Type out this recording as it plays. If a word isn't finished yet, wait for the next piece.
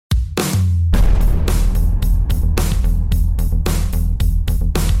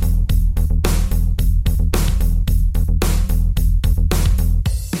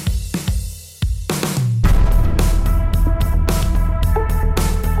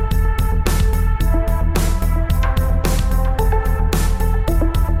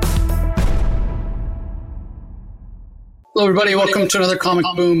Hello, everybody. Welcome to another Comic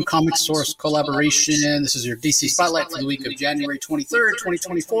Boom Comic Source collaboration. This is your DC Spotlight for the week of January 23rd,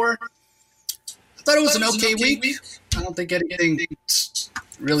 2024. I thought it was an okay week. I don't think anything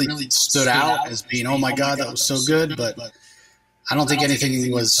really stood out as being, oh my God, that was so good. But I don't think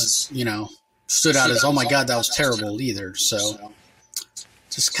anything was, stood out as, oh my God, that was terrible either. So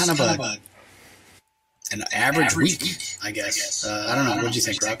just kind of an average week, I guess. I don't know. What do you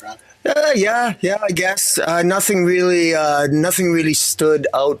think, Rob? Yeah, I guess nothing really stood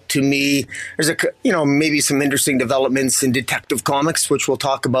out to me. There's maybe some interesting developments in Detective Comics, which we'll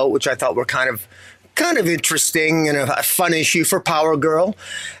talk about, which I thought were kind of interesting and a fun issue for Power Girl,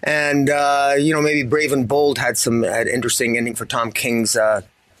 and maybe Brave and Bold had interesting ending for Tom King's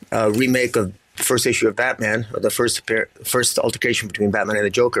remake of the first issue of Batman, or the first altercation between Batman and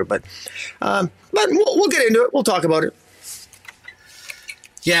the Joker. But we'll get into it. We'll talk about it.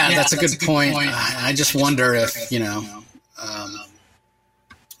 Yeah, that's a good point. I just wonder if,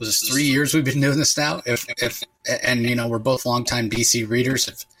 was this 3 years we've been doing this now? And we're both longtime DC readers.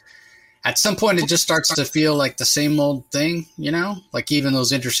 If at some point it just starts to feel like the same old thing, like even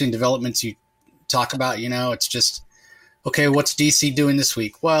those interesting developments you talk about, it's just, okay, what's DC doing this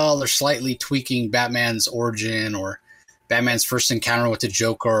week? Well, they're slightly tweaking Batman's origin or Batman's first encounter with the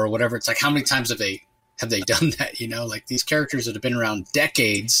Joker or whatever. It's like, how many times have they done that? Like these characters that have been around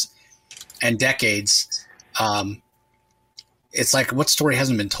decades and decades. It's like, what story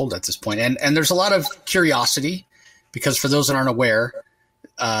hasn't been told at this point? And there's a lot of curiosity because for those that aren't aware,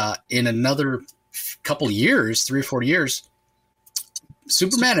 in another couple years, 3 or 4 years,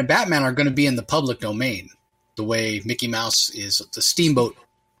 Superman and Batman are going to be in the public domain the way Mickey Mouse is the Steamboat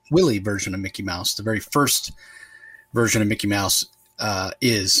Willie version of Mickey Mouse, the very first version of Mickey Mouse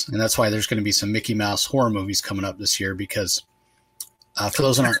is, and that's why there's going to be some Mickey Mouse horror movies coming up this year because for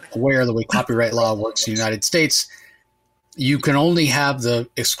those that aren't aware, the way copyright law works in the United States, you can only have the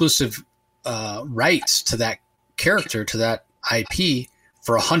exclusive rights to that character, to that IP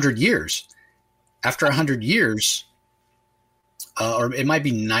for 100 years. After 100 years, or it might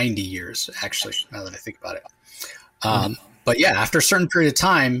be 90 years, actually, now that I think about it. But yeah, after a certain period of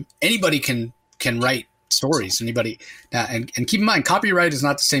time, anybody can write stories. Anybody now, and keep in mind, copyright is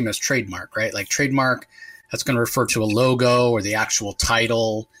not the same as trademark, right? Like trademark, that's going to refer to a logo or the actual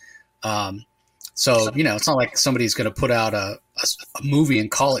title. So it's not like somebody's going to put out a movie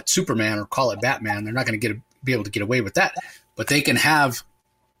and call it Superman or call it Batman. They're not going to be able to get away with that, but they can have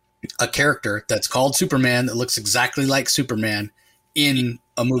a character that's called Superman that looks exactly like Superman in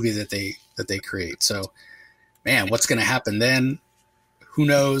a movie that they create. So, man, what's going to happen then? Who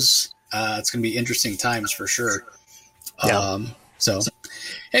knows? It's going to be interesting times for sure. Yeah. So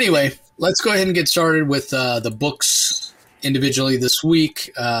anyway, let's go ahead and get started with the books individually this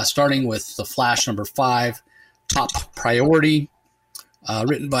week, starting with The Flash #5, Top Priority,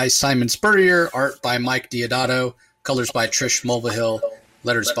 written by Simon Spurrier, art by Mike Deodato, colors by Trish Mulvihill,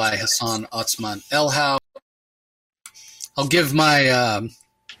 letters by Hassan Otsman-Elhaou. I'll give my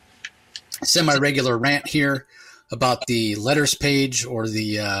semi-regular rant here about the letters page, or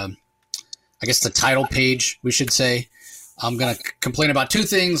the I guess the title page, we should say. I'm going to complain about two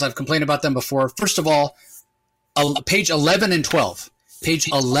things. I've complained about them before. First of all, page 11 and 12. Page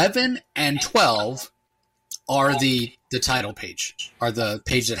 11 and 12 are the title page, are the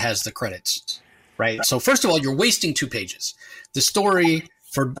page that has the credits, right? So first of all, you're wasting 2 pages. The story,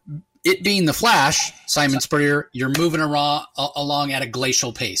 for it being The Flash, Simon Spurrier, you're moving along at a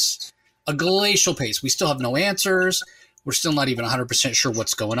glacial pace. A glacial pace. We still have no answers. We're still not even 100% sure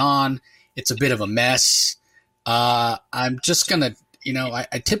what's going on. It's a bit of a mess. I'm just going to,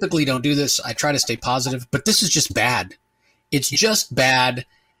 I typically don't do this. I try to stay positive, but this is just bad. It's just bad.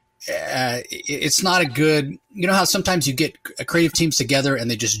 It's not a good, how sometimes you get creative teams together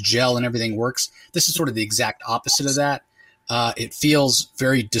and they just gel and everything works. This is sort of the exact opposite of that. It feels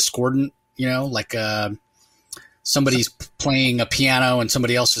very discordant, like somebody's playing a piano and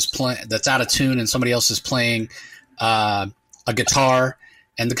somebody else is playing that's out of tune, and somebody else is playing a guitar.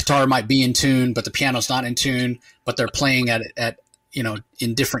 And the guitar might be in tune, but the piano's not in tune, but they're playing at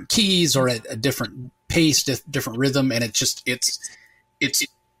in different keys or at a different pace, different rhythm. And it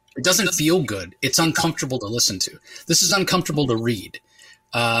doesn't feel good. It's uncomfortable to listen to. This is uncomfortable to read.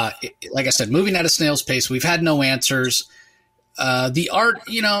 Like I said, moving at a snail's pace. We've had no answers. The art,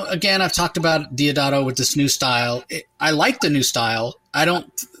 again, I've talked about Deodato with this new style. I like the new style. I don't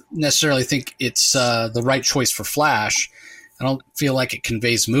necessarily think it's the right choice for Flash. I don't feel like it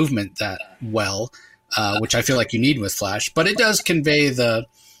conveys movement that well, which I feel like you need with Flash. But it does convey the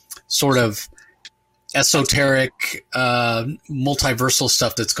sort of esoteric, multiversal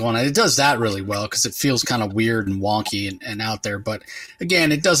stuff that's going on. It does that really well because it feels kind of weird and wonky and out there. But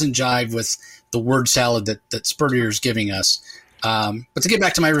again, it doesn't jive with the word salad that Spurrier is giving us. But to get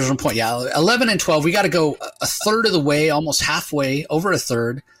back to my original point, 11 and 12, we got to go a third of the way, almost halfway, over a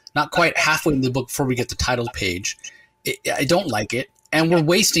third, not quite halfway in the book before we get the title page. I don't like it. And we're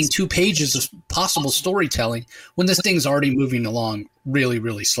wasting 2 pages of possible storytelling when this thing's already moving along really,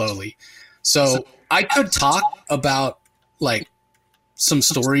 really slowly. So I could talk about like some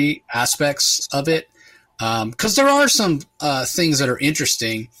story aspects of it because there are some things that are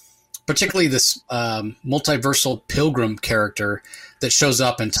interesting, particularly this multiversal Pilgrim character that shows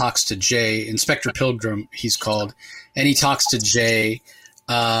up and talks to Jay. Inspector Pilgrim, he's called, and he talks to Jay.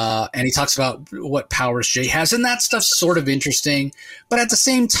 And he talks about what powers Jay has, and that stuff's sort of interesting. But at the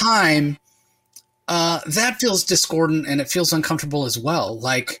same time, that feels discordant and it feels uncomfortable as well.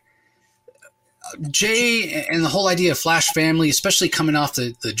 Like Jay and the whole idea of Flash family, especially coming off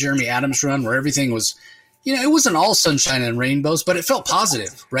the Jeremy Adams run where everything was, it wasn't all sunshine and rainbows, but it felt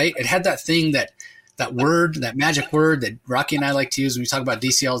positive, right? It had that thing, that word, that magic word that Rocky and I like to use when we talk about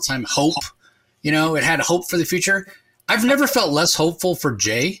DC all the time, hope. It had hope for the future. I've never felt less hopeful for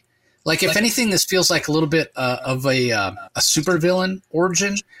Jay. Like, if anything, this feels like a little bit of a supervillain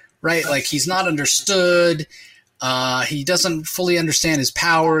origin, right? Like, he's not understood. He doesn't fully understand his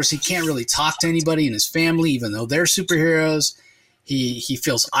powers. He can't really talk to anybody in his family, even though they're superheroes. He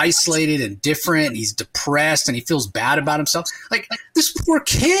feels isolated and different. He's depressed, and he feels bad about himself. Like, this poor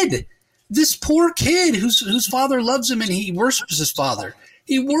kid whose father loves him, and he worships his father.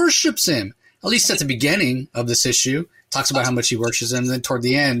 He worships him, at least at the beginning of this issue. Talks about how much he worships him. And then toward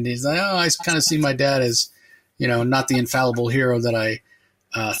the end, he's like, I kind of see my dad as, not the infallible hero that I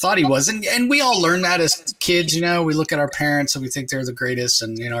thought he was. And we all learn that as kids, we look at our parents and we think they're the greatest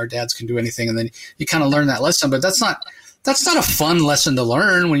and, our dads can do anything. And then you kind of learn that lesson. But that's not a fun lesson to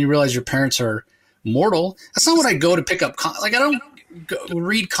learn when you realize your parents are mortal. That's not what I go to pick up. I don't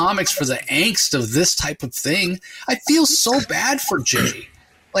read comics for the angst of this type of thing. I feel so bad for Jay.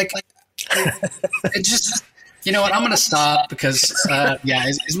 Like, it just... You know what? I'm going to stop because, I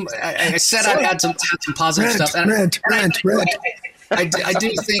said I had some positive stuff. Rant. I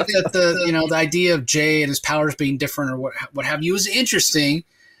do think that the idea of Jay and his powers being different or what have you is interesting,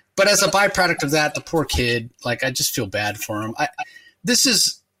 but as a byproduct of that, the poor kid, like, I just feel bad for him. This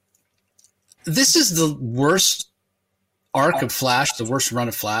is the worst arc of Flash, the worst run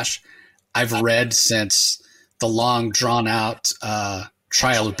of Flash I've read since the long drawn out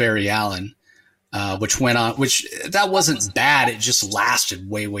trial of Barry Allen. Which went on, that wasn't bad. It just lasted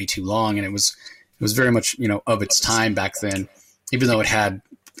way, way too long. And it was very much, of its time back then, even though it had,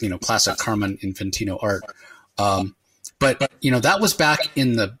 classic Carmine Infantino art. But that was back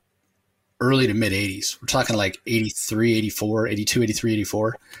in the early to mid 80s. We're talking like 83, 84, 82, 83,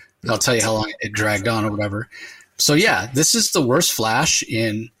 84. I'll tell you how long it dragged on or whatever. So yeah, this is the worst Flash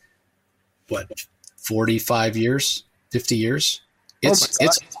in 45 years, 50 years. It's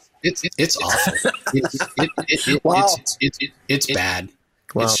awful. It's bad.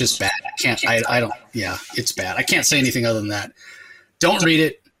 Wow. It's just bad. It's bad. I can't say anything other than that. Don't read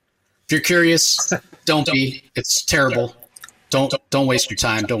it. If you're curious, don't be. It's terrible. Don't waste your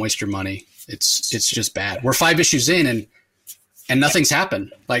time. Don't waste your money. It's just bad. We're 5 issues in and nothing's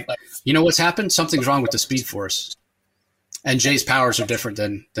happened. Like, what's happened? Something's wrong with the Speed Force. And Jay's powers are different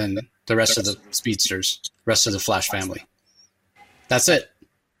than the rest of the speedsters, rest of the Flash family. That's it.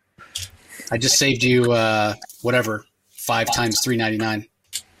 I just saved you, 5 times $3.99.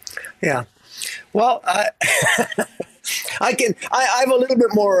 Yeah. Well, I have a little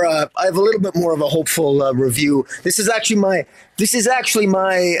bit more. I have a little bit more of a hopeful review. This is actually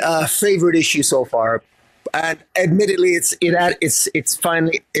my favorite issue so far. And admittedly, it's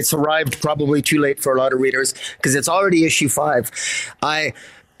finally arrived probably too late for a lot of readers because it's already issue 5.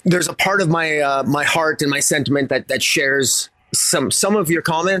 There's a part of my heart and my sentiment that shares some of your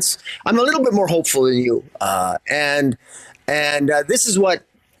comments. I'm a little bit more hopeful than you, and this is what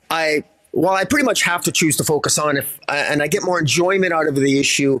I pretty much have to choose to focus on and I get more enjoyment out of the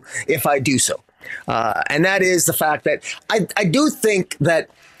issue if I do so, and that is the fact that I do think that.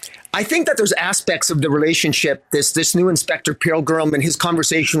 I think that there's aspects of the relationship, this new Inspector Pilgrim and his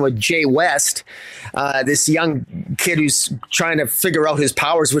conversation with Jay West, this young kid who's trying to figure out his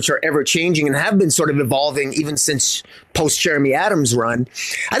powers, which are ever changing and have been sort of evolving even since post Jeremy Adams run.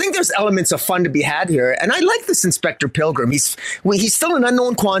 I think there's elements of fun to be had here. And I like this Inspector Pilgrim. He's still an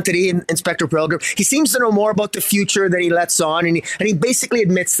unknown quantity in Inspector Pilgrim. He seems to know more about the future than he lets on. And he basically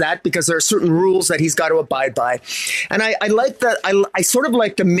admits that because there are certain rules that he's got to abide by. And I like that. I sort of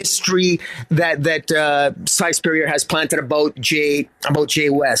like the mystery mystery that Cy Spurrier has planted about Jay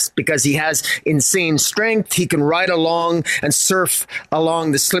West, because he has insane strength. He can ride along and surf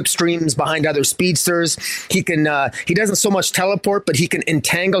along the slipstreams behind other speedsters. He doesn't so much teleport, but he can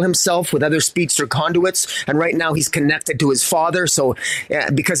entangle himself with other speedster conduits. And right now he's connected to his father. So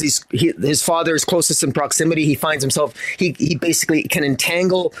because his father is closest in proximity, he finds himself, he basically can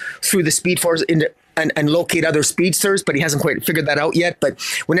entangle through the Speed Force and locate other speedsters, but he hasn't quite figured that out yet. But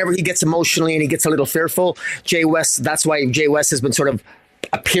whenever he gets emotionally and he gets a little fearful, Jay West, that's why Jay West has been sort of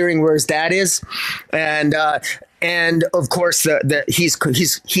appearing where his dad is. And of course,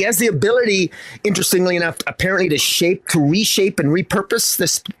 he has the ability, interestingly enough, apparently to reshape and repurpose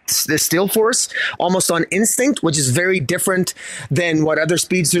the Steel Force almost on instinct, which is very different than what other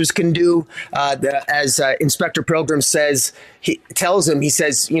speedsters can do. As Inspector Pilgrim says, he tells him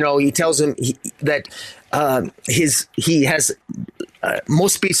that he has.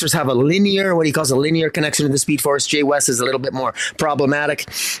 Most speedsters have what he calls a linear connection to the Speed Force. Jay West is a little bit more problematic.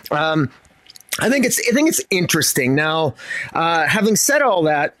 I think it's interesting. Now, having said all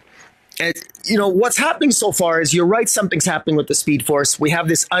that, what's happening so far is, you're right, something's happening with the Speed Force. We have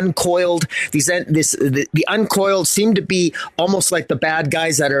this uncoiled. The uncoiled seem to be almost like the bad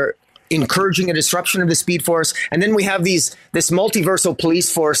guys that are encouraging a disruption of the Speed Force, and then we have this multiversal police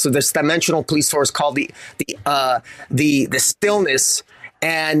force, or this dimensional police force called the Stillness.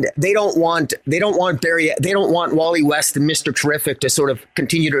 And they don't want Wally West and Mr. Terrific to sort of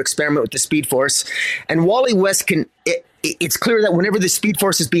continue to experiment with the Speed Force. And Wally West it's clear that whenever the Speed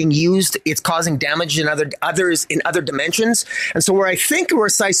Force is being used, it's causing damage in other dimensions. And so where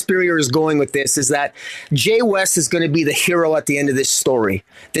Cy Spurrier is going with this is that Jay West is going to be the hero at the end of this story.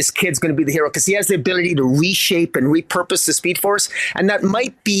 This kid's going to be the hero because he has the ability to reshape and repurpose the Speed Force. And that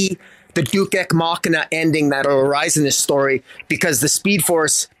might be the Deus Ex Machina ending that'll arise in this story, because the Speed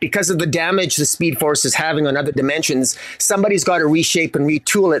Force, because of the damage the Speed Force is having on other dimensions, somebody's got to reshape and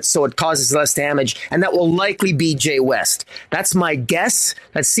retool it so it causes less damage, and that will likely be Jay West. That's my guess.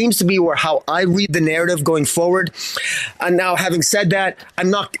 That seems to be how I read the narrative going forward. And now, having said that, I'm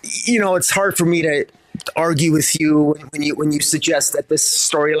not, it's hard for me to argue with you when you suggest that this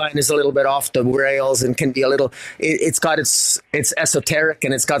storyline is a little bit off the rails and can be a little. It's got its esoteric,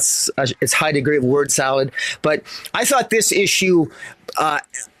 and it's got its high degree of word salad. But I thought this issue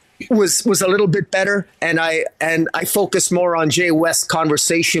was a little bit better, and I focused more on Jay West's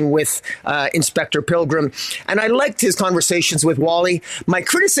conversation with Inspector Pilgrim, and I liked his conversations with Wally. My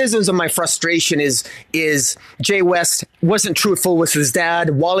criticisms and my frustration is Jay West wasn't truthful with his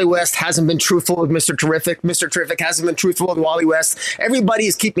dad. Wally West hasn't been truthful with Mr. Terrific. Mr. Terrific hasn't been truthful with Wally West. Everybody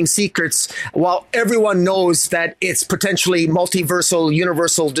is keeping secrets while everyone knows that it's potentially multiversal,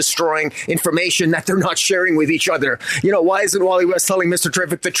 universal destroying information that they're not sharing with each other. Why isn't Wally West telling Mr.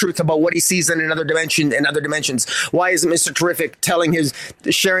 Terrific the truth about what he sees in another dimension and other dimensions? Why isn't Mr. Terrific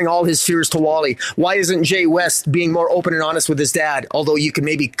sharing all his fears to Wally? Why isn't Jay West being more open and honest with his dad? Although you can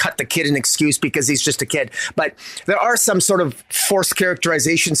maybe cut the kid an excuse because he's just a kid. But there are some sort of forced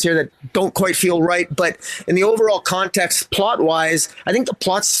characterizations here that don't quite feel right. But in the overall context, plot-wise, I think the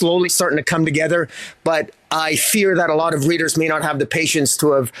plot's slowly starting to come together. But I fear that a lot of readers may not have the patience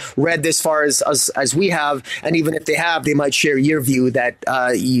to have read this far as we have, and even if they have, they might share your view that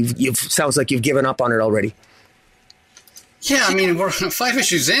sounds like you've given up on it already. Yeah, I mean, we're 5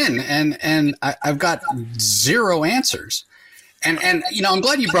 issues in, and I've got zero answers. And I'm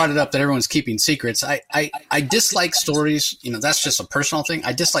glad you brought it up that everyone's keeping secrets. I dislike stories. That's just a personal thing.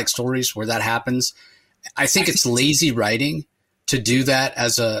 I dislike stories where that happens. I think it's lazy writing to do that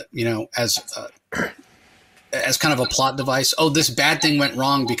as kind of a plot device. Oh, this bad thing went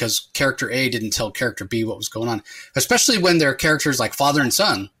wrong because character A didn't tell character B what was going on. Especially when they're characters like father and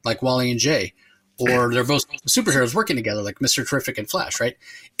son, like Wally and Jay, or they're both superheroes working together, like Mr. Terrific and Flash, right?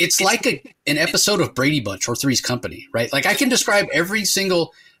 It's like an episode of Brady Bunch or Three's Company, right? Like I can describe every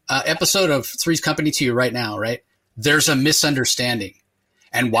single episode of Three's Company to you right now, right? There's a misunderstanding.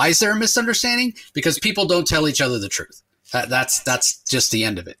 And why is there a misunderstanding? Because people don't tell each other the truth. That's just the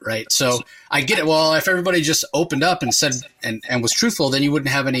end of it, right? So I get it. Well, if everybody just opened up and said and was truthful, then you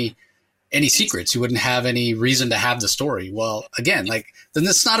wouldn't have any secrets. You wouldn't have any reason to have the story. Well, again, then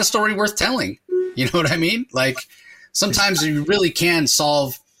it's not a story worth telling. You know what I mean? Like sometimes you really can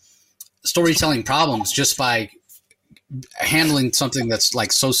solve storytelling problems just by handling something that's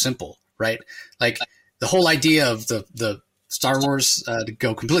like so simple, right? Like the whole idea of the Star Wars, to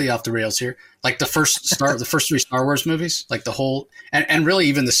go completely off the rails here, like the first three Star Wars movies, like the whole, and really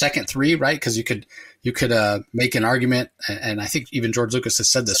even the second three, right? Because you could make an argument, and I think even George Lucas has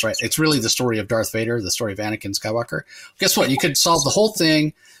said this, right? It's really the story of Darth Vader, the story of Anakin Skywalker. Guess what? You could solve the whole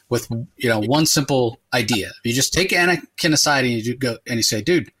thing with one simple idea. You just take Anakin aside and you go and you say,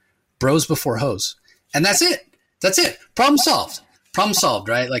 "Dude, bros before hoes," and that's it. That's it. Problem solved,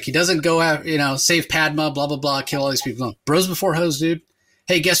 right? Like he doesn't go out, save Padma, blah, blah, blah, kill all these people. No, bros before hoes, dude.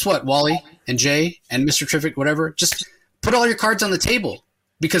 Hey, guess what, Wally and Jay and Mr. Terrific, whatever, just put all your cards on the table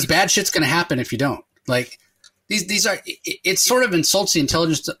because bad shit's going to happen if you don't. Like these are, it sort of insults the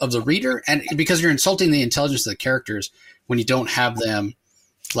intelligence of the reader, and because you're insulting the intelligence of the characters when you don't have them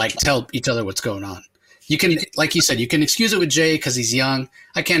like tell each other what's going on. You can, like you said, you can excuse it with Jay because he's young.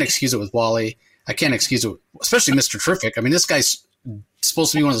 I can't excuse it with Wally. I can't excuse it, especially Mr. Terrific. I mean, this guy's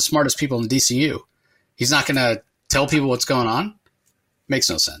supposed to be one of the smartest people in the DCU. He's not going to tell people what's going on. Makes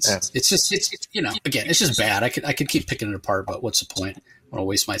no sense. Yeah. It's just, again, it's just bad. I could keep picking it apart, but what's the point? I don't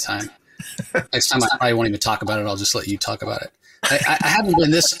waste my time. Next time I probably won't even talk about it. I'll just let you talk about it. I haven't been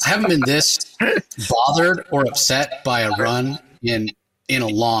this bothered or upset by a run in a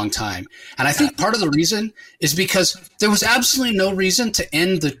long time. And I think part of the reason is because there was absolutely no reason to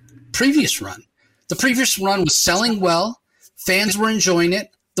end the previous run. The previous run was selling well. Fans were enjoying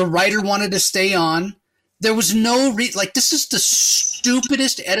it. The writer wanted to stay on. There was no this is the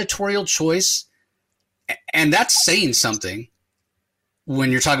stupidest editorial choice, and that's saying something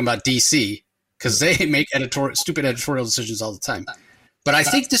when you're talking about DC because they make stupid editorial decisions all the time. But I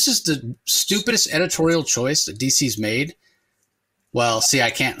think this is the stupidest editorial choice that DC's made. Well, see,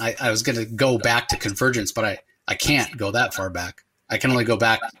 I can't. I was going to go back to Convergence, but I can't go that far back. I can only go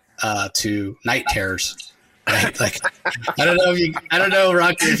back to Night Terrors. Right? Like, I don't know,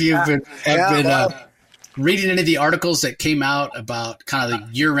 Rocky, if you've been reading any of the articles that came out about kind of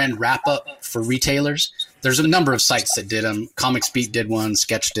the year-end wrap-up for retailers. There's a number of sites that did them. Comics Beat did one.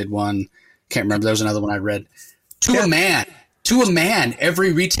 Sketch did one. Can't remember. There was another one I read. To a man,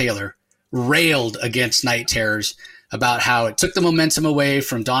 every retailer railed against Night Terrors about how it took the momentum away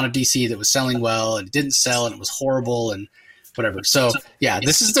from Dawn of DC that was selling well and it didn't sell and it was horrible and whatever. So, yeah,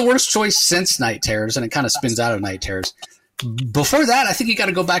 this is the worst choice since Night Terrors, and it kind of spins out of Night Terrors. Before that, I think you got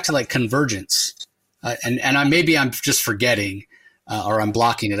to go back to, like, Convergence. Maybe I'm just forgetting or I'm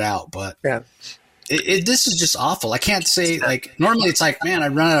blocking it out, but this is just awful. I can't say, like, normally it's like, man, I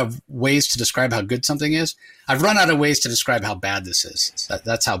run out of ways to describe how good something is. I've run out of ways to describe how bad this is.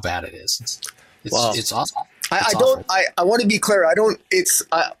 That's how bad it is. It's awful. I want to be clear.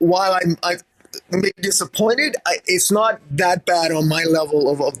 While I'm disappointed, it's not that bad on my level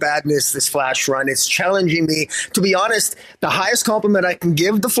of badness, this Flash run. It's challenging me. To be honest, the highest compliment I can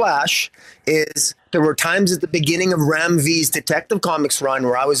give the Flash is there were times at the beginning of Ram V's Detective Comics run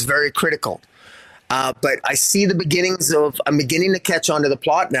where I was very critical. But I see I'm beginning to catch on to the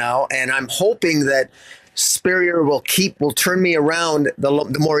plot now, and I'm hoping that Spurrier will turn me around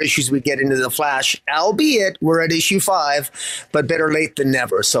the more issues we get into the Flash, albeit we're at issue 5, but better late than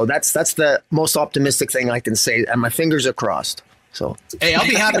never. So that's the most optimistic thing I can say, and my fingers are crossed. So hey, I'll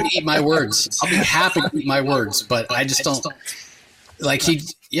be happy to eat my words. But I just don't like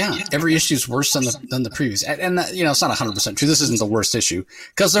every issue is worse than the previous. And it's not 100% true. This isn't the worst issue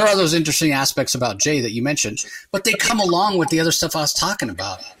because there are those interesting aspects about Jay that you mentioned, but they come along with the other stuff I was talking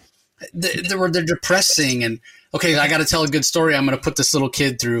about. They're depressing and okay, I got to tell a good story. I'm going to put this little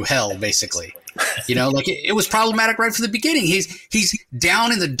kid through hell, basically. Like it was problematic right from the beginning. He's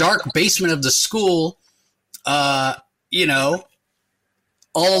down in the dark basement of the school, all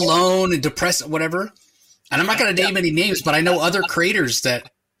alone and depressed, whatever. And I'm not going to name any names, but I know other creators that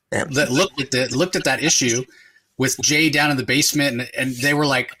looked at that issue with Jay down in the basement, and they were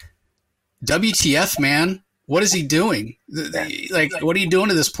like, "WTF, man? What is he doing? Like, what are you doing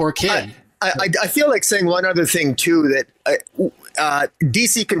to this poor kid?" I feel like saying one other thing, too, that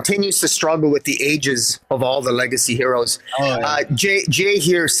DC continues to struggle with the ages of all the legacy heroes. Oh, yeah. Jay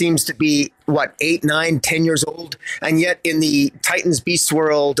here seems to be, 8, 9, 10 years old? And yet in the Titans Beast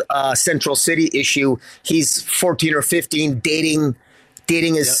World Central City issue, he's 14 or 15 dating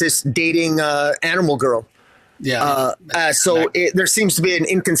his dating Animal Girl. Yeah. There seems to be an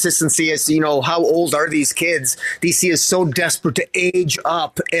inconsistency as to, how old are these kids? DC is so desperate to age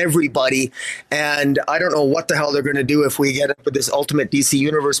up everybody. And I don't know what the hell they're going to do if we get up with this Ultimate DC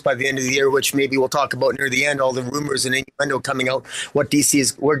Universe by the end of the year, which maybe we'll talk about near the end, all the rumors and innuendo coming out, where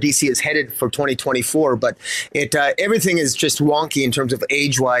DC is headed for 2024. But everything is just wonky in terms of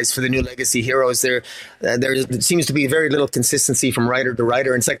age-wise for the new legacy heroes. There seems to be very little consistency from writer to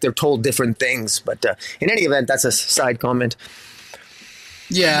writer. It's like they're told different things. But in any event, that's a side comment.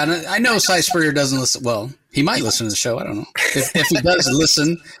 Yeah, and I know Si Spurrier doesn't listen. Well, he might listen to the show. I don't know. If he does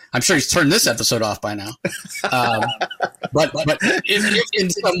listen, I'm sure he's turned this episode off by now. But if in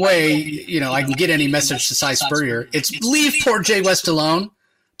some way, I can get any message to Si Spurrier, it's leave poor Jay West alone.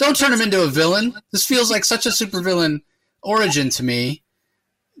 Don't turn him into a villain. This feels like such a supervillain origin to me.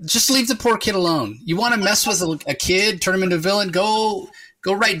 Just leave the poor kid alone. You want to mess with a kid, turn him into a villain? Go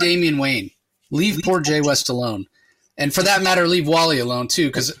write Damian Wayne. Leave poor Jay West alone. And for that matter, leave Wally alone too.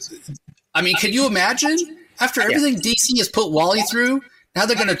 Because, could you imagine after everything DC has put Wally through, now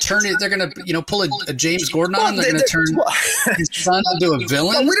they're going to turn it. They're going to pull a James Gordon on. They're going to turn his son into a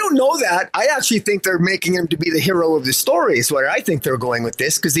villain. Well, we don't know that. I actually think they're making him to be the hero of the story. Is where I think they're going with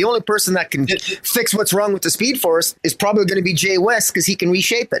this. Because the only person that can fix what's wrong with the Speed Force is probably going to be Jay West, because he can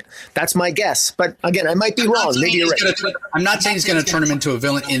reshape it. That's my guess. But again, I might be wrong. Maybe you're right. I'm not saying he's going to turn him into a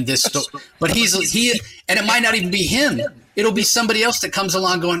villain in this story, but and it might not even be him. It'll be somebody else that comes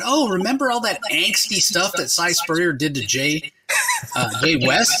along going, oh, remember all that angsty stuff that Si Spurrier did to Jay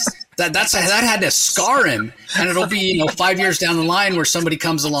West? That had to scar him, and it'll be 5 years down the line where somebody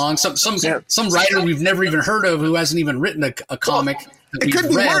comes along, some writer we've never even heard of who hasn't even written a comic. Well, it could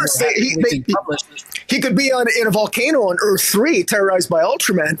be worse. He could be in a volcano on Earth 3, terrorized by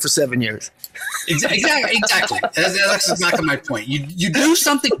Ultraman for 7 years. Exactly. That's exactly my point. You do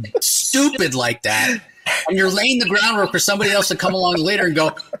something stupid like that, and you're laying the groundwork for somebody else to come along later and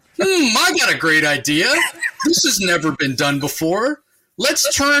go, I got a great idea. This has never been done before.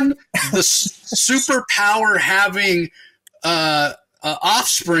 Let's turn the superpower having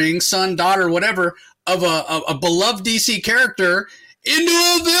offspring, son, daughter, whatever, of a beloved DC character into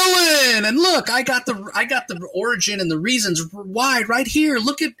a villain. And look, I got the origin and the reasons why right here.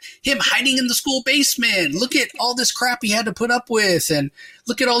 Look at him hiding in the school basement. Look at all this crap he had to put up with, and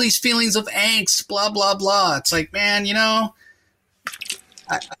look at all these feelings of angst, blah, blah, blah. It's like, man,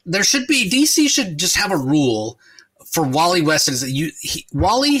 there should be, DC should just have a rule for Wally West is that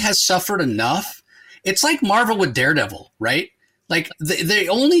Wally has suffered enough. It's like Marvel with Daredevil, right? Like they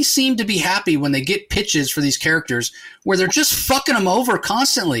only seem to be happy when they get pitches for these characters where they're just fucking them over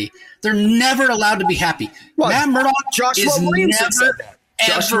constantly. They're never allowed to be happy. Well, Matt Murdock is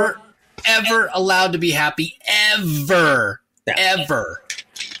never, ever allowed to be happy. Ever.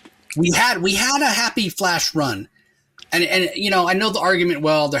 We had a happy Flash run. And I know the argument,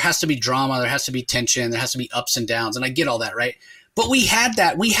 well, there has to be drama, there has to be tension, there has to be ups and downs, and I get all that, right? But we had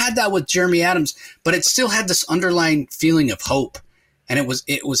that. We had that with Jeremy Adams, but it still had this underlying feeling of hope, and it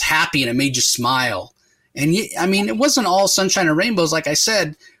was happy, and it made you smile. And it wasn't all sunshine and rainbows, like I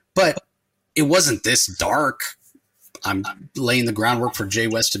said, but it wasn't this dark. I'm laying the groundwork for Jay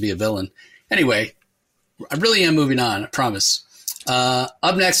West to be a villain. Anyway, I really am moving on, I promise.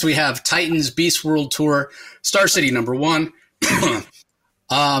 Up next, we have Titans Beast World Tour, Star City #1.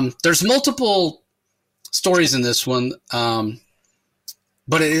 There's multiple stories in this one,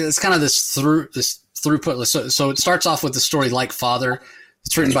 but it's kind of this throughput. So it starts off with the story Like Father.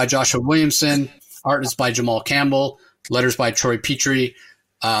 It's written by Joshua Williamson. Art is by Jamal Campbell. Letters by Troy Petrie.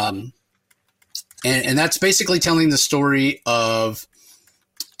 And that's basically telling the story of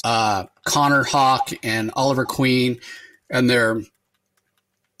Connor Hawke and Oliver Queen, and they're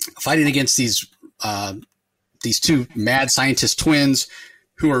fighting against these two mad scientist twins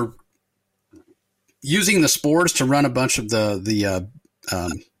who are using the spores to run a bunch of the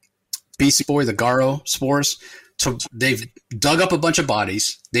Beast Boy, the Garo spores. So they've dug up a bunch of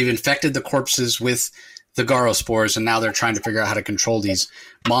bodies. They've infected the corpses with the Garo spores, and now they're trying to figure out how to control these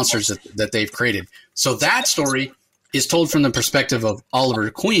monsters that they've created. So that story is told from the perspective of Oliver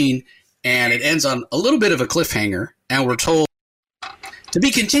Queen, and it ends on a little bit of a cliffhanger, and we're told to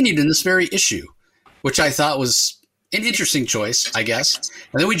be continued in this very issue, which I thought was an interesting choice, I guess.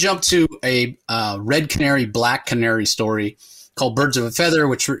 And then we jump to a Red Canary, Black Canary story called Birds of a Feather,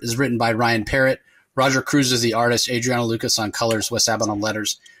 which is written by Ryan Parrott. Roger Cruz is the artist, Adriana Lucas on colors, Wes Abbott on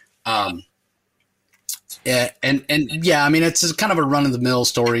letters. It's kind of a run-of-the-mill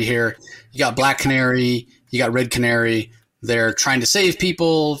story here. You got Black Canary, you got Red Canary. They're trying to save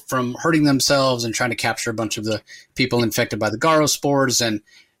people from hurting themselves and trying to capture a bunch of the people infected by the Garo spores, and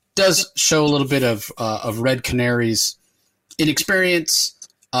does show a little bit of Red Canary's inexperience,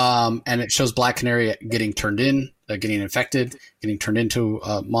 and it shows Black Canary getting turned in, getting infected, getting turned into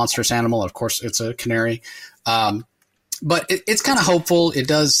a monstrous animal. Of course, it's a canary, but it's kind of hopeful. It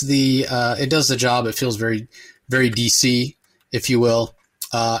does the job. It feels very, very DC, if you will,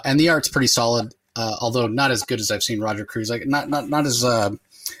 and the art's pretty solid. Although not as good as I've seen Roger Cruz, like not as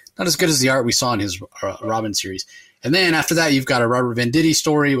good as the art we saw in his Robin series. And then after that, you've got a Robert Venditti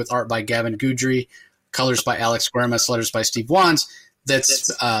story with art by Gavin Guidry. colors by Alex Guermas, letters by Steve Wands. That's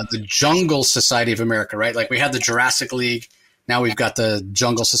the Jungle Society of America, right? Like we had the Jurassic League. Now we've got the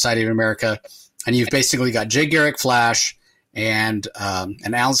Jungle Society of America. And you've basically got Jay Garrick, Flash, and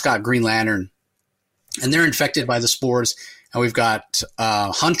Alan Scott, Green Lantern. And they're infected by the spores. And we've got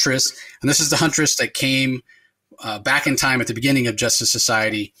Huntress. And this is the Huntress that came back in time at the beginning of Justice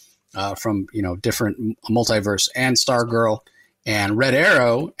Society from, different multiverse, and Stargirl and Red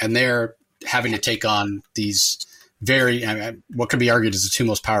Arrow. And they're having to take on these what could be argued as the two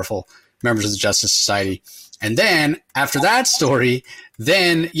most powerful members of the Justice Society. And then after that story,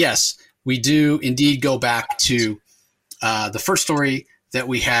 yes, we do indeed go back to the first story that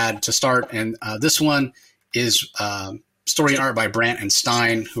we had to start. And this one is story and art by Brant and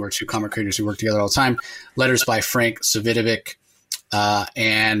Stein, who are two comic creators who work together all the time. Letters by Frank Savidovic.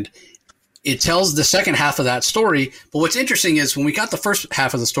 And it tells the second half of that story. But what's interesting is when we got the first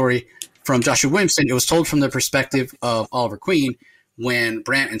half of the story from Joshua Williamson, it was told from the perspective of Oliver Queen. When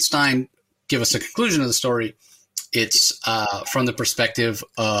Brant and Stein give us the conclusion of the story, it's from the perspective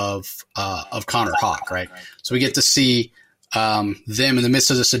of Connor Hawke, right? So we get to see them in the midst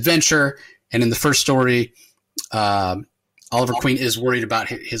of this adventure. And in the first story, Oliver Queen is worried about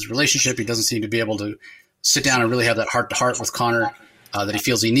his relationship. He doesn't seem to be able to sit down and really have that heart-to-heart with Connor that he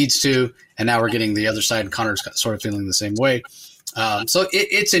feels he needs to. And now we're getting the other side, and Connor's sort of feeling the same way. So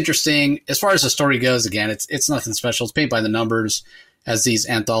it's interesting. As far as the story goes, again, it's nothing special. It's paint by the numbers, as these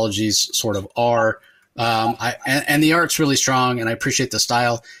anthologies sort of are. And the art's really strong, and I appreciate the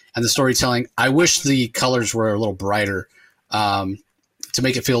style and the storytelling. I wish the colors were a little brighter to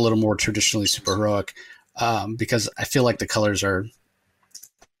make it feel a little more traditionally superheroic, because I feel like the colors are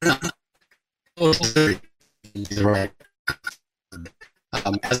right,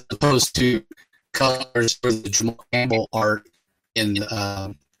 as opposed to colors for the Jamal Campbell art in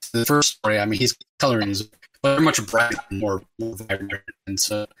the first story. I mean, he's coloring is very much brighter and more vibrant, and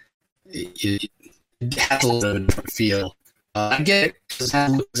so it has a little bit of a different feel. I get it; it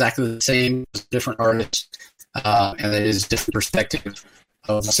doesn't look exactly the same, as different artists, and it is a different perspective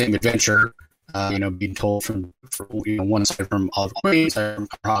of the same adventure. Being told from one side from Oliver Queen, side from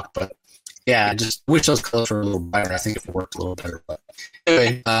Rock, but yeah, I just wish those colors were a little brighter. I think it worked a little better. But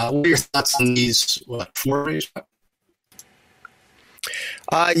anyway, what are your thoughts on these? 4 days?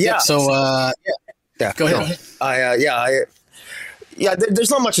 Yeah. So, go ahead.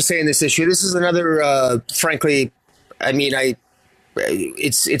 There's not much to say in this issue. This is another, frankly, I mean,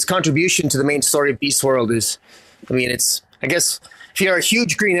 its contribution to the main story of Beast World is, I guess, if you're a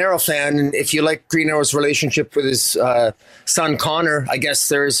huge Green Arrow fan, and if you like Green Arrow's relationship with his son Connor, I guess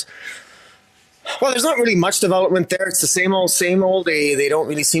there's not really much development there. It's the same old, same old. They don't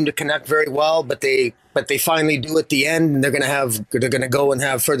really seem to connect very well, but they finally do at the end, and they're gonna go and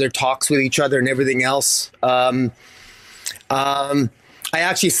have further talks with each other and everything else. I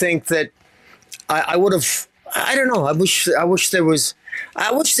actually think that I would have. I don't know. I wish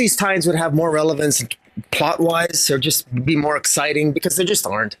these times would have more relevance plot wise, or just be more exciting, because they just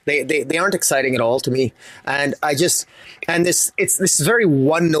aren't. They aren't exciting at all to me. And this is very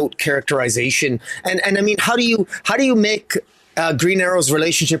one note characterization. And I mean, how do you make Green Arrow's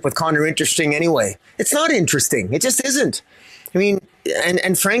relationship with Connor interesting anyway? It's not interesting. It just isn't. I mean,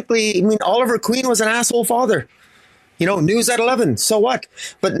 and frankly, Oliver Queen was an asshole father. News at 11. So what?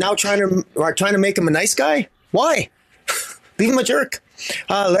 But now trying to make him a nice guy? Why? Leave him a jerk.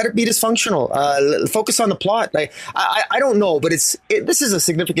 Let it be dysfunctional. Focus on the plot. I don't know, but this is a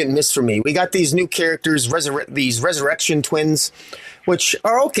significant miss for me. We got these new characters, these resurrection twins, which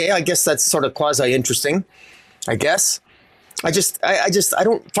are okay. I guess that's sort of quasi interesting. I guess. I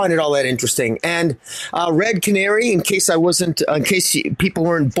don't find it all that interesting. And Red Canary, in case people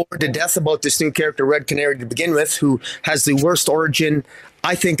weren't bored to death about this new character, Red Canary, to begin with, who has the worst origin,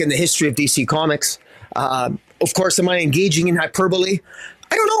 I think, in the history of DC Comics. Of course, am I engaging in hyperbole?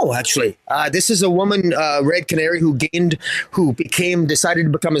 I don't know, actually. This is a woman, Red Canary, who decided to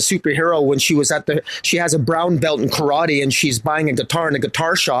become a superhero when she has a brown belt in karate, and she's buying a guitar in a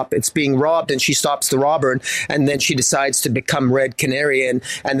guitar shop. It's being robbed, and she stops the robber, and then she decides to become Red Canary, and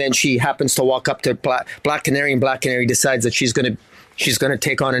then she happens to walk up to Black Canary, and Black Canary decides that she's going to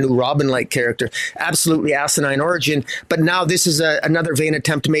take on a new Robin-like character. Absolutely asinine origin. But now this is another vain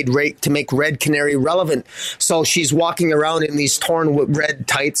attempt to make Red Canary relevant. So she's walking around in these torn red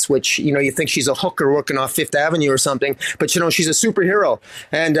tights, which, you think she's a hooker working off Fifth Avenue or something. But, she's a superhero.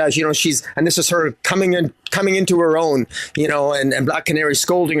 And, and this is her coming into her own, and Black Canary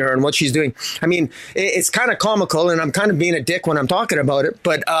scolding her and what she's doing. I mean, it's kind of comical, and I'm kind of being a dick when I'm talking about it.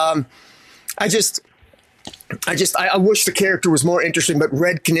 But I wish the character was more interesting, but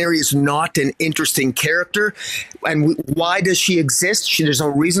Red Canary is not an interesting character. And why does she exist? There's no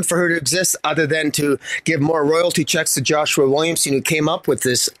reason for her to exist other than to give more royalty checks to Joshua Williamson, who came up with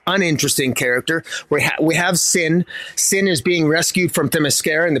this uninteresting character. We have Sin. Sin is being rescued from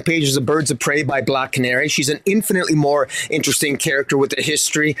Themyscira in the pages of Birds of Prey by Black Canary. She's an infinitely more interesting character with a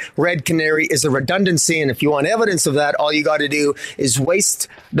history. Red Canary is a redundancy, and if you want evidence of that, all you got to do is waste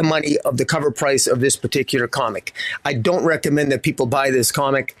the money of the cover price of this particular comic. I don't recommend that people buy this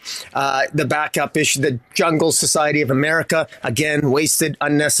comic. The backup issue, the Jungle Society of America, again, wasted,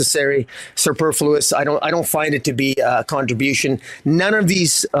 unnecessary, superfluous. I don't find it to be a contribution. None of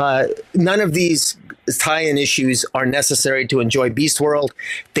these tie-in issues are necessary to enjoy Beast World.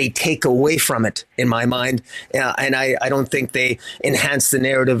 They take away from it, in my mind, and I don't think they enhance the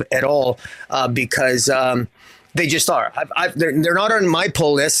narrative at all because. They just are. They're not on my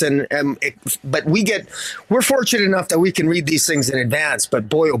pull list, but we're fortunate enough that we can read these things in advance. But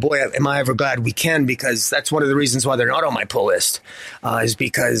boy, oh boy, am I ever glad we can, because that's one of the reasons why they're not on my pull list, is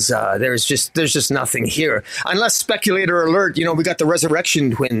because there's just nothing here. Unless speculator alert, we got the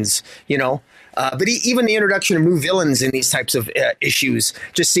Resurrection Twins, But even the introduction of new villains in these types of issues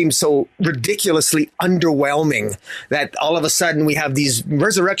just seems so ridiculously underwhelming that all of a sudden we have these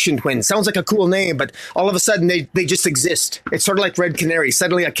Resurrection Twins. Sounds like a cool name, but all of a sudden they just exist. It's sort of like Red Canary.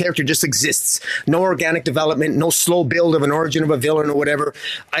 Suddenly a character just exists. No organic development, no slow build of an origin of a villain or whatever.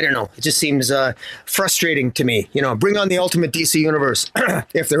 I don't know. It just seems frustrating to me. Bring on the Ultimate DC Universe,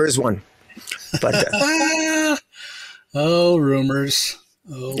 if there is one. But rumors.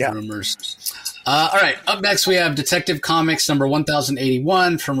 Rumors. All right. Up next, we have Detective Comics number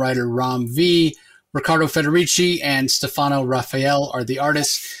 1081 from writer Ram V. Riccardo Federici and Stefano Raffaele are the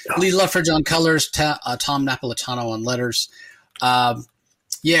artists. Lee Luffridge on colors, Tom Napolitano on letters.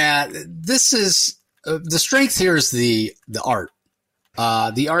 This is the strength here is the art.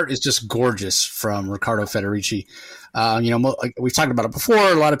 The art is just gorgeous from Riccardo Federici. We've talked about it before.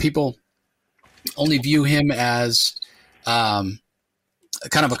 A lot of people only view him as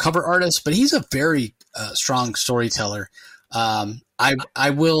kind of a cover artist, but he's a very strong storyteller. I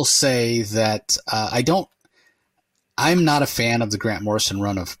will say that I'm not a fan of the Grant Morrison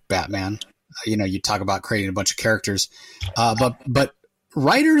run of Batman. You talk about creating a bunch of characters, but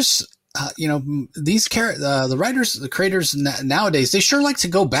writers, the writers, the creators nowadays, they sure like to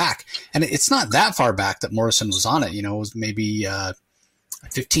go back, and it's not that far back that Morrison was on it. It was maybe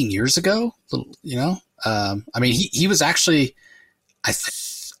 15 years ago. He was actually. I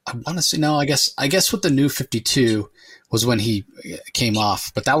want to say no. I guess with the New 52 was when he came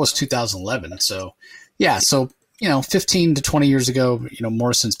off, but that was 2011. So yeah, 15 to 20 years ago,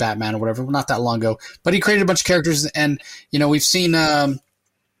 Morrison's Batman or whatever, not that long ago. But he created a bunch of characters, and we've seen,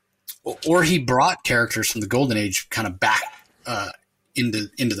 or he brought characters from the Golden Age kind of back into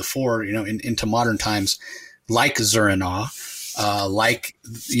the fore, into modern times, like Zur-En-Arrh, like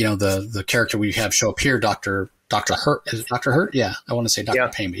the character we have show up here, Dr. Hurt. Is it Dr. Hurt? Yeah. I want to say Dr.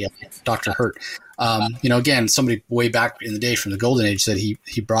 Payne, but yeah, Dr. Hurt. Again, somebody way back in the day from the Golden Age that he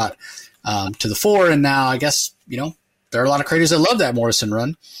brought to the fore. And now I guess, there are a lot of creators that love that Morrison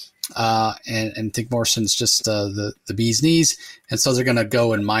run and think Morrison's just the bee's knees. And so they're going to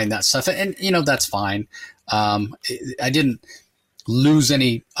go and mine that stuff. And, that's fine. I didn't lose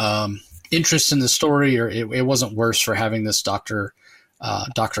any interest in the story, or it wasn't worse for having this Dr.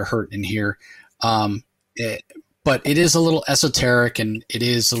 Hurt in here. But it is a little esoteric, and it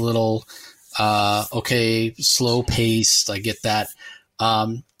is a little slow paced. I get that,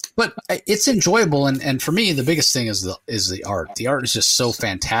 but it's enjoyable. And for me, the biggest thing is the art. The art is just so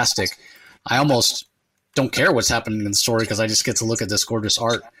fantastic. I almost don't care what's happening in the story because I just get to look at this gorgeous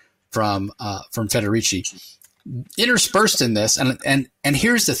art from Federici. Interspersed in this, and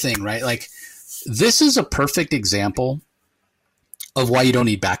here's the thing, right? Like, this is a perfect example of why you don't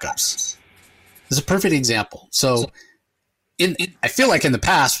need backups. It's a perfect example. So I feel like in the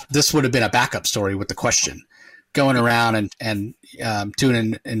past, this would have been a backup story with the question, going around and doing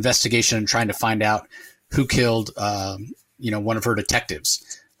an investigation and trying to find out who killed, one of her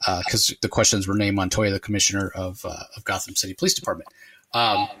detectives. Because the questions were named Montoya, the commissioner of Gotham City Police Department.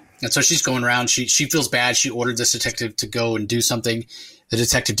 And so she's going around. She feels bad. She ordered this detective to go and do something. The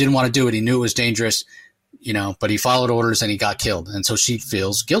detective didn't want to do it. He knew it was dangerous, but he followed orders and he got killed. And so she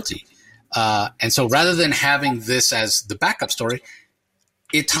feels guilty. And so rather than having this as the backup story,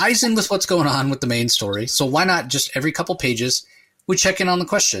 it ties in with what's going on with the main story. So why not just every couple pages, we check in on the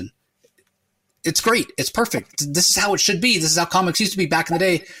question. It's great. It's perfect. This is how it should be. This is how comics used to be back in the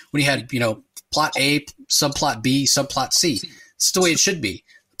day when you had, plot A, subplot B, subplot C. It's the way it should be.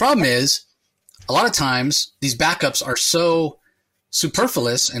 The problem is a lot of times these backups are so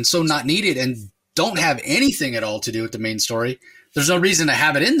superfluous and so not needed and don't have anything at all to do with the main story. There's no reason to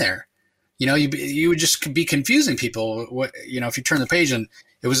have it in there. You would just be confusing people. If you turn the page and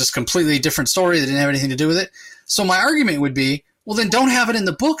it was this completely different story that didn't have anything to do with it. So my argument would be, well, then don't have it in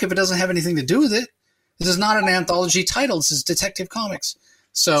the book if it doesn't have anything to do with it. This is not an anthology title. This is Detective Comics.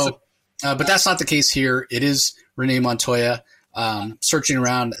 But that's not the case here. It is Renee Montoya searching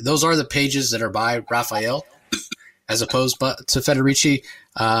around. Those are the pages that are by Raphael as opposed to Federici.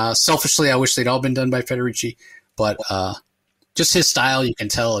 Selfishly, I wish they'd all been done by Federici, but just his style, you can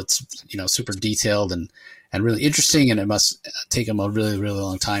tell it's super detailed and really interesting, and it must take him a really, really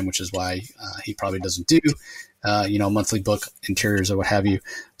long time, which is why he probably doesn't do monthly book interiors or what have you.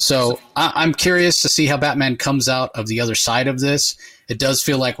 So I'm curious to see how Batman comes out of the other side of this. It does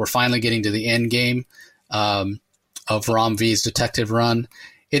feel like we're finally getting to the end game of Ram V's detective run.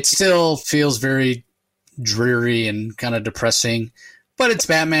 It still feels very dreary and kind of depressing, but it's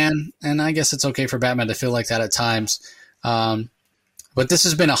Batman, and I guess it's okay for Batman to feel like that at times. But this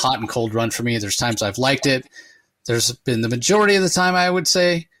has been a hot and cold run for me. There's times I've liked it. There's been the majority of the time, I would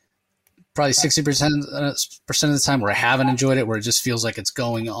say, probably 60% of the time where I haven't enjoyed it, where it just feels like it's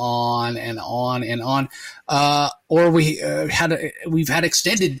going on and on and on. Or we've had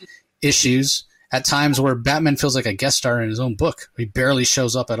extended issues at times where Batman feels like a guest star in his own book. He barely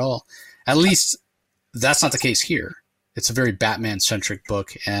shows up at all. At least that's not the case here. It's a very Batman-centric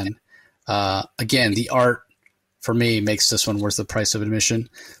book. And again, the art, for me, makes this one worth the price of admission.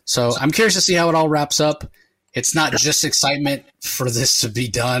 So I'm curious to see how it all wraps up. It's not just excitement for this to be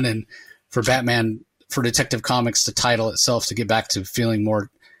done and for Batman, for Detective Comics, the title itself, to get back to feeling more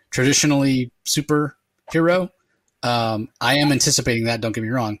traditionally superhero. I am anticipating that, don't get me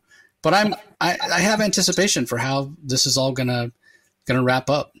wrong. But I have anticipation for how this is all gonna wrap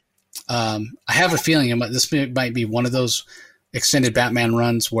up. I have a feeling this might be one of those extended Batman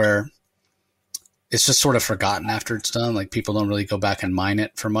runs where it's just sort of forgotten after it's done. Like, people don't really go back and mine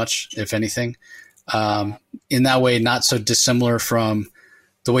it for much, if anything. In that way, not so dissimilar from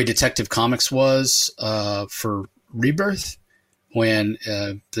the way Detective Comics was for Rebirth, when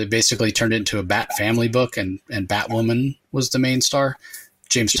they basically turned it into a Bat family book and Batwoman was the main star.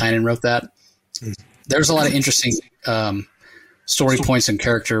 James Tynion wrote that. There's a lot of interesting story points and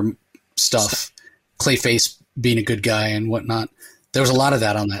character stuff. Clayface being a good guy and whatnot. There was a lot of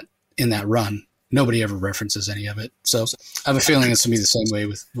that in that run. Nobody ever references any of it. So I have a feeling it's going to be the same way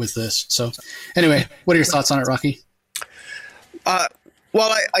with this. So anyway, what are your thoughts on it, Rocky?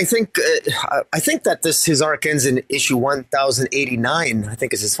 Well, I think that his arc ends in issue 1089. I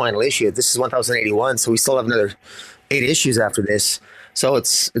think is his final issue. This is 1081, so we still have another 8 issues after this. So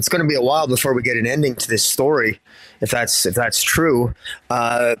it's going to be a while before we get an ending to this story, if that's true.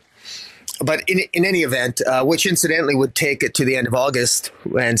 But in any event, which incidentally would take it to the end of August,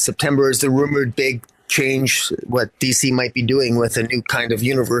 and September is the rumored big change, what DC might be doing with a new kind of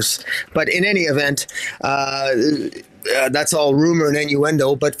universe. But in any event, that's all rumor and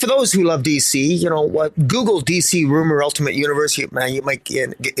innuendo. But for those who love DC, Google DC rumor Ultimate Universe. You might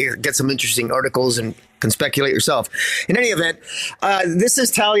get some interesting articles and can speculate yourself. In any event, this is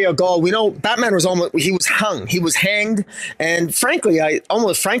Talia al Ghul. We know Batman was hung. He was hanged, and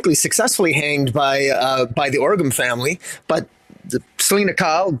frankly, successfully hanged by the Orgum family. But Selina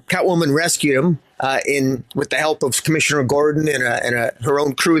Kyle, Catwoman, rescued him with the help of Commissioner Gordon and her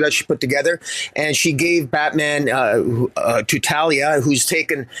own crew that she put together, and she gave Batman to Talia, who's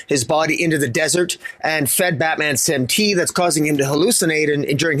taken his body into the desert and fed Batman some tea that's causing him to hallucinate.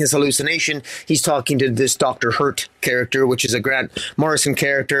 And during his hallucination, he's talking to this Dr. Hurt character, which is a Grant Morrison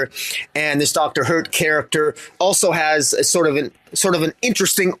character, and this Dr. Hurt character also has a sort of an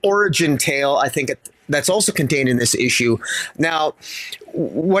interesting origin tale, I think. That's also contained in this issue. Now,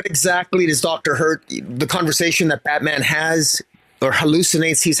 what exactly does Dr. Hurt, the conversation that Batman has or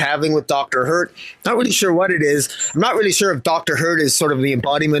hallucinates he's having with Dr. Hurt, not really sure what it is. I'm not really sure if Dr. Hurt is sort of the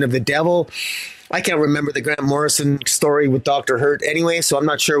embodiment of the devil. I can't remember the Grant Morrison story with Dr. Hurt anyway, so I'm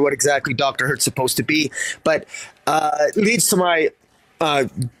not sure what exactly Dr. Hurt's supposed to be. But it leads to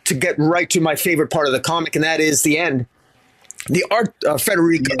to get right to my favorite part of the comic, and that is the end. The art,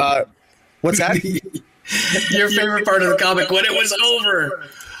 Federico... what's that? Your favorite part of the comic, when it was over.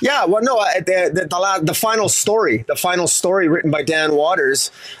 Yeah, well, no, the final story written by Dan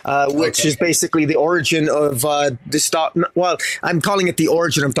Waters, which is basically the origin of this. Well, I'm calling it the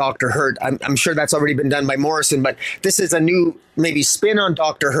origin of Dr. Hurt. I'm sure that's already been done by Morrison, but this is a new maybe spin on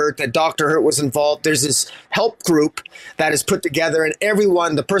Dr. Hurt, that Dr. Hurt was involved. There's this help group that is put together, and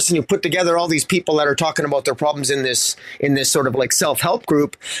everyone, the person who put together all these people that are talking about their problems in this sort of like self-help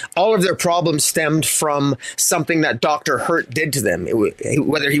group, all of their problems stemmed from something that Dr. Hurt did to them.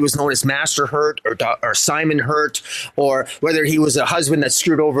 Whether he was known as Master Hurt or Simon Hurt, or whether he was a husband that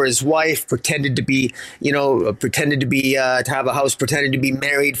screwed over his wife, pretended to have a house, pretended to be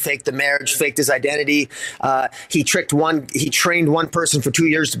married, faked the marriage, faked his identity. He trained one person for 2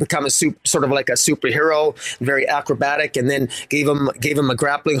 years to become sort of like a superhero, very acrobatic, and then gave him a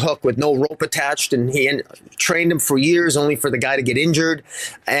grappling hook with no rope attached, and he trained him for years only for the guy to get injured.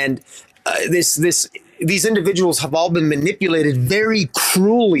 And these individuals have all been manipulated very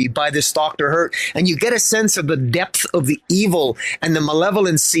cruelly by this Dr. Hurt. And you get a sense of the depth of the evil and the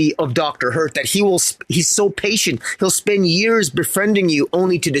malevolency of Dr. Hurt, that he's so patient. He'll spend years befriending you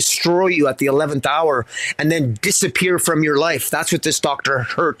only to destroy you at the 11th hour and then disappear from your life. That's what this Dr.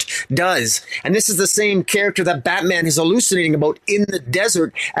 Hurt does. And this is the same character that Batman is hallucinating about in the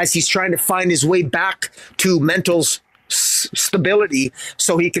desert as he's trying to find his way back to mental stability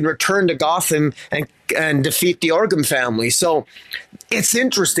so he can return to Gotham and defeat the Orgum family. So it's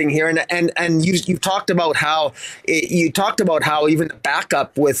interesting here, and you talked about how even the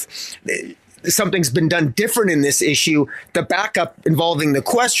backup with something's been done different in this issue. The backup involving the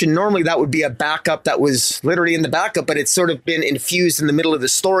question, normally that would be a backup that was literally in the backup, but it's sort of been infused in the middle of the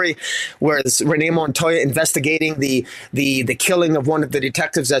story, whereas Renee Montoya investigating the killing of one of the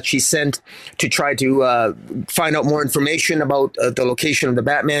detectives that she sent to try to find out more information about the location of the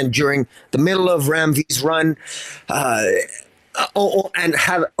Batman during the middle of Ram V's run, and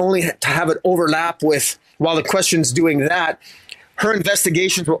have it overlap with, while the question's doing that, her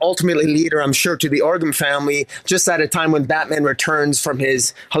investigations will ultimately lead her, I'm sure, to the Orgum family, just at a time when Batman returns from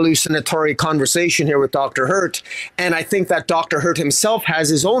his hallucinatory conversation here with Dr. Hurt. And I think that Dr. Hurt himself has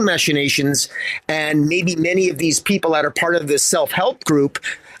his own machinations, and maybe many of these people that are part of this self-help group,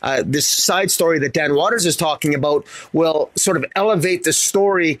 this side story that Dan Waters is talking about, will sort of elevate the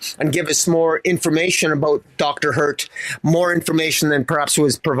story and give us more information about Dr. Hurt, more information than perhaps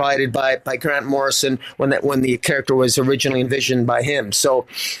was provided by Grant Morrison when the character was originally envisioned by him. So,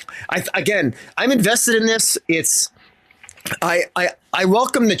 I'm invested in this. I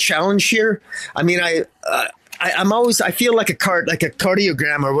welcome the challenge here. I mean, I feel like a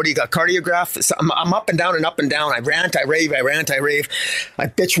cardiogram, or what do you got? Cardiograph. So I'm up and down and up and down. I rant, I rave. I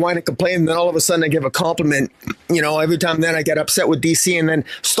bitch, whine, and complain. And then all of a sudden I give a compliment. Every time then I get upset with DC. And then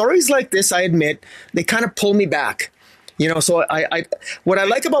stories like this, I admit, they kind of pull me back. So what I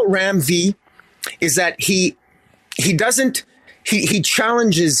like about Ram V is that he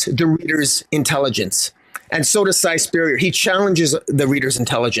challenges the reader's intelligence. And so does Cy Spurrier. He challenges the reader's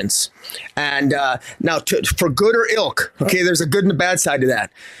intelligence. And now, for good or ilk, okay, there's a good and a bad side to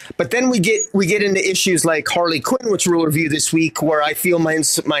that. But then we get into issues like Harley Quinn, which we'll review this week, where I feel my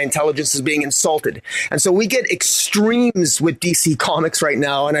intelligence is being insulted. And so we get extremes with DC Comics right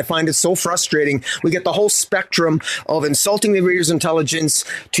now, and I find it so frustrating. We get the whole spectrum of insulting the reader's intelligence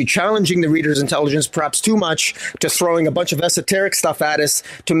to challenging the reader's intelligence, perhaps too much, to throwing a bunch of esoteric stuff at us,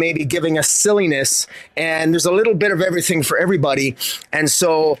 to maybe giving us silliness. And there's a little bit of everything for everybody. And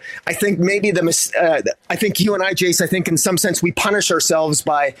so I think maybe I think you and I, Jace, I think in some sense we punish ourselves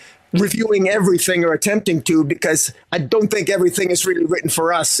by reviewing everything or attempting to, because I don't think everything is really written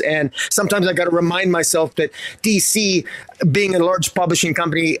for us. And sometimes I got to remind myself that DC, being a large publishing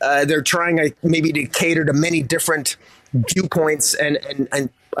company, they're trying maybe to cater to many different viewpoints and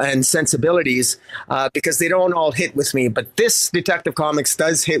sensibilities, because they don't all hit with me. But this Detective Comics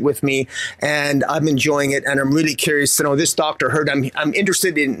does hit with me, and I'm enjoying it. And I'm really curious to know this Dr. Hurt. I'm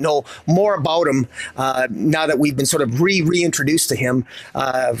interested in know more about him now that we've been sort of reintroduced to him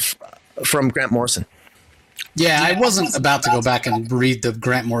from Grant Morrison. Yeah, I wasn't about to go back and read the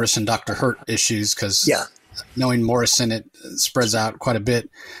Grant Morrison Dr. Hurt issues, because knowing Morrison, it spreads out quite a bit.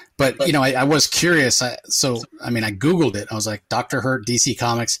 But, I was curious. I Googled it. I was like, Dr. Hurt, DC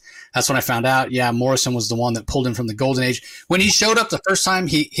Comics. That's when I found out, Morrison was the one that pulled him from the Golden Age. When he showed up the first time,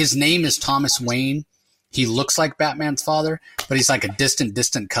 his name is Thomas Wayne. He looks like Batman's father, but he's like a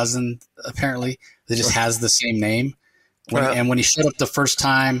distant cousin, apparently, that just has the same name. And when he showed up the first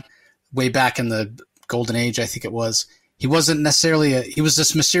time, way back in the Golden Age, I think it was, he wasn't necessarily he was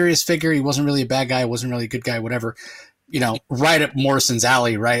this mysterious figure. He wasn't really a bad guy. Wasn't really a good guy, whatever. Right up Morrison's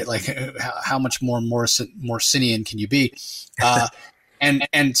alley, right? Like, how much more Morrisonian can you be?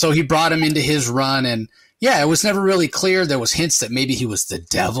 And so he brought him into his run, and yeah, it was never really clear. There was hints that maybe he was the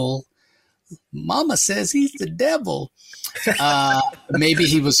devil. Mama says he's the devil. Maybe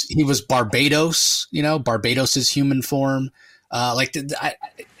he was Barbados, Barbados's human form.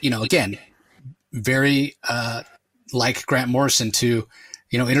 Again, very like Grant Morrison to,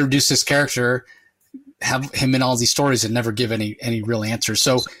 introduce this character, have him in all these stories and never give any real answers.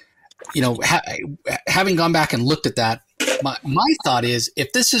 So, having gone back and looked at that, my thought is,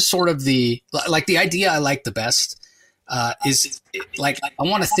 if this is sort of the idea I like the best, is like, I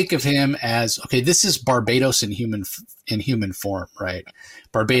want to think of him as, okay, this is Barbados in human form, right?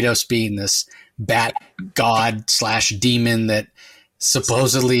 Barbados being this bat god / demon that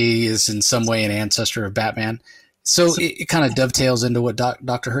supposedly is in some way an ancestor of Batman. So it kind of dovetails into what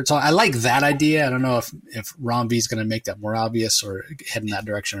Dr. Hurt. So I like that idea. I don't know if Ron V is going to make that more obvious or head in that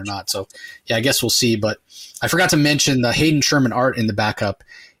direction or not. So yeah, I guess we'll see. But I forgot to mention the Hayden Sherman art in the backup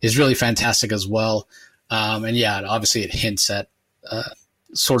is really fantastic as well. And yeah, obviously it hints at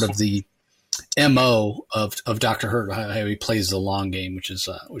sort of the MO of Dr. Hurt, how he plays the long game, which is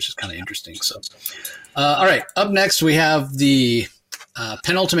kind of interesting. So, all right, up next we have the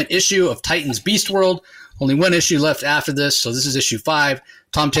penultimate issue of Titans Beast World. Only one issue left after this, so this is issue 5.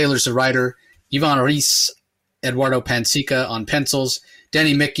 Tom Taylor's the writer, Ivan Reis, Eduardo Pansica on pencils,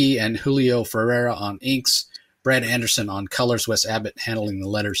 Danny Mickey and Julio Ferreira on inks, Brad Anderson on colors, Wes Abbott handling the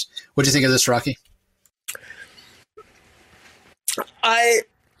letters. What do you think of this, Rocky?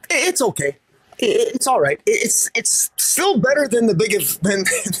 It's okay. It's all right. It's still better than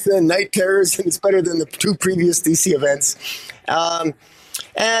than Night Terrors, and it's better than the 2 previous DC events.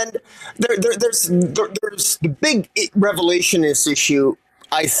 And there's the big revelation in this issue,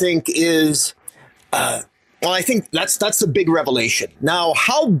 I think, is I think that's the big revelation. Now,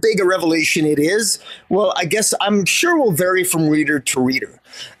 how big a revelation it is, well, I guess I'm sure will vary from reader to reader.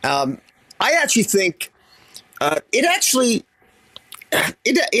 I actually think it actually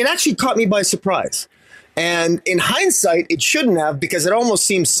caught me by surprise. And in hindsight, it shouldn't have, because it almost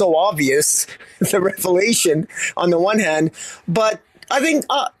seems so obvious, the revelation on the one hand. But I think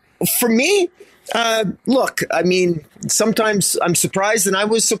for me, look, I mean, sometimes I'm surprised, and I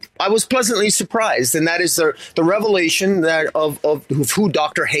was pleasantly surprised, and that is the revelation that of who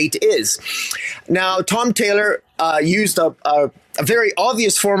Dr. Hate is. Now, Tom Taylor used a very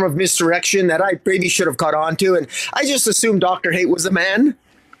obvious form of misdirection that I maybe should have caught on to, and I just assumed Dr. Hate was a man,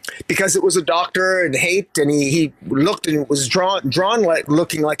 because it was a doctor and Hate, and he looked and was drawn like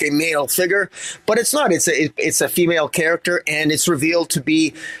looking like a male figure, but it's not. It's a female character, and it's revealed to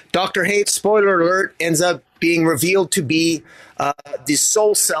be Dr. Hate. Spoiler alert! Ends up being revealed to be the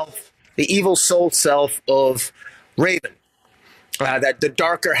soul self, the evil soul self of Raven, that the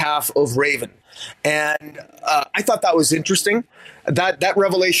darker half of Raven, and I thought that was interesting. That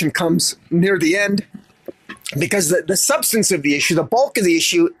revelation comes near the end, because the substance of the issue, the bulk of the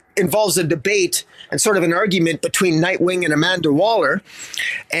issue, involves a debate and sort of an argument between Nightwing and Amanda Waller.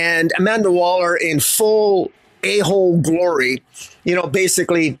 And Amanda Waller, in full a-hole glory,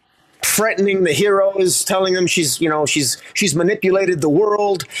 basically threatening the heroes, telling them she's manipulated the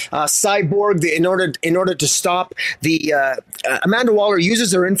world. Cyborg, in order to stop the Amanda Waller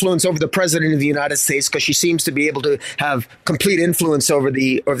uses her influence over the president of the United States, because she seems to be able to have complete influence over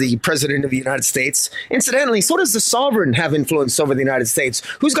the president of the United States. Incidentally, so does the Sovereign have influence over the United States.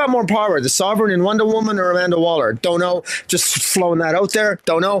 Who's got more power, the Sovereign and Wonder Woman, or Amanda Waller? Don't know. Just throwing that out there.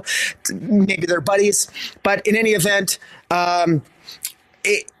 Don't know. Maybe they're buddies. But in any event,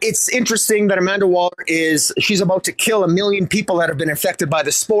 it's interesting that Amanda Waller she's about to kill 1 million people that have been infected by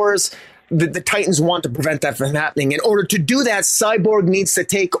the spores. The Titans want to prevent that from happening. In order to do that, Cyborg needs to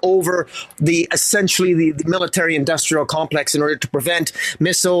take over essentially the military-industrial complex in order to prevent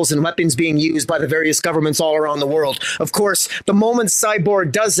missiles and weapons being used by the various governments all around the world. Of course, the moment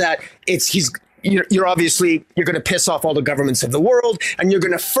Cyborg does that, you're obviously going to piss off all the governments of the world, and you're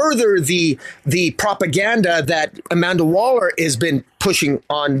going to further the propaganda that Amanda Waller has been pushing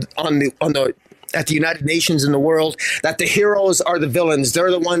at the United Nations and the world, that the heroes are the villains. They're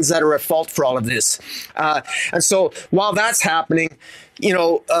the ones that are at fault for all of this. And so while that's happening,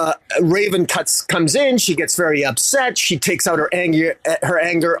 Raven comes in. She gets very upset. She takes out her anger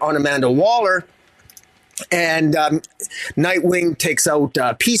on Amanda Waller. And Nightwing takes out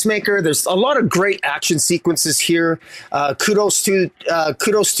Peacemaker. There's a lot of great action sequences here. Kudos to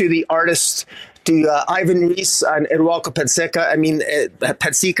the artist, to Ivan Reis and Eduardo Pansica. I mean,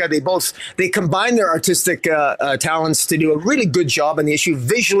 Pansica, they combine their artistic talents to do a really good job on the issue.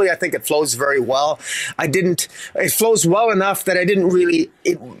 Visually, I think it flows very well. It flows well enough that I didn't really.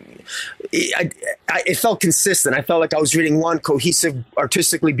 it felt consistent. I felt like I was reading one cohesive,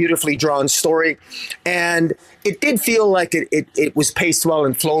 artistically, beautifully drawn story, and it did feel like it was paced well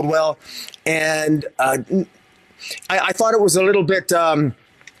and flowed well. And I thought it was a little bit. Tom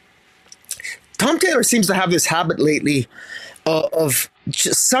Taylor seems to have this habit lately of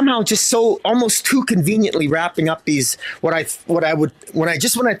just somehow just so almost too conveniently wrapping up these when I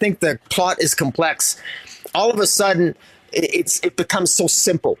think the plot is complex, all of a sudden it becomes so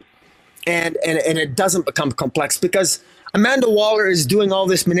simple, and it doesn't become complex because Amanda Waller is doing all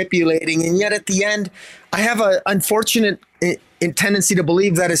this manipulating, and yet at the end I have an unfortunate tendency to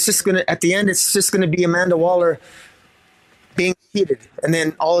believe that it's just gonna be Amanda Waller being defeated, and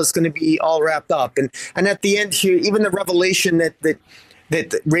then all is going to be all wrapped up. And at the end here, even the revelation that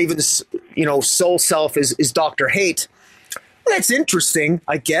Raven's soul self is Dr. Hate, well, that's interesting,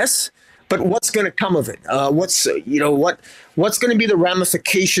 I guess. But what's going to come of it? What's going to be the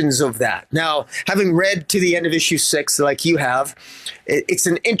ramifications of that? Now, having read to the end of issue 6, like you have, it's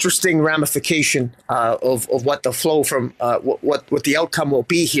an interesting ramification of what the flow from what the outcome will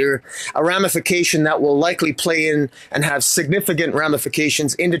be here. A ramification that will likely play in and have significant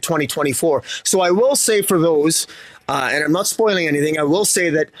ramifications into 2024. So I will say for those. And I'm not spoiling anything. I will say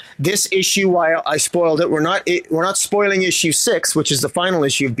that this issue, why I spoiled it, we're not spoiling issue 6, which is the final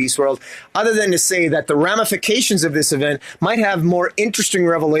issue of Beast World, other than to say that the ramifications of this event might have more interesting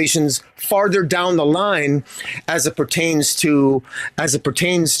revelations farther down the line as it pertains to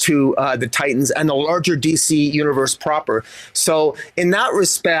the Titans and the larger DC universe proper. So in that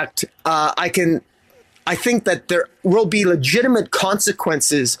respect, I think that there will be legitimate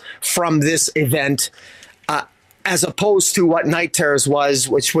consequences from this event, as opposed to what Night Terrors was,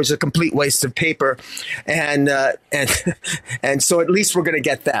 which was a complete waste of paper, and so at least we're going to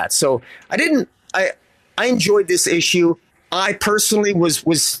get that. So I enjoyed this issue. I personally was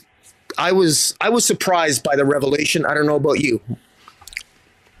surprised by the revelation. I don't know about you.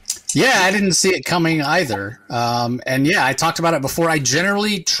 Yeah, I didn't see it coming either. And yeah, I talked about it before. I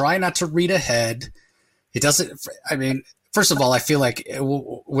generally try not to read ahead. It doesn't. I mean, first of all, I feel like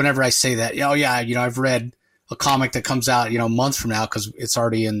whenever I say that, I've read a comic that comes out, a month from now because it's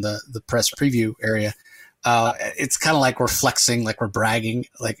already in the press preview area. It's kind of like we're flexing, like we're bragging,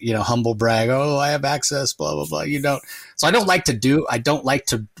 like, humble brag. Oh, I have access, blah, blah, blah. So I don't like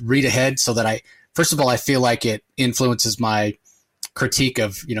to read ahead so that first of all, I feel like it influences my critique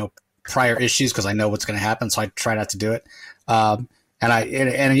of, prior issues because I know what's going to happen. So I try not to do it. Also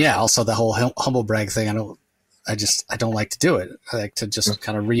the whole humble brag thing. I don't like to do it. I like to just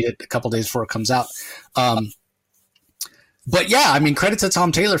kind of read it a couple days before it comes out. But yeah, I mean, credit to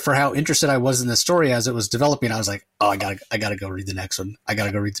Tom Taylor for how interested I was in the story as it was developing. I was like, oh, I gotta go read the next one.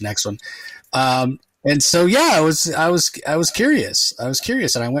 And so, yeah, I was curious.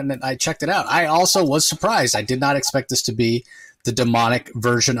 And I went and I checked it out. I also was surprised. I did not expect this to be the demonic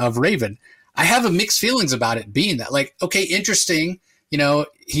version of Raven. I have a mixed feelings about it being that. Like, okay, interesting.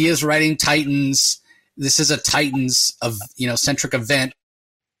 He is writing Titans. This is a Titans centric event.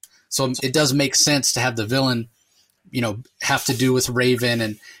 So it does make sense to have the villain, have to do with Raven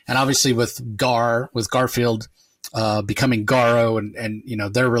and obviously with Garfield becoming Garo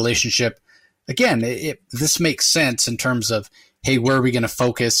and their relationship. Again, this makes sense in terms of, hey, where are we going to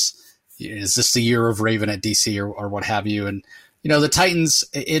focus? Is this the year of Raven at DC or what have you? And, the Titans,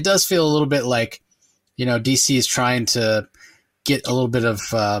 it does feel a little bit like, DC is trying to get a little bit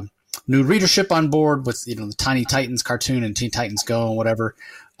of new readership on board with, the Tiny Titans cartoon and Teen Titans Go and whatever.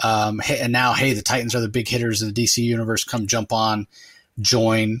 And now, hey, the Titans are the big hitters in the DC universe. Come jump on,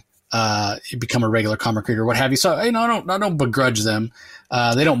 join, become a regular comic reader, what have you. So, I don't begrudge them.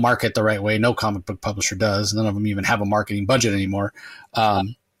 They don't market the right way. No comic book publisher does. None of them even have a marketing budget anymore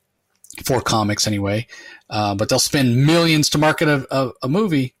for comics anyway. But they'll spend millions to market a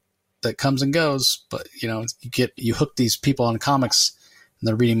movie that comes and goes. But, you hook these people on comics and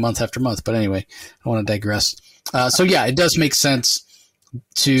they're reading month after month. But anyway, I don't want to digress. So, yeah, it does make sense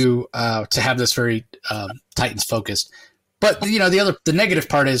to have this very Titans focused. But the negative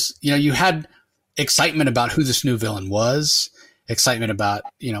part is you had excitement about who this new villain was, excitement about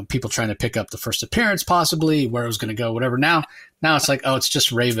people trying to pick up the first appearance, possibly where it was going to go, whatever. Now it's like, oh, it's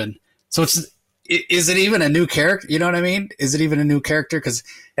just Raven. So is it even a new character? You know what I mean? Is it even a new character? Because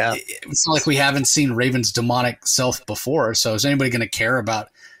it's not like we haven't seen Raven's demonic self before. So is anybody going to care about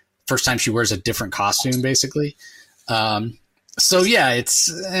first time she wears a different costume, basically? So yeah, it's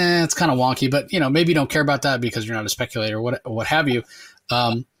kind of wonky, but maybe you don't care about that because you're not a speculator or what have you.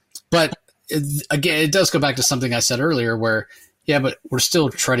 But again, it does go back to something I said earlier where, yeah, but we're still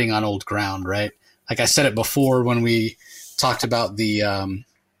treading on old ground, right? Like I said it before when we talked about the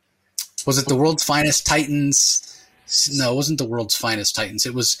Was it the World's Finest Titans? No, it wasn't the World's Finest Titans.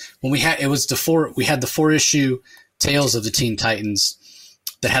 It was when we had the 4-issue Tales of the Teen Titans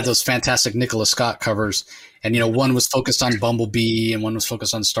that had those fantastic Nicholas Scott covers. And, one was focused on Bumblebee and one was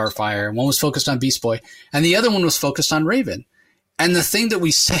focused on Starfire and one was focused on Beast Boy and the other one was focused on Raven. And the thing that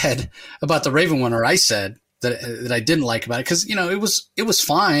we said about the Raven one, or I said that I didn't like about it, because, it was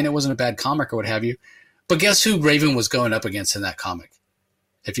fine. It wasn't a bad comic or what have you. But guess who Raven was going up against in that comic,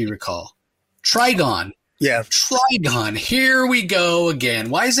 if you recall? Trigon. Yeah. Trigon. Here we go again.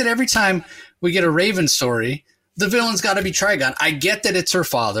 Why is it every time we get a Raven story, the villain's got to be Trigon? I get that it's her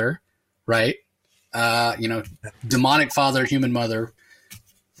father, right? Demonic father, human mother.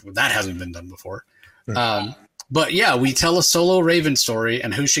 That hasn't been done before. But yeah, we tell a solo Raven story,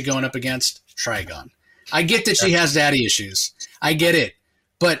 and who's she going up against? Trigon. I get that she has daddy issues. I get it.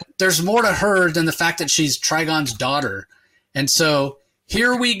 But there's more to her than the fact that she's Trigon's daughter. And so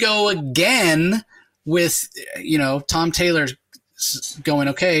here we go again with, Tom Taylor going,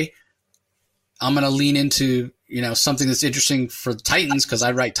 okay, I'm going to lean into, something that's interesting for the Titans because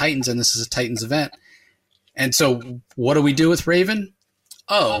I write Titans and this is a Titans event. And so what do we do with Raven?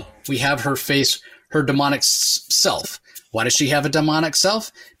 Oh, we have her face her demonic self. Why does she have a demonic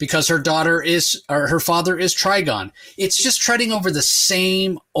self? Because her father is Trigon. It's just treading over the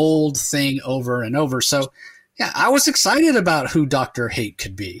same old thing over and over. So, yeah, I was excited about who Dr. Hate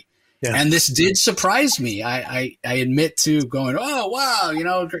could be. Yeah. And this did surprise me. I admit to going, oh,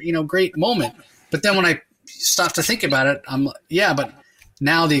 wow, great moment. But then when I stopped to think about it, but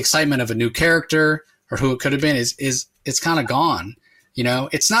now the excitement of a new character or who it could have been is it's kind of gone.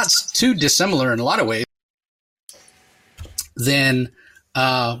 It's not too dissimilar in a lot of ways. Then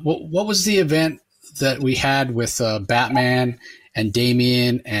what was the event that we had with Batman and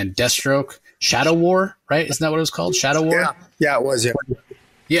Damian and Deathstroke? Shadow War, right? Isn't that what it was called? Shadow War? Yeah, it was, yeah.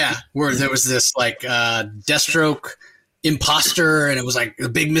 Yeah, where there was this Deathstroke imposter, and it was like a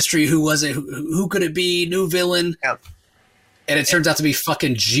big mystery. Who was it? Who could it be? New villain. Yeah. And it turns out to be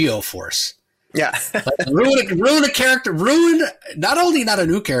fucking Geoforce. Yeah. ruin a character, not only not a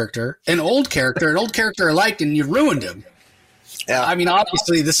new character, an old character I liked, and you ruined him. Yeah. I mean,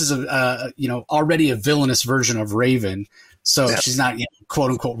 obviously this is already a villainous version of Raven, so she's not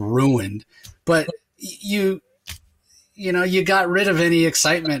quote unquote ruined, but you got rid of any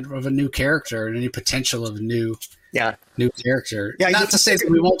excitement of a new character and any potential of a new character. Yeah, not to say that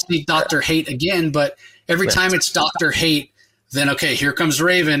we won't see Dr. Hate again, but every time it's Dr. Hate, then, okay, here comes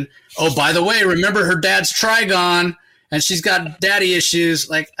Raven. Oh, by the way, remember her dad's Trigon, and she's got daddy issues.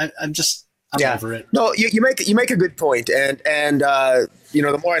 Like, I'm over it. No, you make a good point, and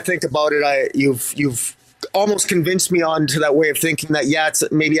the more I think about it, you've almost convinced me on to that way of thinking that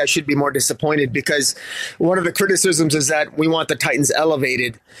maybe I should be more disappointed, because one of the criticisms is that we want the Titans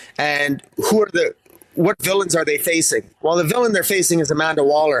elevated, and what villains are they facing? Well, the villain they're facing is Amanda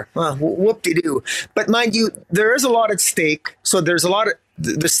Waller. Whoop-de-doo. But mind you, there is a lot at stake. So there's a lot of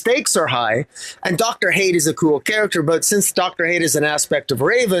the stakes are high, and Dr. Hate is a cool character. But since Dr. Hate is an aspect of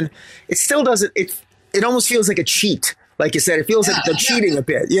Raven, it still doesn't. It almost feels like a cheat. Like you said, it feels like they're cheating a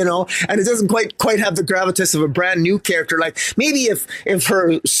bit, and it doesn't quite have the gravitas of a brand new character. Like maybe if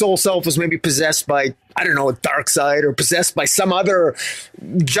her soul self was maybe possessed by, I don't know, Darkseid, or possessed by some other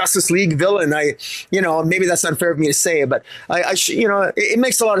Justice League villain, maybe that's unfair of me to say, but it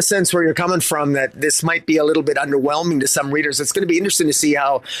makes a lot of sense where you're coming from, that this might be a little bit underwhelming to some readers. It's going to be interesting to see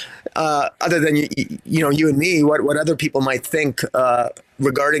how, other than you and me, what other people might think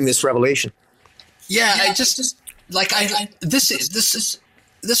regarding this revelation. Yeah, I just. This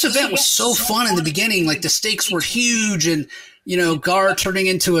event was so fun in the beginning. Like the stakes were huge, and Gar turning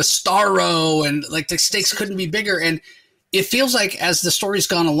into a Starro, and like the stakes couldn't be bigger. And it feels like as the story's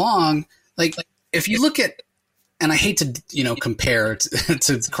gone along, like if you look at, and I hate to compare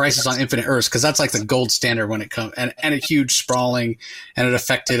to Crisis on Infinite Earths, because that's like the gold standard when it comes, and a huge sprawling, and it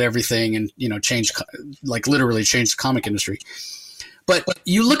affected everything, and literally changed the comic industry. But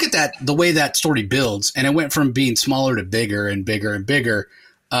you look at that, the way that story builds, and it went from being smaller to bigger and bigger and bigger,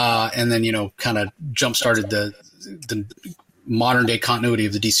 and then, kind of jump-started the modern-day continuity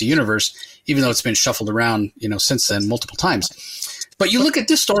of the DC Universe, even though it's been shuffled around, since then multiple times. But you look at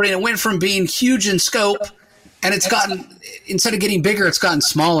this story, and it went from being huge in scope, and it's gotten, instead of getting bigger, it's gotten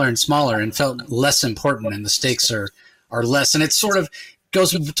smaller and smaller and felt less important, and the stakes are less. And it sort of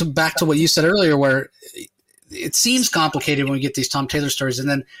goes back to what you said earlier, where it seems complicated when we get these Tom Taylor stories, and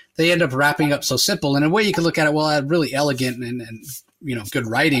then they end up wrapping up so simple. In a way, you could look at it, really elegant and good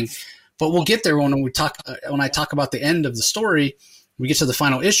writing. But we'll get there when I talk about the end of the story. We get to the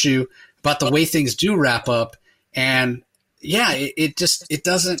final issue about the way things do wrap up, and yeah, it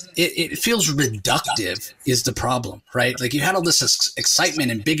feels reductive is the problem, right? Like you had all this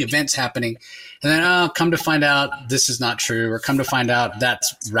excitement and big events happening, and then come to find out this is not true, or come to find out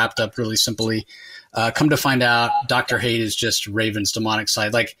that's wrapped up really simply. Come to find out Dr. Hate is just Raven's demonic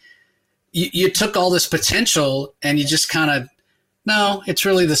side. Like you took all this potential and you just kind of, no, it's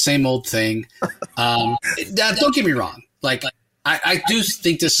really the same old thing. Don't get me wrong. Like I do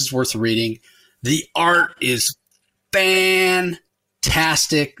think this is worth reading. The art is fantastic.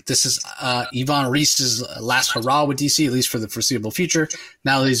 This is Ivan Reis's last hurrah with DC, at least for the foreseeable future.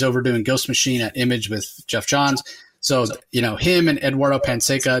 Now that he's over doing Ghost Machine at Image with Jeff Johns. So, him and Eduardo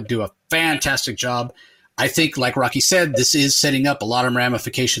Panseca do a fantastic job. I think, like Rocky said, this is setting up a lot of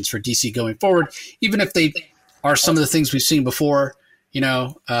ramifications for DC going forward, even if they are some of the things we've seen before,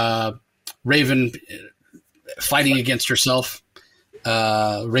 Raven fighting against herself,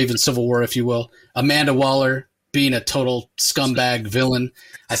 Raven Civil War, if you will, Amanda Waller being a total scumbag villain.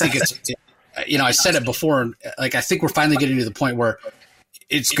 I think it's, I said it before, like, I think we're finally getting to the point where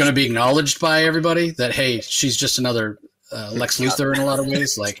it's going to be acknowledged by everybody that, hey, she's just another Lex Luthor in a lot of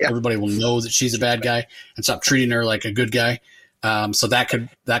ways. Like everybody will know that she's a bad guy and stop treating her like a good guy. So that could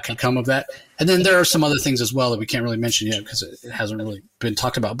come of that. And then there are some other things as well that we can't really mention yet because it hasn't really been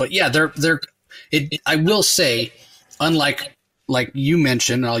talked about. But yeah, I will say, unlike like you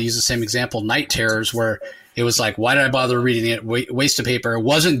mentioned, and I'll use the same example, Night Terrors, where it was like, why did I bother reading it? Waste of paper. It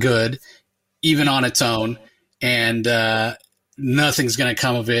wasn't good, even on its own, and nothing's going to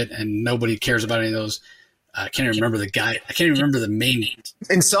come of it, and nobody cares about any of those. I can't even remember the guy. I can't even remember the main.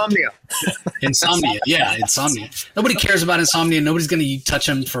 Insomnia. Yeah, Insomnia. Nobody cares about Insomnia. Nobody's going to touch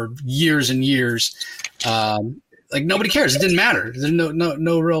him for years and years. Like nobody cares. It didn't matter. There's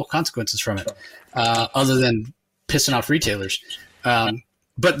no real consequences from it, other than pissing off retailers.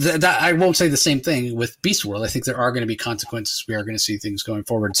 But that I won't say the same thing with Beast World. I think there are going to be consequences. We are going to see things going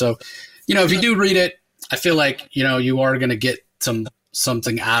forward. So, if you do read it, I feel like, you are going to get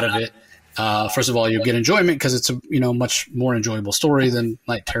something out of it. First of all, you'll get enjoyment because it's a, much more enjoyable story than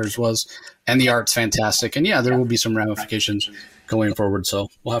Night Terrors was. And the art's fantastic. And yeah, there will be some ramifications going forward. So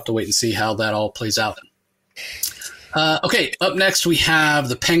we'll have to wait and see how that all plays out. Okay. Up next, we have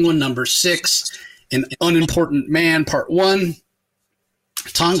The Penguin #6, An Unimportant Man, Part 1.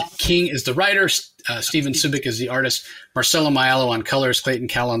 Tom King is the writer. Steven Subic is the artist. Marcelo Maiello on colors. Clayton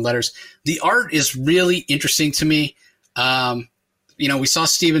Cowell on letters. The art is really interesting to me. We saw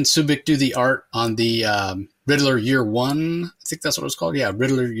Steven Subic do the art on the Riddler Year One. I think that's what it was called. Yeah,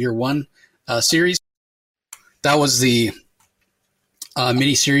 Riddler Year One series. That was the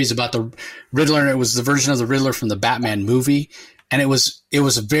mini series about the Riddler, and it was the version of the Riddler from the Batman movie. And it was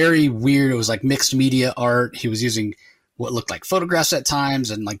very weird. It was like mixed media art. He was using what looked like photographs at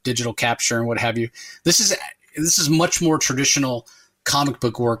times and like digital capture and what have you. This is much more traditional comic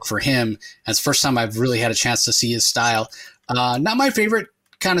book work for him. It's the first time I've really had a chance to see his style. Not my favorite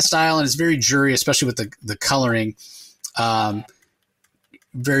kind of style, and it's very jury, especially with the coloring.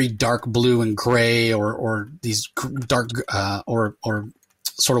 Very dark blue and gray, or these dark or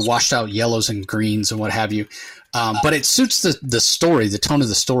sort of washed out yellows and greens and what have you. But it suits the story, the tone of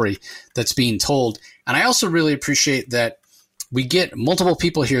the story that's being told. And I also really appreciate that we get multiple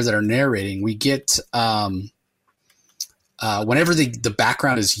people here that are narrating. We get whenever the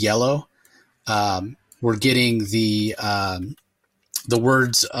background is yellow, we're getting the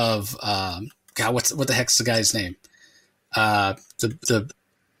words of God. What the heck's the guy's name? The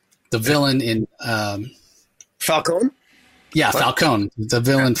villain in Falcone. Yeah, what? Falcone, the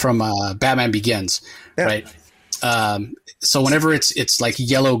villain from Batman Begins, right? So whenever it's like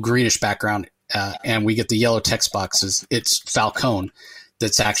yellow greenish background, and we get the yellow text boxes, it's Falcone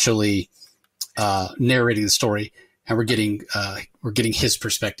that's actually narrating the story, and we're getting his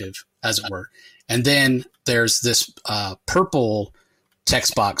perspective, as it were. And then there's this purple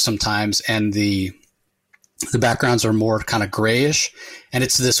text box sometimes, and the backgrounds are more kind of grayish, and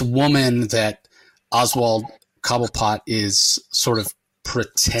it's this woman that Oswald Cobblepot is sort of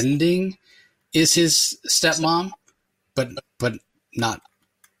pretending is his stepmom, but not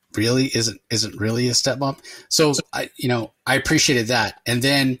really, isn't really his stepmom. So I appreciated that. And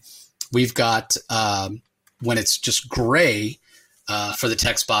then we've got when it's just gray for the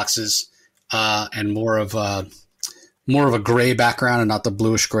text boxes, and more of a gray background and not the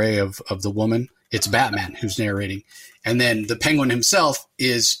bluish gray of the woman. It's Batman who's narrating. And then the Penguin himself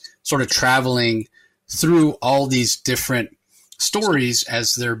is sort of traveling through all these different stories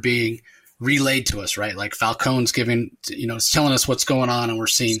as they're being relayed to us, right? Like Falcone's giving, telling us what's going on, and we're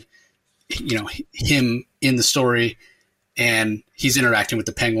seeing, him in the story, and he's interacting with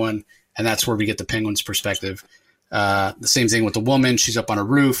the Penguin, and that's where we get the Penguin's perspective. The same thing with the woman. She's up on a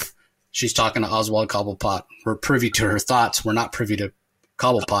roof. She's talking to Oswald Cobblepot. We're privy to her thoughts. We're not privy to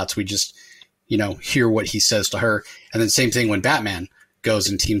Cobblepot's. We just, hear what he says to her. And then same thing when Batman goes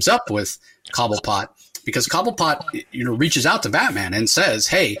and teams up with Cobblepot, because Cobblepot, reaches out to Batman and says,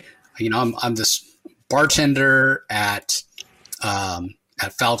 hey, I'm this bartender at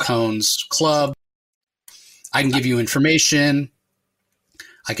Falcone's club. I can give you information.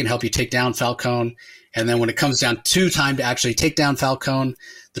 I can help you take down Falcone. And then when it comes down to time to actually take down Falcone,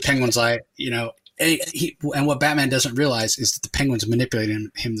 the Penguin's like, and what Batman doesn't realize is that the Penguin's manipulating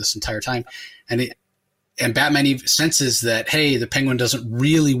him this entire time. And Batman even senses that, hey, the Penguin doesn't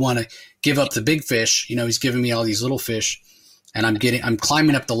really want to give up the big fish. He's giving me all these little fish, and I'm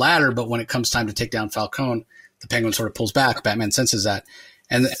climbing up the ladder. But when it comes time to take down Falcone, the Penguin sort of pulls back. Batman senses that.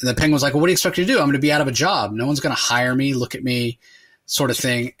 And the Penguin's like, well, what do you expect me to do? I'm going to be out of a job. No one's going to hire me, look at me, sort of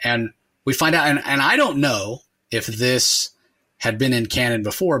thing. And we find out, and I don't know if this had been in canon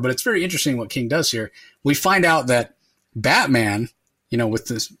before, but it's very interesting what King does here. We find out that Batman, with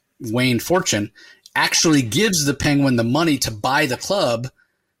this Wayne fortune, actually gives the Penguin the money to buy the club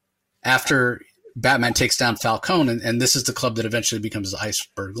after Batman takes down Falcone, and this is the club that eventually becomes the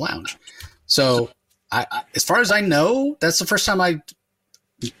Iceberg Lounge. So, as far as I know, that's the first time I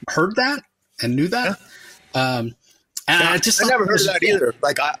heard that and knew that. And I never heard of that either.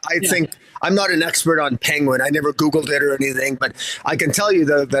 Like, I think I'm not an expert on Penguin. I never Googled it or anything, but I can tell you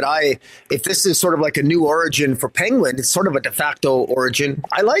that if this is sort of like a new origin for Penguin, it's sort of a de facto origin.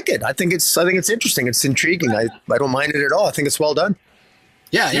 I like it. I think it's interesting. It's intriguing. I don't mind it at all. I think it's well done.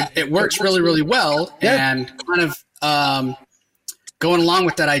 Yeah, it works really, really well. Yeah. And kind of going along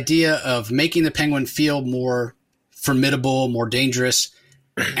with that idea of making the Penguin feel more formidable, more dangerous,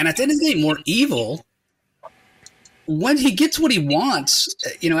 and at the end of the day, more evil. When he gets what he wants,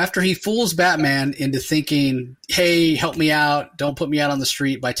 after he fools Batman into thinking, hey, help me out, don't put me out on the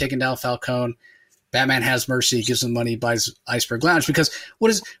street by taking down Falcone, Batman has mercy, gives him money, buys Iceberg Lounge. Because what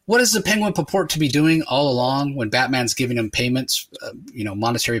does the Penguin purport to be doing all along when Batman's giving him payments,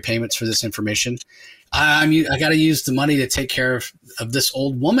 monetary payments for this information? I got to use the money to take care of this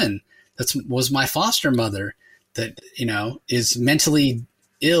old woman that was my foster mother that, is mentally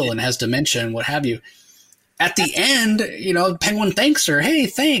ill and has dementia and what have you. At the end, Penguin thanks her. Hey,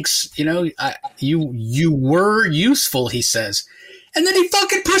 thanks. You were useful, he says. And then he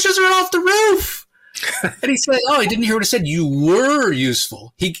fucking pushes her off the roof. And he said, oh, he didn't hear what I said. You were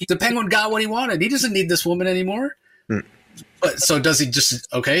useful. The Penguin got what he wanted. He doesn't need this woman anymore. But so does he just,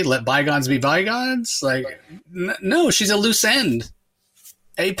 let bygones be bygones? Like, no, she's a loose end.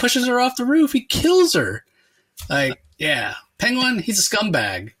 And he pushes her off the roof. He kills her. Like, yeah. Penguin, he's a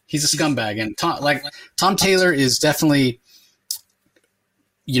scumbag. He's a scumbag. And Tom Taylor is definitely,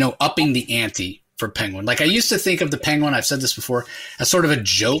 upping the ante for Penguin. Like, I used to think of the Penguin, I've said this before, as sort of a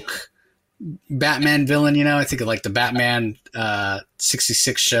joke Batman villain. I think of like the Batman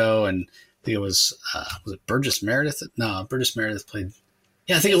 66 show, and I think it was it Burgess Meredith? No, Burgess Meredith played.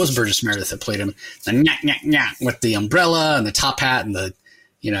 Yeah, I think it was Burgess Meredith that played him. The with the umbrella and the top hat and the,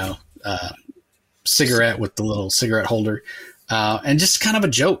 cigarette with the little cigarette holder. And just kind of a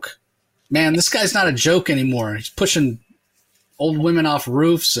joke. Man, this guy's not a joke anymore. He's pushing old women off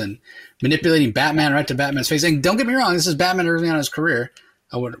roofs and manipulating Batman right to Batman's face. And don't get me wrong, this is Batman early on in his career.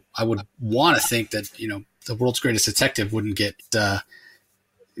 I would want to think that, the world's greatest detective wouldn't get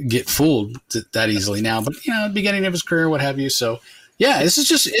fooled that easily now. But, beginning of his career, what have you. So, yeah, it's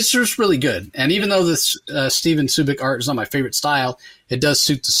just really good. And even though this Steven Subic art is not my favorite style, it does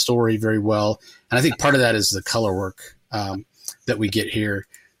suit the story very well. And I think part of that is the color work that we get here,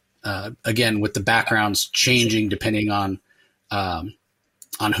 again, with the backgrounds changing depending on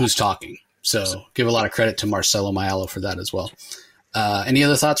who's talking. So give a lot of credit to Marcelo Maiello for that as well. Any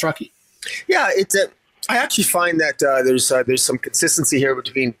other thoughts, Rocky? Yeah, I actually find that there's some consistency here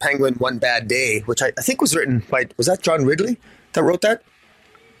between Penguin One Bad Day, which I think was written by, was that John Ridley that wrote that?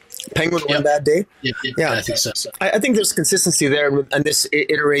 Penguin One Bad Day? Yeah, I think so. I think there's consistency there, and this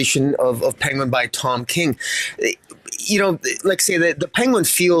iteration of Penguin by Tom King. Like say the Penguin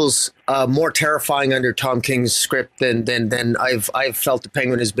feels more terrifying under Tom King's script than I've felt the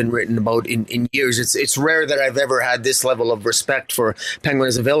Penguin has been written about in years. It's rare that I've ever had this level of respect for Penguin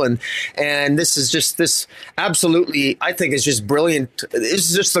as a villain, and this absolutely, I think, is just brilliant.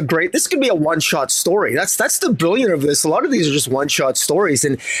 It's just this could be a one-shot story. That's the brilliant of this. A lot of these are just one-shot stories,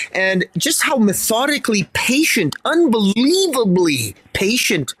 and just how methodically patient, unbelievably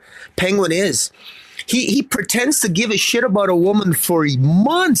patient Penguin is. He pretends to give a shit about a woman for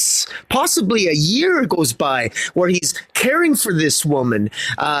months, possibly a year goes by, where he's caring for this woman,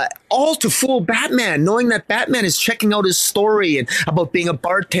 all to fool Batman, knowing that Batman is checking out his story and about being a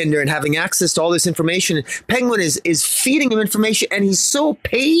bartender and having access to all this information. And Penguin is feeding him information, and he's so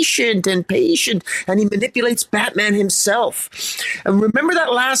patient, and he manipulates Batman himself. And remember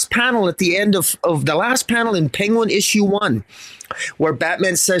that last panel at the end of the last panel in Penguin issue 1, where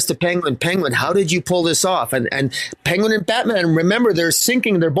Batman says to Penguin, how did you pull this off? And Penguin and Batman, remember, they're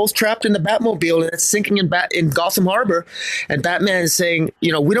sinking. They're both trapped in the Batmobile, and it's sinking in Gotham Harbor. And Batman is saying,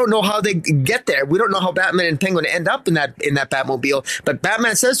 we don't know how they get there. We don't know how Batman and Penguin end up in that Batmobile. But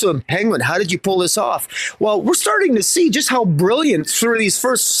Batman says to him, Penguin, how did you pull this off? Well, we're starting to see just how brilliant through these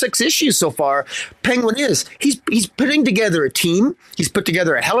first 6 issues so far Penguin is. He's putting together a team. He's put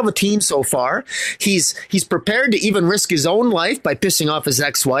together a hell of a team so far. He's prepared to even risk his own life by pissing off his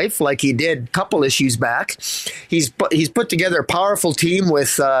ex-wife like he did a couple issues back. He's put together a powerful team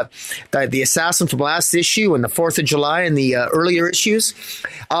with the assassin from last issue and the 4th of July and the earlier issues,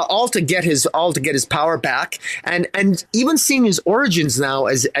 all to get his power back, and even seeing his origins now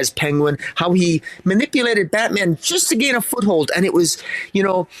as Penguin, how he manipulated Batman just to gain a foothold. And it was,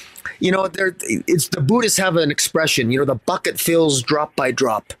 it's the Buddhists have an expression, the bucket fills drop by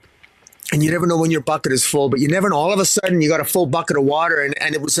drop. And you never know when your bucket is full, but you never know. All of a sudden, you got a full bucket of water,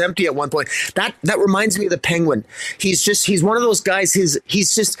 and it was empty at one point. That reminds me of the Penguin. He's one of those guys. He's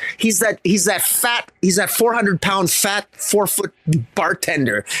that 400-pound fat 4-foot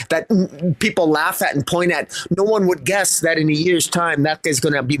bartender that people laugh at and point at. No one would guess that in a year's time, that guy's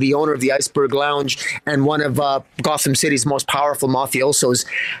going to be the owner of the Iceberg Lounge and one of Gotham City's most powerful mafiosos.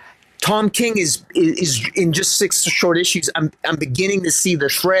 Tom King is in just 6 short issues. I'm beginning to see the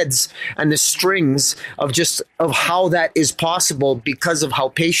threads and the strings of how that is possible because of how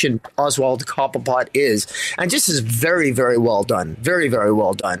patient Oswald Cobblepot is, and just is very, very well done, very, very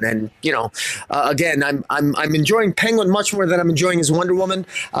well done. And again, I'm enjoying Penguin much more than I'm enjoying his Wonder Woman.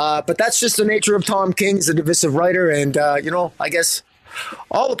 But that's just the nature of Tom King. He's a divisive writer, and I guess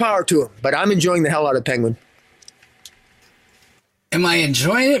all the power to him. But I'm enjoying the hell out of Penguin. Am I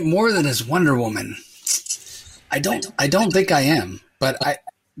enjoying it more than his Wonder Woman? I don't think I am, but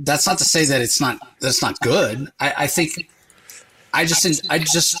that's not to say that that's not good. I think I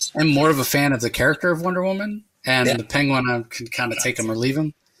just am more of a fan of the character of Wonder Woman, and the Penguin I can kind of take him or leave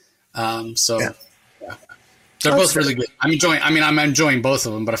him. Yeah. They're both really good. I'm enjoying both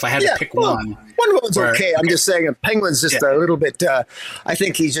of them, but if I had to pick one, Wonder Woman's okay. I'm just saying, Penguin's just a little bit. I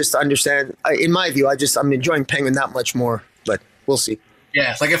think he just understands. In my view, I'm enjoying Penguin that much more, but. We'll see.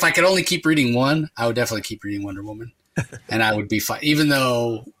 Yeah, like if I could only keep reading one, I would definitely keep reading Wonder Woman, and I would be fine. Even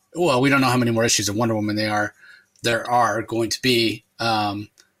though, we don't know how many more issues of Wonder Woman there are going to be.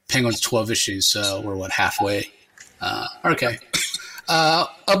 Penguin's 12 issues, so we're halfway. Okay.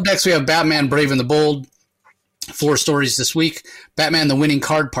 Up next, we have Batman: Brave and the Bold. 4 stories this week. Batman: The Winning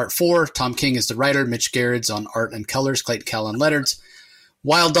Card, Part 4. Tom King is the writer. Mitch Gerrard's on art and colors. Clayton Cowell on letters.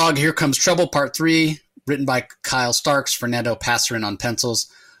 Wild Dog: Here Comes Trouble, Part 3. Written by Kyle Starks, Fernando Passarin on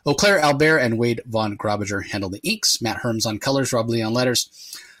pencils. Auclair Albert and Wade Von Graubiger handle the inks. Matt Herms on colors, Rob Lee on letters.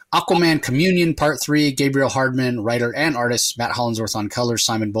 Aquaman Communion, Part 3. Gabriel Hardman, writer and artist. Matt Hollinsworth on colors,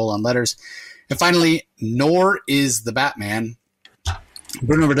 Simon Bull on letters. And finally, Nor is the Batman.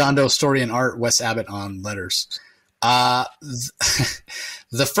 Bruno Redondo, story and art. Wes Abbott on letters. The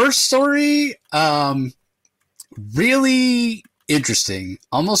first story, really interesting.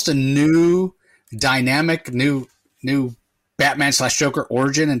 Almost a new dynamic, new Batman / Joker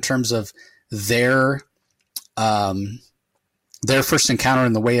origin in terms of their first encounter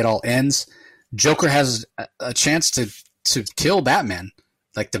and the way it all ends. Joker has a chance to kill Batman.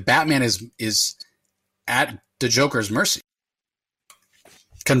 Like the Batman is at the Joker's mercy.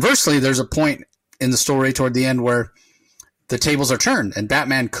 Conversely, there's a point in the story toward the end where the tables are turned and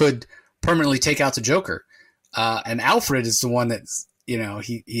Batman could permanently take out the Joker. And Alfred is the one that's,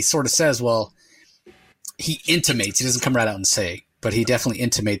 he sort of says, well, he intimates, he doesn't come right out and say, but he definitely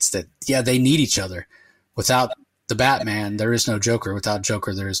intimates that, they need each other. Without the Batman, there is no Joker. Without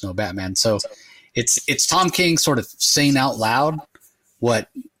Joker, there is no Batman. So it's Tom King sort of saying out loud what,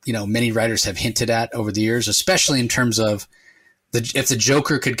 many writers have hinted at over the years, especially in terms of if the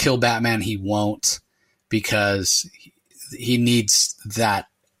Joker could kill Batman, he won't, because he needs that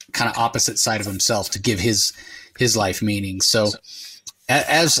kind of opposite side of himself to give his life meaning. So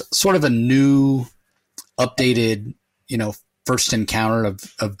as sort of a new updated, first encounter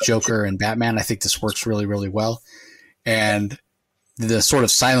of Joker and Batman, I think this works really, really well. And the sort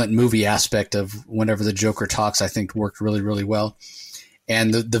of silent movie aspect of whenever the Joker talks, I think worked really, really well.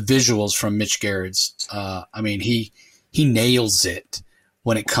 and the visuals from Mitch Gerads. I mean, he nails it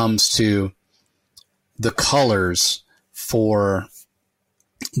when it comes to the colors for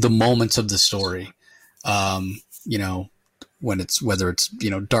the moments of the story. You know, whether it's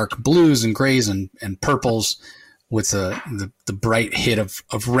dark blues and grays and purples with the bright hit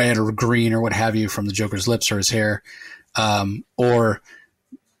of red or green or what have you from the Joker's lips or his hair, or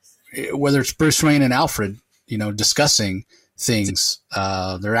whether it's Bruce Wayne and Alfred, discussing things.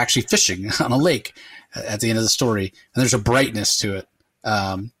 They're actually fishing on a lake at the end of the story, and there's a brightness to it.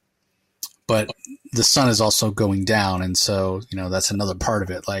 But the sun is also going down, and so that's another part of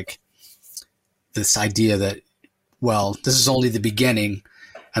it. Like this idea that, well, this is only the beginning,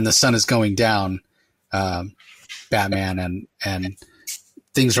 and the sun is going down, Batman, and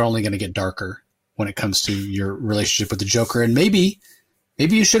things are only going to get darker when it comes to your relationship with the Joker. And maybe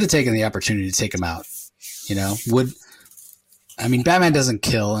you should have taken the opportunity to take him out. Batman doesn't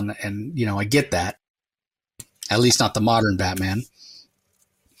kill, and I get that. At least not the modern Batman.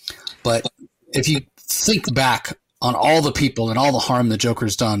 But if you think back on all the people and all the harm the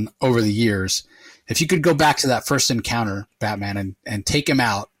Joker's done over the years, if you could go back to that first encounter, Batman, and take him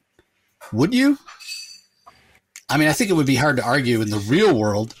out, would you? I mean, I think it would be hard to argue in the real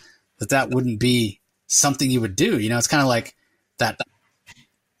world that wouldn't be something you would do. It's kind of like that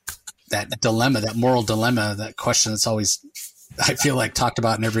dilemma, that moral dilemma, that question that's always, I feel like, talked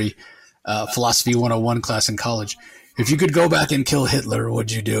about in every philosophy 101 class in college. If you could go back and kill Hitler,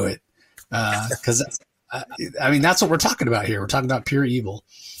 would you do it? Because that's what we're talking about here. We're talking about pure evil.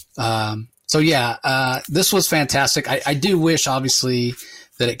 This was fantastic. I do wish, obviously,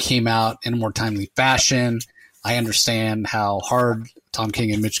 that it came out in a more timely fashion. I understand how hard Tom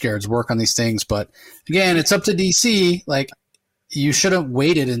King and Mitch Gerads work on these things, but again, it's up to DC. Like, you should have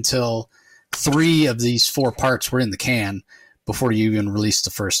waited until 3 of these 4 parts were in the can before you even released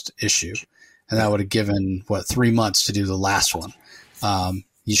the first issue, and that would have given 3 months to do the last one.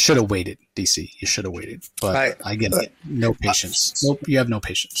 You should have waited, DC. You should have waited. But I get it. No patience. Nope, you have no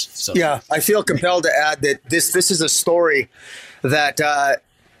patience. So yeah, I feel compelled to add that this is a story that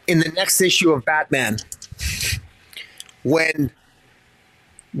in the next issue of Batman, when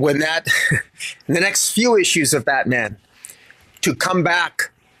that in the next few issues of Batman, to come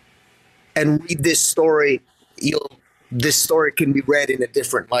back and read this story, this story can be read in a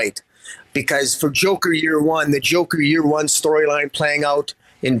different light. Because for Joker Year One, the Joker Year One storyline playing out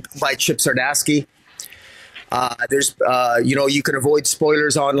by Chip Zdarsky, there's you can avoid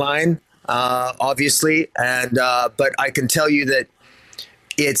spoilers online, obviously, and but I can tell you that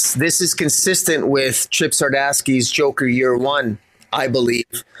this is consistent with Chip Zdarsky's Joker Year One, I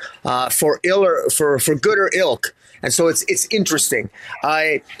believe, for good or ilk. And so it's interesting.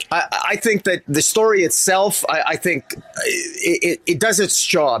 I think that the story itself, I think it does its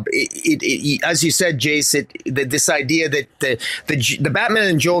job. It as you said, Jace, this idea that the Batman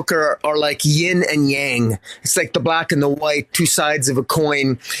and Joker are like yin and yang. It's like the black and the white, 2 sides of a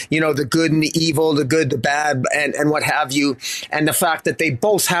coin. The good and the evil, the good, the bad, and what have you. And the fact that they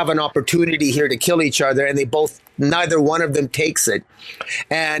both have an opportunity here to kill each other, and neither one of them takes it.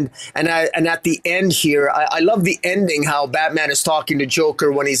 And at the end here, I love the ending, how Batman is talking to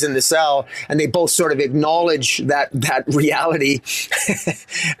Joker when he's in the cell, and they both sort of acknowledge that reality.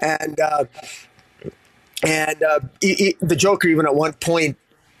 and the Joker even at one point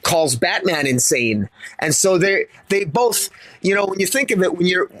calls Batman insane. And so they both, when you think of it,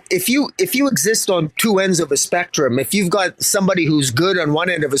 if you exist on 2 ends of a spectrum, if you've got somebody who's good on one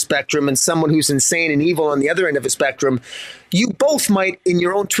end of a spectrum and someone who's insane and evil on the other end of a spectrum, you both might, in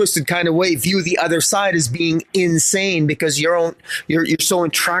your own twisted kind of way, view the other side as being insane because you're so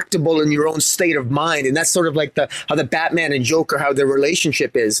intractable in your own state of mind. And that's sort of like how the Batman and Joker, how their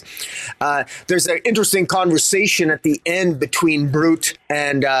relationship is. There's an interesting conversation at the end between Brute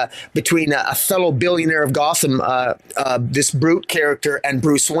and between a fellow billionaire of Gotham, this Brute character, and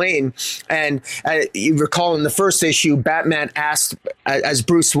Bruce Wayne. And you recall in the first issue, Batman asked, as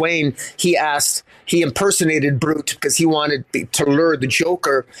Bruce Wayne, he impersonated Brute because he wanted to lure the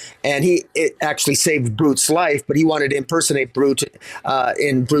Joker, and it actually saved Brute's life, but he wanted to impersonate Brute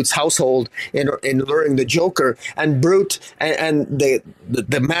in Brute's household in luring the Joker. And Brute and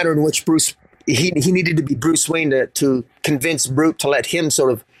the manner in which Bruce he needed to be Bruce Wayne to convince Brute to let him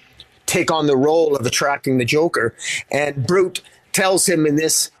sort of take on the role of attracting the Joker. And Brute tells him in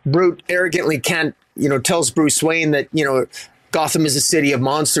this, Brute arrogantly tells Bruce Wayne that, Gotham is a city of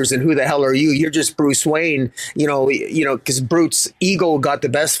monsters, and who the hell are you? You're just Bruce Wayne, because Bruce's ego got the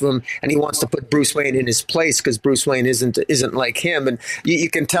best of him, and he wants to put Bruce Wayne in his place because Bruce Wayne isn't like him, and you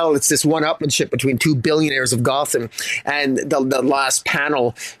can tell it's this one-upmanship between two billionaires of Gotham, and the last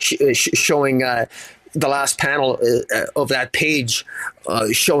panel showing. The last panel of that page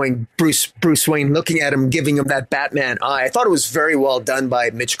showing Bruce Wayne looking at him, giving him that Batman eye. I thought it was very well done by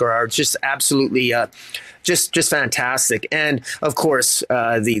Mitch Gerads. Just absolutely, just fantastic. And of course,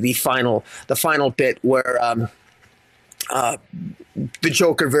 the final bit where the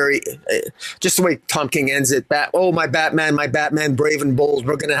Joker just the way Tom King ends it. My Batman, brave and bold.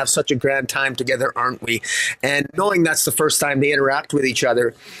 We're going to have such a grand time together, aren't we? And knowing that's the first time they interact with each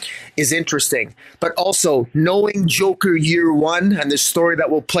other is interesting. But also knowing Joker Year One and the story that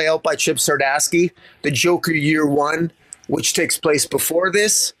will play out by Chip Zdarsky, the Joker Year One, which takes place before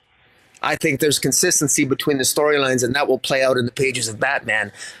this. I think there's consistency between the storylines, and that will play out in the pages of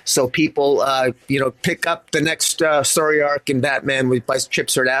Batman. So people, pick up the next story arc in Batman by Chip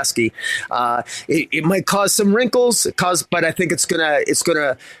Zdarsky. It might cause some wrinkles, but I think it's gonna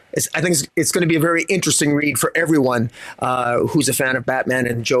be a very interesting read for everyone who's a fan of Batman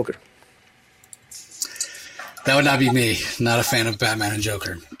and Joker. That would not be me. Not a fan of Batman and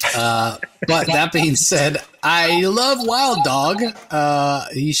Joker. But that being said, I love Wild Dog.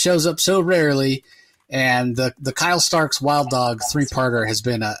 He shows up so rarely, and the Kyle Starks Wild Dog 3-parter has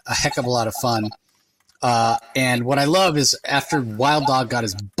been a heck of a lot of fun. And what I love is after Wild Dog got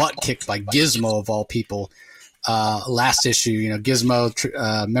his butt kicked by Gizmo of all people, last issue,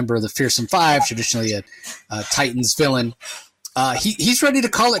 Gizmo, member of the Fearsome Five, traditionally a Titans villain, he's ready to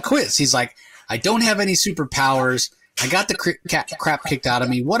call it quits. He's like, I don't have any superpowers. I got the crap kicked out of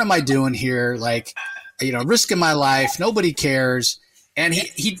me. What am I doing here? Risking my life. Nobody cares. And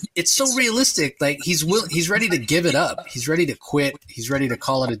it's so realistic. Like he's ready to give it up. He's ready to quit. He's ready to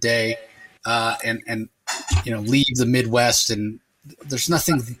call it a day, and leave the Midwest. And there's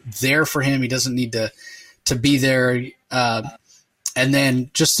nothing there for him. He doesn't need to be there. And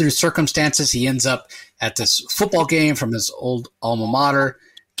then just through circumstances, he ends up at this football game from his old alma mater.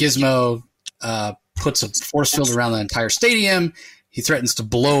 Gizmo puts a force field around the entire stadium. He threatens to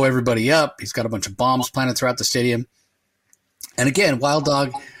blow everybody up. He's got a bunch of bombs planted throughout the stadium. And again, Wild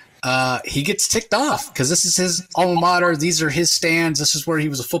Dog, he gets ticked off because this is his alma mater. These are his stands. This is where he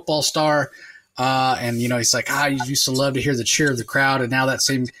was a football star. And he's like, you used to love to hear the cheer of the crowd, and now that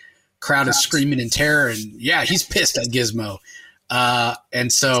same crowd is screaming in terror. And yeah, he's pissed at Gizmo.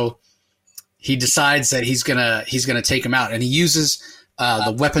 And so he decides that he's gonna take him out, and he uses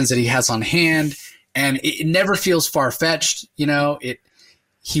the weapons that he has on hand, and it never feels far-fetched.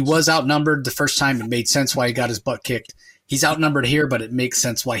 He was outnumbered the first time. It made sense why he got his butt kicked. He's outnumbered here, but it makes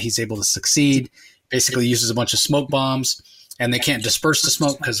sense why he's able to succeed. Basically uses a bunch of smoke bombs, and they can't disperse the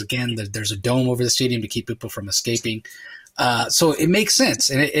smoke because, again, there's a dome over the stadium to keep people from escaping. So it makes sense,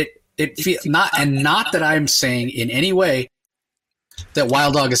 and not that I'm saying in any way that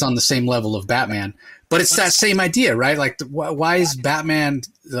Wild Dog is on the same level of Batman, but it's that same idea, right? Like, why is Batman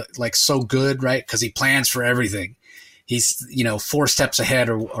so good, right? Because he plans for everything. He's 4 steps ahead,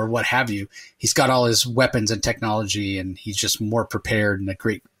 or what have you. He's got all his weapons and technology, and he's just more prepared and a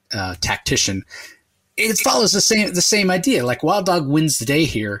great tactician. It follows the same idea. Like, Wild Dog wins the day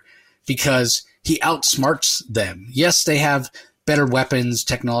here because he outsmarts them. Yes, they have better weapons,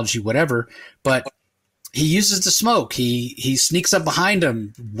 technology, whatever, but he uses the smoke. He sneaks up behind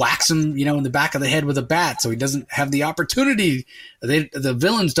him, whacks him, in the back of the head with a bat, so he doesn't have the opportunity. The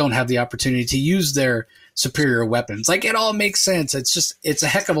villains don't have the opportunity to use their superior weapons. Like, it all makes sense. It's a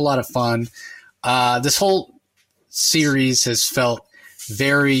heck of a lot of fun. This whole series has felt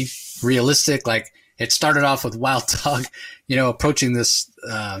very realistic. Like, it started off with Wild Dog, approaching this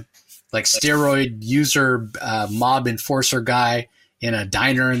steroid user, mob enforcer guy in a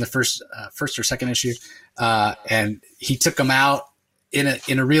diner in the first or second issue. And he took him out in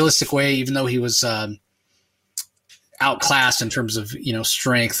a realistic way, even though he was outclassed in terms of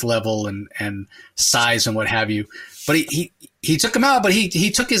strength level and size and what have you. But he took him out, but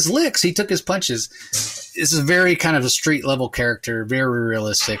he took his licks, he took his punches. This is very kind of a street level character, very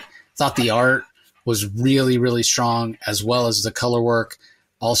realistic. Thought the art was really, really strong, as well as the color work,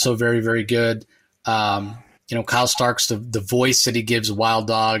 also very, very good. Kyle Starks, the voice that he gives Wild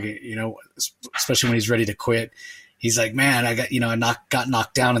Dog, especially when he's ready to quit, he's like, man, I got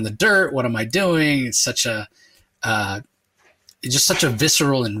knocked down in the dirt. What am I doing? It's such a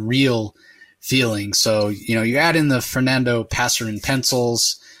visceral and real feeling. So, you add in the Fernando Passarin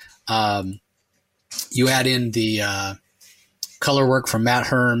pencils, you add in the color work from Matt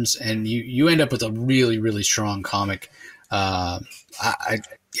Herms, and you end up with a really, really strong comic. I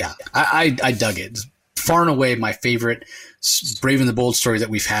dug it. It's far and away my favorite Brave and the Bold story that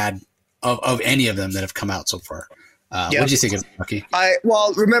we've had of any of them that have come out so far. What did you think of it, Bucky?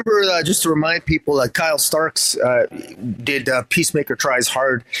 Remember, just to remind people that Kyle Starks did Peacemaker Tries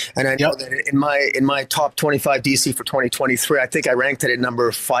Hard, and I know that in my top 25 DC for 2023, I think I ranked it at number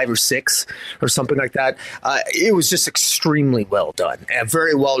 5 or 6 or something like that. It was just extremely well done,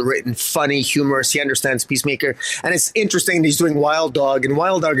 very well written, funny, humorous. He understands Peacemaker, and it's interesting that he's doing Wild Dog, and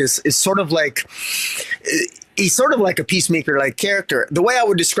Wild Dog is sort of like. He's sort of like a Peacemaker-like character. The way I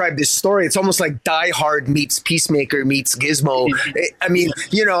would describe this story, it's almost like Die Hard meets Peacemaker meets Gizmo.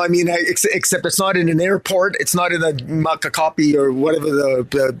 Except it's not in an airport. It's not in a Makakopi or whatever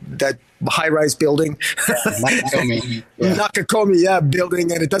that high-rise building. Nakakomi,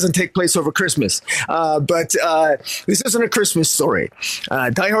 building, and it doesn't take place over Christmas. But this isn't a Christmas story.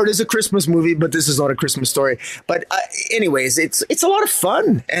 Die Hard is a Christmas movie, but this is not a Christmas story. But anyways, it's a lot of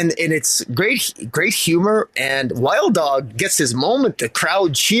fun, and it's great humor, and Wild Dog gets his moment. The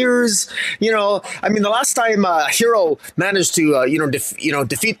crowd cheers. The last time Hero managed to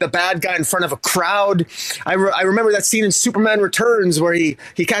defeat the bad guy in front of a crowd, I remember that scene in Superman Returns where he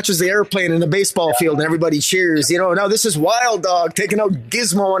catches the airplane in a baseball field and everybody cheers. Now this is Wild Dog taking out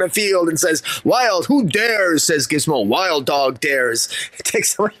Gizmo on a field and says, "Wild, who dares?" says Gizmo. "Wild Dog dares." It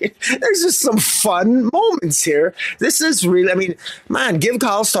takes away. There's just some fun moments here. This is really, give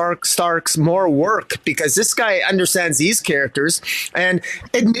Kyle Starks more work, because this guy understands these characters, and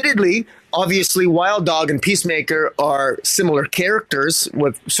admittedly, obviously, Wild Dog and Peacemaker are similar characters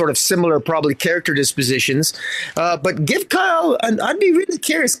with sort of similar, probably, character dispositions. But give Kyle, and I'd be really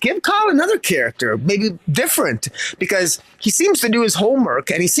curious, give Kyle another character, maybe different, because he seems to do his homework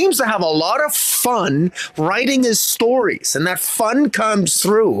and he seems to have a lot of fun writing his stories, and that fun comes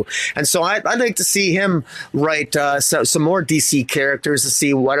through. And so I'd like to see him write some more DC characters to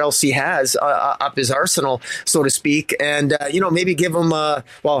see what else he has up his arsenal, so to speak. And, maybe give him, I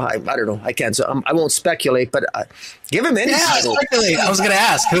don't know. I can't, so I won't speculate, but give him any title. Speculate. I was going to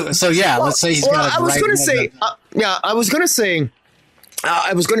ask. Let's say he's going to. I was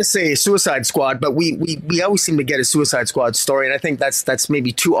going to say Suicide Squad, but we always seem to get a Suicide Squad story, and I think that's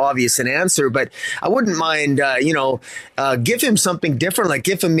maybe too obvious an answer. But I wouldn't mind, give him something different, like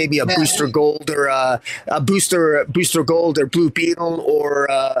give him maybe a Booster Gold or a Booster Gold or Blue Beetle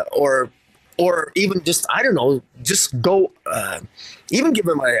or even just, I don't know, just go. Even give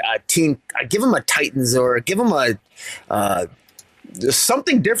him a team. Give him a Titans, or give him a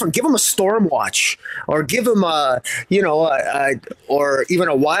something different. Give him a Stormwatch, or give him or even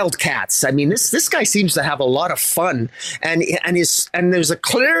a Wildcats. This guy seems to have a lot of fun, and there's a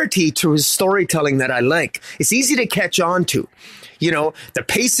clarity to his storytelling that I like. It's easy to catch on to. The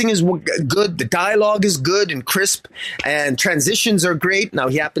pacing is good, the dialogue is good and crisp, and transitions are great. Now,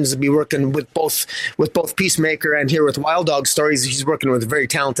 he happens to be working with both Peacemaker and here with Wild Dog stories. He's working with very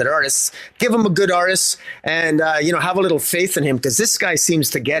talented artists. Give him a good artist, and have a little faith in him, because this guy seems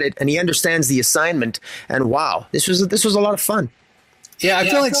to get it and he understands the assignment. And wow, this was a lot of fun. Yeah, I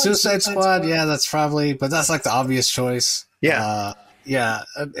feel like Suicide Squad. Yeah, that's probably, but that's like the obvious choice. Yeah,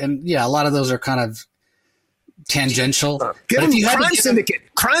 and a lot of those are kind of tangential. Give him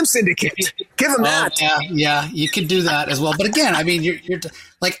Crime Syndicate. Give him that. Yeah, you could do that as well. But again, you're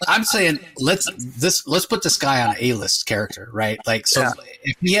like, I'm saying, let's put this guy on an A-list character, right? Like, so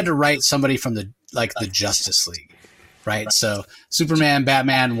if he had to write somebody from the Justice League, right? So Superman,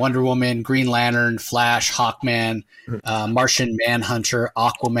 Batman, Wonder Woman, Green Lantern, Flash, Hawkman, Martian Manhunter,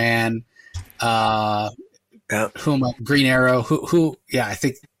 Aquaman, Green Arrow. Who? Yeah, I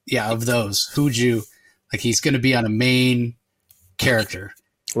think of those, who'd you? Like, he's going to be on a main character.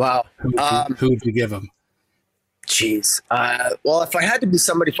 Wow. Who would you give him? Jeez. Well, if I had to be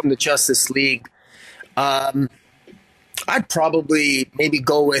somebody from the Justice League, I'd probably maybe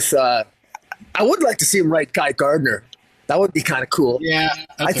go with I would like to see him write Guy Gardner. That would be kind of cool. Yeah.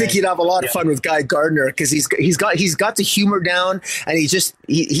 Okay. I think he'd have a lot of fun with Guy Gardner, because he's got the humor down, and he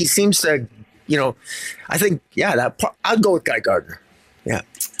seems to, I think, I'd go with Guy Gardner. Yeah.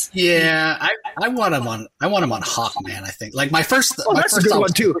 Yeah, I want him on Hawkman. I think, like, my first. That's a good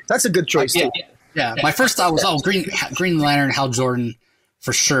one too. That's a good choice too. Yeah. My first thought was Green Lantern, Hal Jordan,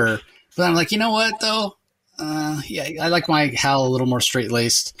 for sure. But I'm like, you know what though? I like my Hal a little more straight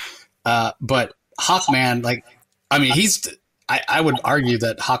laced. But Hawkman, I would argue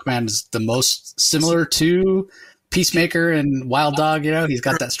that Hawkman is the most similar to Peacemaker and Wild Dog. He's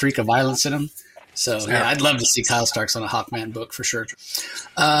got that streak of violence in him. So, I'd love to see Kyle Starks on a Hawkman book for sure.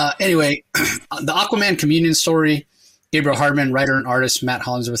 Anyway, the Aquaman Communion story, Gabriel Hardman, writer and artist, Matt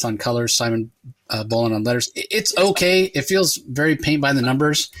Hollingsworth on colors, Simon Bowling on Letters. It's okay. It feels very paint by the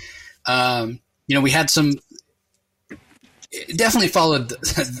numbers. We had some. It definitely followed,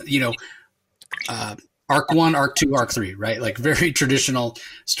 arc 1, arc 2, arc 3, right? Like very traditional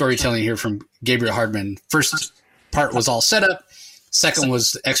storytelling here from Gabriel Hardman. First part was all set up. Second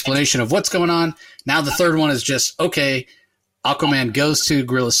was the explanation of what's going on. Now the third one is just, okay, Aquaman goes to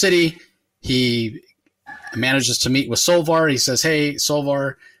Gorilla City. He manages to meet with Solvar. He says, hey,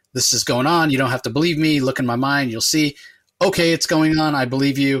 Solvar, this is going on. You don't have to believe me. Look in my mind. You'll see. Okay, it's going on. I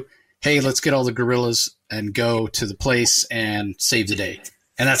believe you. Hey, let's get all the gorillas and go to the place and save the day.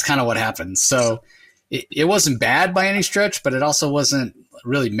 And that's kind of what happened. So it wasn't bad by any stretch, but it also wasn't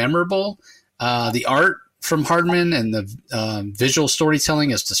really memorable. The art from Hardman and the visual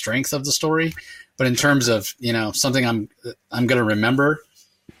storytelling is the strength of the story. But in terms of, something I'm going to remember,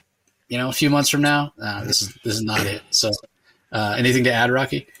 a few months from now, this is not it. So anything to add,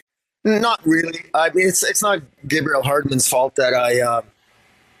 Rocky? Not really. I mean, it's not Gabriel Hardman's fault that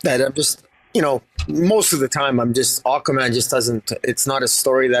I'm just, most of the time Aquaman just doesn't, it's not a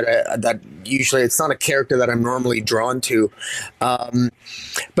story that usually, it's not a character that I'm normally drawn to.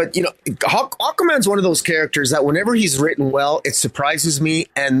 But Aquaman's one of those characters that whenever he's written well, it surprises me.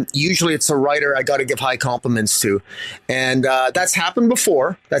 And usually it's a writer I got to give high compliments to. And that's happened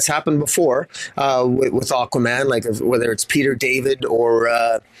before. With Aquaman, like whether it's Peter David or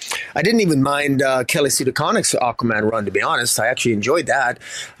I didn't even mind Kelly Sue DeConnick's Aquaman run, to be honest. I actually enjoyed that.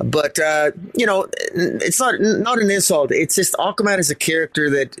 But, it's not an insult. It's just Aquaman is a character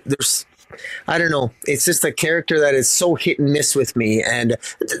that I don't know. It's just a character that is so hit and miss with me. And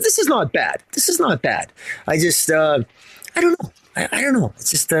this is not bad. I just, I don't know. I don't know.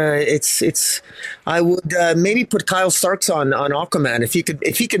 It's just, I would maybe put Kyle Starks on Aquaman. If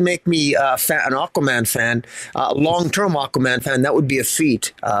he could make me an Aquaman fan, a long-term Aquaman fan, that would be a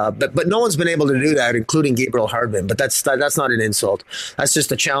feat. But no one's been able to do that, including Gabriel Hardman. But that's not an insult. That's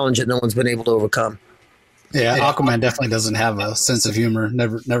just a challenge that no one's been able to overcome. Yeah, Aquaman definitely doesn't have a sense of humor.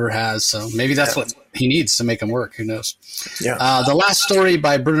 Never has. So maybe that's what he needs to make him work. Who knows? Yeah. The last story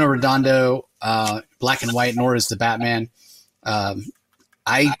by Bruno Redondo, Black and White, Nor is the Batman.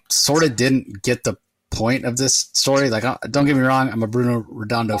 I sort of didn't get the point of this story. Like, don't get me wrong, I'm a Bruno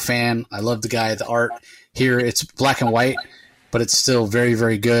Redondo fan. I love the guy. The art here, it's black and white, but it's still very,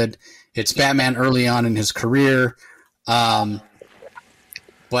 very good. It's Batman early on in his career. But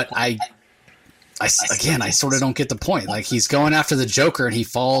I sort of don't get the point. Like, he's going after the Joker and he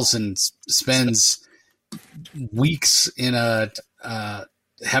falls and spends weeks in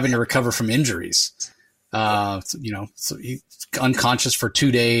having to recover from injuries. So he's unconscious for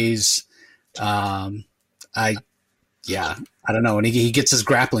 2 days. I don't know. And he gets his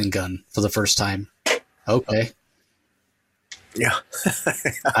grappling gun for the first time. Okay. Yeah.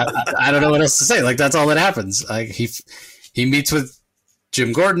 I don't know what else to say. Like, that's all that happens. Like, he meets with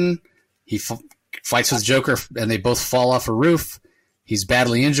Jim Gordon. He fights with Joker and they both fall off a roof. He's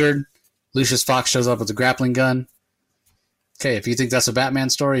badly injured. Lucius Fox shows up with a grappling gun. Okay. If you think that's a Batman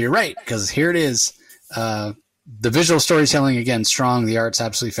story, you're right. Because here it is. The visual storytelling, again, strong. The art's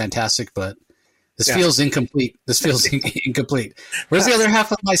absolutely fantastic, but this feels incomplete. Incomplete. Where's the other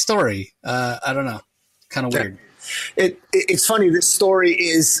half of my story? I don't know. Kind of weird. It's funny. This story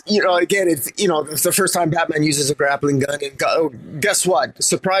is, again, it's the first time Batman uses a grappling gun, and guess what?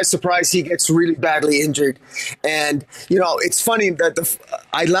 Surprise, surprise, he gets really badly injured. And it's funny that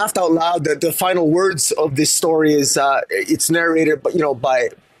I laughed out loud that the final words of this story is it's narrated,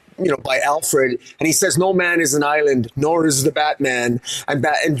 by Alfred, and he says, "No man is an island, nor is the Batman."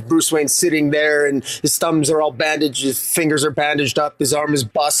 And Bruce Wayne's sitting there, and his thumbs are all bandaged, his fingers are bandaged up, his arm is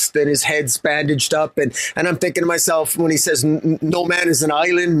bust, and his head's bandaged up. And I'm thinking to myself, when he says, "No man is an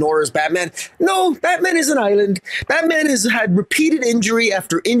island, nor is Batman," no, Batman is an island. Batman has had repeated injury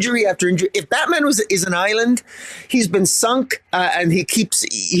after injury after injury. If Batman is an island, he's been sunk, and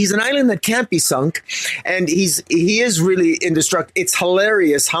he's an island that can't be sunk, and he is really indestructible. It's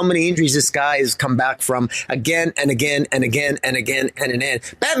hilarious how many injuries this guy has come back from again and again and again and again and again.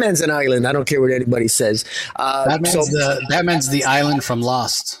 Batman's an island. I don't care what anybody says. Batman's the island from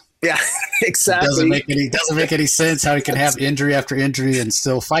Lost. Yeah, exactly. It doesn't make any sense how he can have injury after injury and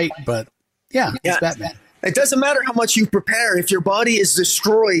still fight. But it's Batman. It doesn't matter how much you prepare. If your body is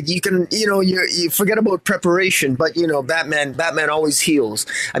destroyed, you can, you forget about preparation. But Batman always heals.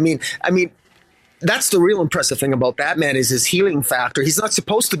 I mean. That's the real impressive thing about Batman is his healing factor. He's not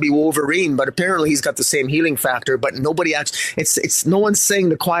supposed to be Wolverine, but apparently he's got the same healing factor. But nobody actually, it's no one's saying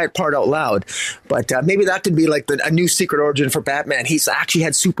the quiet part out loud. But maybe that could be like a new secret origin for Batman. He's actually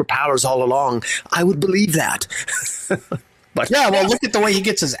had superpowers all along. I would believe that. But yeah, well, look at the way he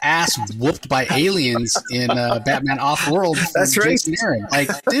gets his ass whooped by aliens in Batman Off-World. That's right. Jason Aaron. Like,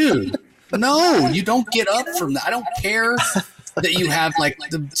 dude, no, you don't get up from that. I don't care that you have like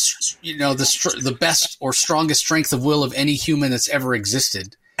the best or strongest strength of will of any human that's ever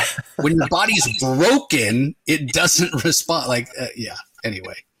existed. When your body's broken, it doesn't respond. Like, yeah.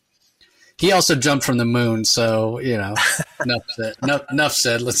 Anyway, he also jumped from the moon, so enough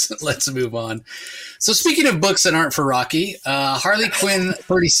said. Let's move on. So, speaking of books that aren't for Rocky, Harley Quinn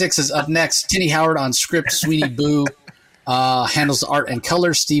 36 is up next. Tinny Howard on script, Sweeney Boo handles the art and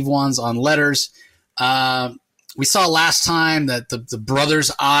color, Steve Wands on letters. We saw last time that the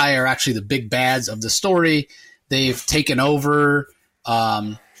Brothers Eye are actually the big bads of the story. They've taken over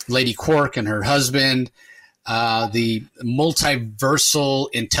Lady Quark and her husband. The multiversal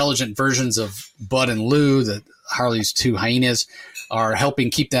intelligent versions of Bud and Lou, Harley's two hyenas, are helping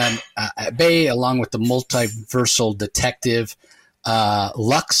keep them at bay, along with the multiversal detective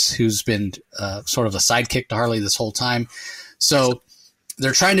Lux, who's been sort of a sidekick to Harley this whole time. So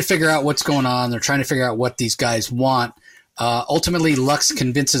they're trying to figure out what's going on. They're trying to figure out what these guys want. Ultimately, Lux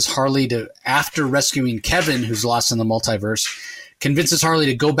convinces Harley to, after rescuing Kevin, who's lost in the multiverse, convinces Harley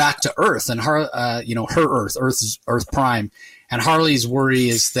to go back to Earth and her Earth, Earth Prime. And Harley's worry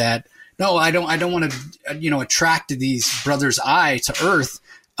is that, no, I don't want to, attract these Brothers Eye to Earth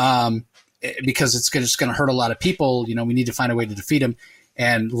because it's just going to hurt a lot of people. We need to find a way to defeat him.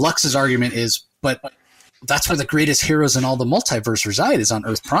 And Lux's argument is, but that's where the greatest heroes in all the multiverse reside, is on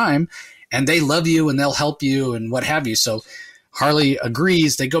Earth Prime, and they love you and they'll help you and what have you. So Harley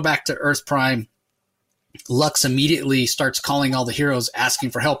agrees. They go back to Earth Prime. Lux immediately starts calling all the heroes,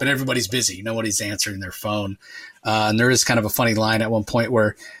 asking for help, and everybody's busy. Nobody's answering their phone. And there is kind of a funny line at one point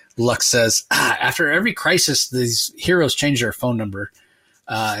where Lux says, after every crisis, these heroes change their phone number.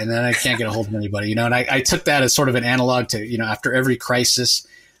 And then I can't get a hold of anybody, and I took that as sort of an analog to, after every crisis,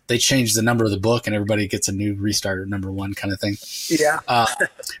 they change the number of the book and everybody gets a new restart at number one kind of thing. Yeah.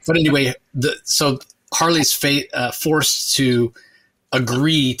 But anyway, so Harley's forced to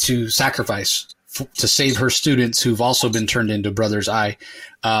agree to sacrifice to save her students who've also been turned into Brothers Eye,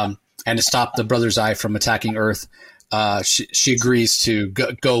 and to stop the Brothers Eye from attacking Earth. She agrees to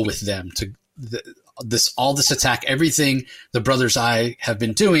go with them to all this attack. Everything the Brothers Eye have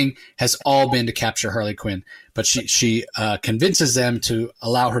been doing has all been to capture Harley Quinn, but she convinces them to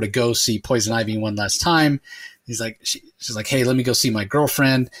allow her to go see Poison Ivy one last time. She's like, hey, let me go see my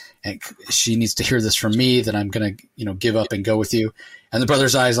girlfriend, and she needs to hear this from me that I'm gonna give up and go with you. And the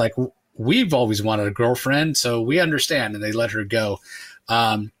Brothers Eye is like, we've always wanted a girlfriend, so we understand, and they let her go.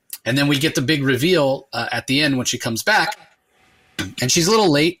 And then we get the big reveal at the end when she comes back, and she's a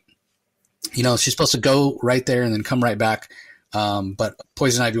little late. She's supposed to go right there and then come right back. But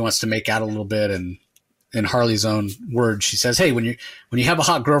Poison Ivy wants to make out a little bit, and in Harley's own words, she says, hey, when you have a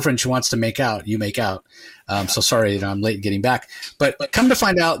hot girlfriend she wants to make out, you make out. So sorry, I'm late getting back. But come to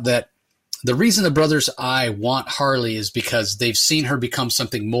find out that the reason the Brothers Eye want Harley is because they've seen her become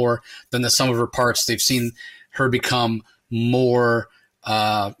something more than the sum of her parts. They've seen her become more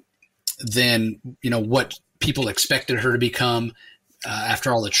than what people expected her to become.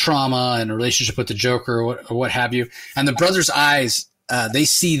 After all the trauma and a relationship with the Joker or what have you. And the Brothers' Eyes, they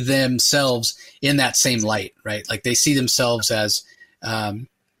see themselves in that same light, right? Like they see themselves as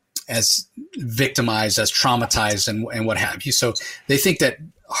victimized, as traumatized and what have you. So they think that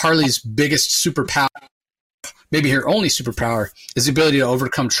Harley's biggest superpower, maybe her only superpower, is the ability to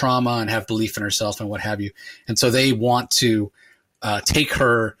overcome trauma and have belief in herself and what have you. And so they want to take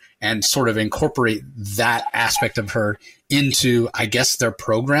her and sort of incorporate that aspect of her into, I guess, their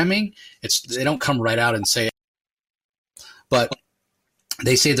programming. They don't come right out and say it, but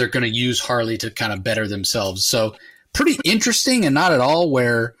they say they're going to use Harley to kind of better themselves. So pretty interesting, and not at all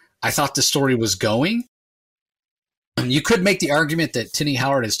where I thought the story was going. You could make the argument that Tinny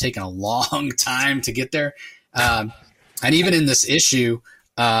Howard has taken a long time to get there. And even in this issue,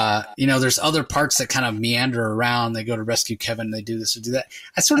 there's other parts that kind of meander around. They go to rescue Kevin. They do this or do that.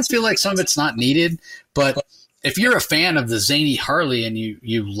 I sort of feel like some of it's not needed, but if you're a fan of the zany Harley and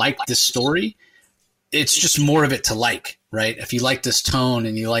you like this story, it's just more of it to like, right? If you like this tone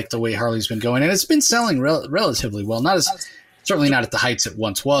and you like the way Harley's been going, and it's been selling relatively well, certainly not at the heights it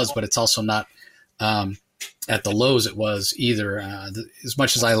once was, but it's also not at the lows it was either. As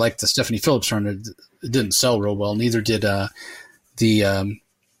much as I like the Stephanie Phillips run, it didn't sell real well. Neither did the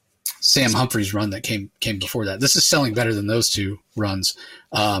Sam Humphries run that came before that. This is selling better than those two runs.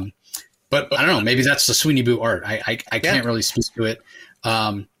 But I don't know, maybe that's the Sweeney Boo art. I can't really speak to it.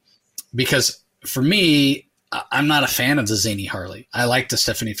 Because for me, I'm not a fan of the zany Harley. I like the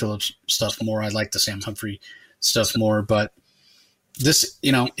Stephanie Phillips stuff more. I like the Sam Humphrey stuff more, but this,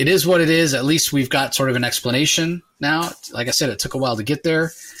 it is what it is. At least we've got sort of an explanation now. Like I said, it took a while to get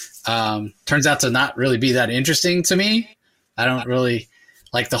there. Turns out to not really be that interesting to me. I don't really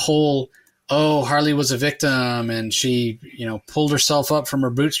like the whole, Harley was a victim and she, pulled herself up from her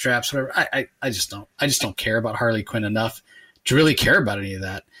bootstraps, whatever. I just don't care about Harley Quinn enough to really care about any of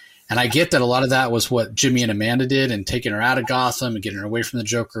that. And I get that a lot of that was what Jimmy and Amanda did and taking her out of Gotham and getting her away from the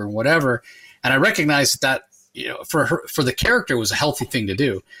Joker and whatever. And I recognize that for the character was a healthy thing to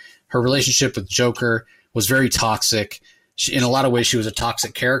do. Her relationship with Joker was very toxic. In a lot of ways, she was a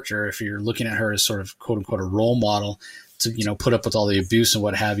toxic character if you're looking at her as sort of quote unquote a role model to, put up with all the abuse and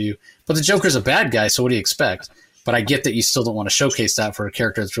what have you. But the Joker's a bad guy, so what do you expect? But I get that you still don't want to showcase that for a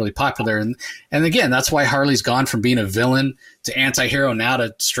character that's really popular. And again, that's why Harley's gone from being a villain to anti-hero now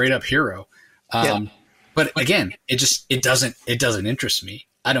to straight up hero. But again, it doesn't interest me.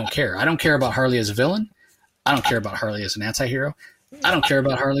 I don't care. I don't care about Harley as a villain. I don't care about Harley as an anti-hero. I don't care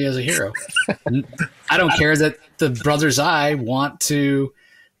about Harley as a hero. I don't care that the Brothers Eye want to,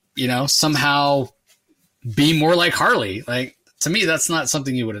 somehow be more like Harley. Like, to me, that's not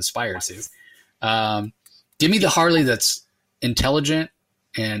something you would aspire to. Give me the Harley that's intelligent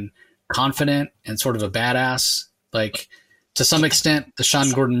and confident and sort of a badass. Like, to some extent, the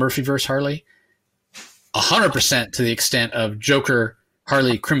Sean Gordon Murphy verse Harley. 100% to the extent of Joker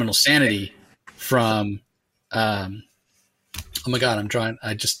Harley Criminal Sanity from oh my God,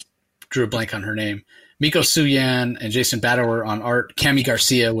 I just drew a blank on her name. Miko Suyan and Jason Badower on art. Cami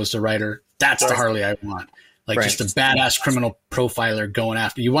Garcia was the writer. That's the Harley I want. Like, just a badass criminal profiler going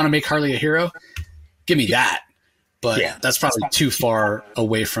after. You want to make Harley a hero? Give me that. But that's probably too far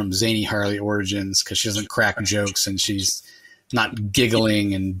away from zany Harley origins because she doesn't crack jokes and she's not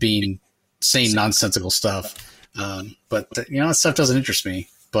giggling and saying nonsensical stuff. But that stuff doesn't interest me.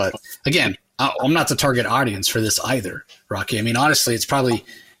 But again, I'm not the target audience for this either, Rocky. I mean, honestly, it's probably,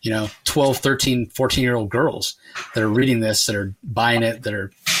 12, 13, 14-year-old girls that are reading this, that are buying it, that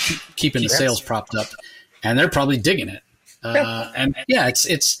are keeping the sales propped up, and they're probably digging it. And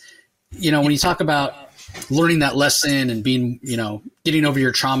it's when you talk about learning that lesson and being, getting over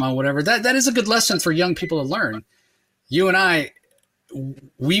your trauma and whatever, that is a good lesson for young people to learn. You and I,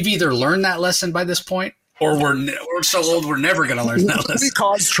 we've either learned that lesson by this point, or we're so old we're never going to learn that lesson. We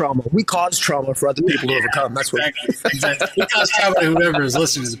cause trauma. We cause trauma for other people to overcome. That's what. Exactly. We cause trauma to whoever is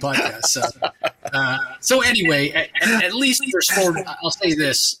listening to the podcast. So anyway, at least there's forward. I'll say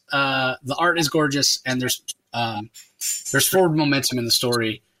this: the art is gorgeous, and there's forward momentum in the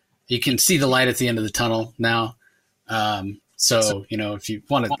story. You can see the light at the end of the tunnel now. So if you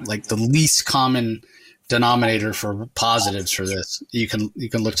want to, like, the least common denominator for positives for this, you can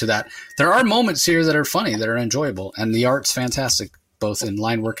look to that. There are moments here that are funny, that are enjoyable, and the art's fantastic, both in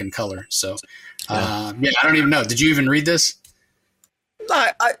line work and color. So, I don't even know. Did you even read this?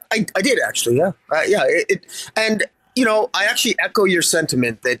 I did actually. Yeah. And I actually echo your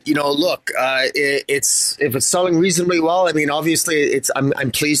sentiment that, look, if it's selling reasonably well, I mean, obviously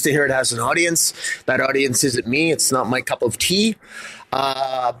I'm pleased to hear it has an audience. That audience isn't me. It's not my cup of tea.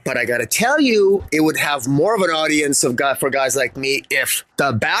 But I got to tell you, it would have more of an audience for guys like me if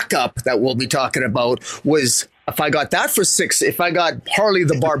the backup that we'll be talking about was, if I got that for 6, if I got Harley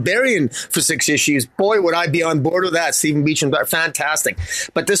the Barbarian for 6 issues, boy, would I be on board with that. Stephen Beacham, fantastic.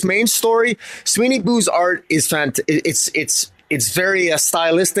 But this main story, Sweeney Boo's art is fantastic. It's very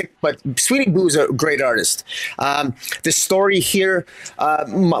stylistic, but Sweeney Boo's a great artist. The story here,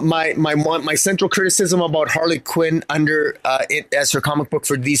 my central criticism about Harley Quinn under it as her comic book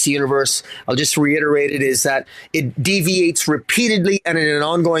for DC Universe, I'll just reiterate it, is that it deviates repeatedly and in an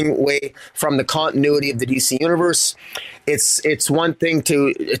ongoing way from the continuity of the DC Universe. It's one thing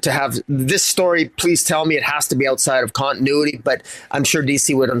to have this story. Please tell me it has to be outside of continuity, but I'm sure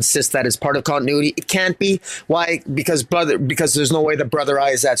DC would insist that as part of continuity. It can't be. Why? Because there's no way the Brother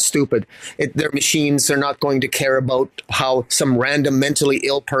Eye is that stupid. They're machines. They're not going to care about how some random mentally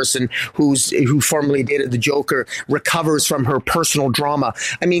ill person who formerly dated the Joker recovers from her personal drama.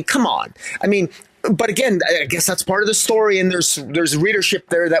 I mean, come on. I mean. But again, I guess that's part of the story, and there's readership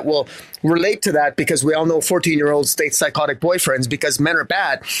there that will relate to that, because we all know 14-year-olds date psychotic boyfriends because men are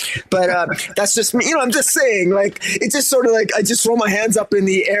bad. But that's just me. I'm just saying, like, it's just sort of like I just throw my hands up in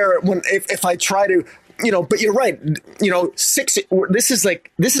the air if I try to. But you're right. This has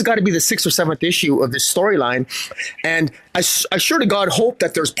got to be the 6th or 7th issue of this storyline, and I sure to God hope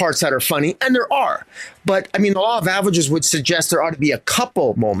that there's parts that are funny, and there are. But I mean, the law of averages would suggest there ought to be a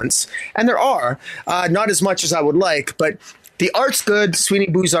couple moments, and there are, not as much as I would like, but. The art's good. Sweeney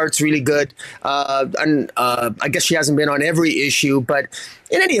Boo's art's really good, and I guess she hasn't been on every issue, but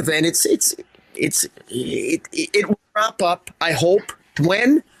in any event, it wrap up, I hope.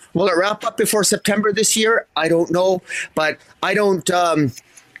 When? Will it wrap up before September this year? I don't know. But I don't,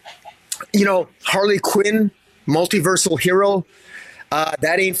 Harley Quinn, multiversal hero,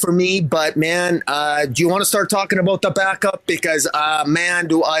 that ain't for me. But, man, do you want to start talking about the backup? Because, man,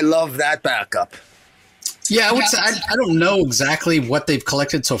 do I love that backup. Yeah, I would say I don't know exactly what they've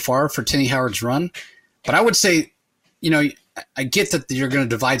collected so far for Tini Howard's run, but I would say, I get that you're going to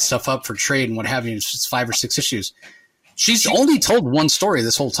divide stuff up for trade and what have you. It's 5 or 6 issues. She's only told one story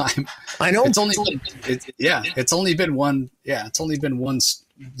this whole time. I know. It's only been one. Yeah, it's only been one.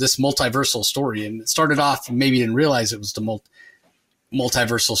 This multiversal story, and it started off. Maybe you didn't realize it was the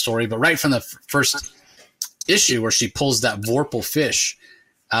multiversal story, but right from the first issue where she pulls that Vorpal fish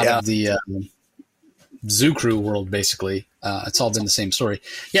out of the Zoo Crew world, basically, it's all been the same story.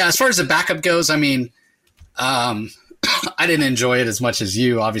 Yeah, as far as the backup goes, I mean, I didn't enjoy it as much as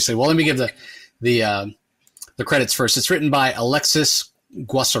you, obviously. Well, let me give the credits first. It's written by Alexis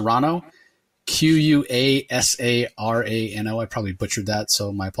Guasarano, Quasarano. I probably butchered that,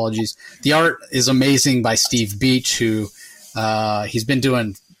 so my apologies. The art is amazing by Steve Beach, who he's been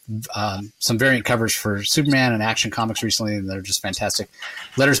doing some variant covers for Superman and Action Comics recently, and they're just fantastic.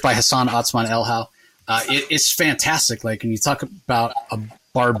 Letters by Hassan Otsman Elhau. It's fantastic. Like, when you talk about a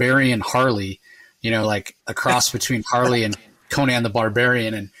barbarian Harley, like a cross between Harley and Conan the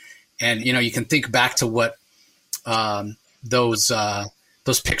Barbarian, and you can think back to what those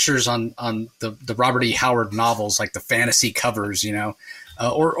pictures on the Robert E. Howard novels, like the fantasy covers,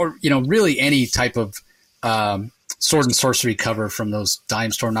 or really any type of sword and sorcery cover from those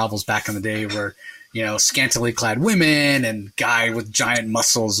dime store novels back in the day, where scantily clad women and guy with giant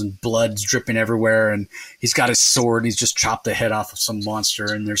muscles and blood's dripping everywhere, and he's got his sword and he's just chopped the head off of some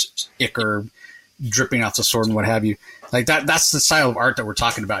monster, and there's ichor dripping off the sword and what have you. Like that's the style of art that we're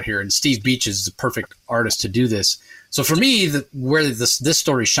talking about here, and Steve Beach is the perfect artist to do this. So for me, where this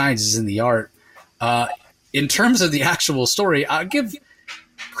story shines is in the art. In terms of the actual story, I'll give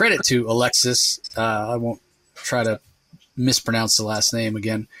credit to Alexis. I won't try to mispronounce the last name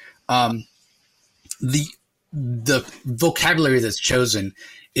again. The vocabulary that's chosen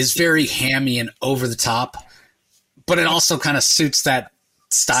is very hammy and over the top, but it also kind of suits that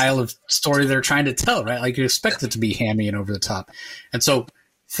style of story they're trying to tell, right? Like, you expect it to be hammy and over the top. And so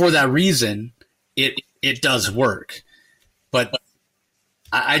for that reason, it does work. But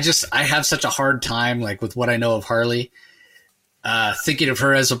I have such a hard time, like, with what I know of Harley, thinking of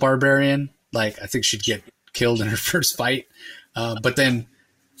her as a barbarian. Like, I think she'd get killed in her first fight. But then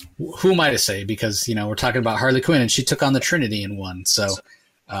who am I to say? Because, we're talking about Harley Quinn, and she took on the Trinity in one. So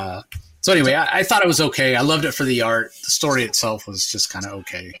anyway, I thought it was okay. I loved it for the art. The story itself was just kind of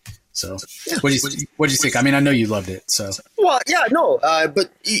okay. So what do you think? I mean, I know you loved it. So well, yeah, no,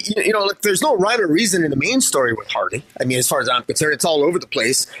 but like, there's no rhyme or reason in the main story with Harley. I mean, as far as I'm concerned, it's all over the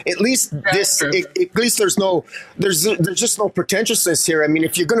place. At least at least there's just no pretentiousness here. I mean,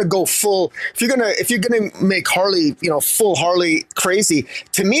 if you're gonna go full, if you're gonna make Harley, full Harley crazy,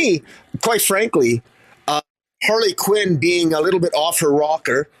 to me, quite frankly, Harley Quinn being a little bit off her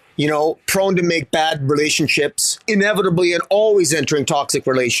rocker, prone to make bad relationships, inevitably and always entering toxic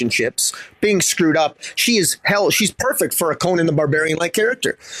relationships, being screwed up. She's perfect for a Conan the Barbarian-like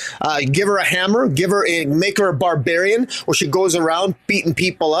character. Give her a hammer, make her a barbarian, where she goes around beating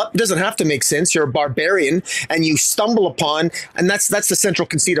people up. It doesn't have to make sense. You're a barbarian, and you stumble upon, and that's the central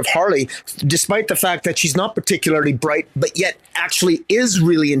conceit of Harley, despite the fact that she's not particularly bright, but yet actually is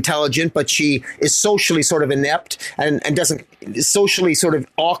really intelligent, but she is socially sort of inept and is socially sort of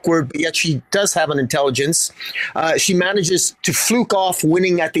awkward, but yet she does have an intelligence. She manages to fluke off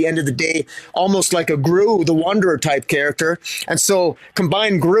winning at the end of the day, almost like a Gru, the Wanderer type character. And so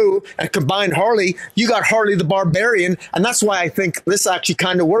combine Gru and combine Harley, you got Harley the Barbarian. And that's why I think this actually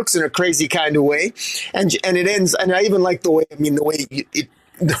kind of works in a crazy kind of way. And it ends, and I even like the way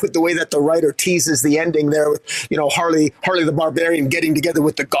the way that the writer teases the ending there with, Harley the Barbarian getting together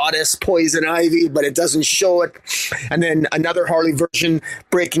with the goddess Poison Ivy, but it doesn't show it. And then another Harley version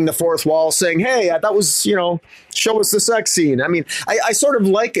breaking the fourth wall, saying, "Hey, that was, show us the sex scene." I mean, I sort of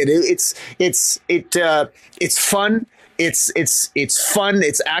like it. It's fun. It's fun.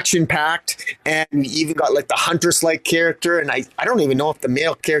 It's action packed, and you even got like the Huntress-like character. And I don't even know if the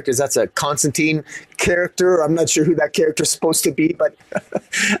male character that's a Constantine character. I'm not sure who that character is supposed to be, but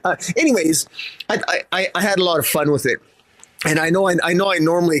anyways, I had a lot of fun with it. And I know I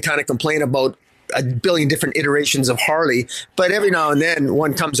normally kind of complain about a billion different iterations of Harley, but every now and then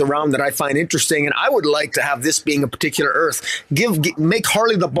one comes around that I find interesting, and I would like to have this being a particular Earth. Make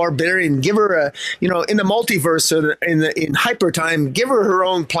Harley the Barbarian, give her a, you know, in the multiverse or in hyper time, give her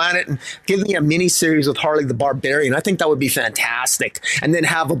own planet, and give me a mini series with Harley the Barbarian. I think that would be fantastic. And then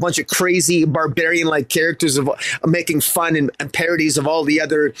have a bunch of crazy barbarian-like characters of making fun and parodies of all the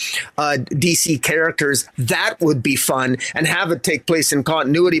other DC characters. That would be fun, and have it take place in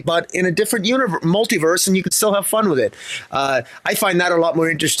continuity, but in a different multiverse, and you could still have fun with it. I find that a lot more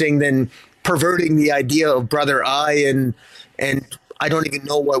interesting than perverting the idea of Brother Eye and I don't even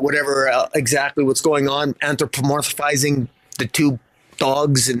know whatever exactly what's going on, anthropomorphizing the two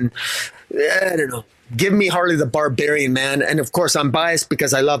dogs, and I don't know. Give me Harley the Barbarian, man. And of course, I'm biased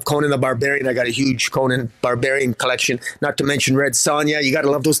because I love Conan the Barbarian. I got a huge Conan Barbarian collection, not to mention Red Sonja. You got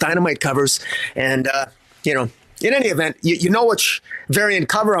to love those Dynamite covers. And, you know, in any event, you know which variant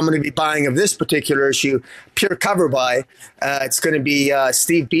cover I'm going to be buying of this particular issue, pure cover buy. It's going to be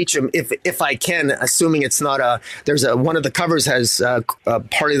Steve Beacham, if I can, assuming it's not one of the covers has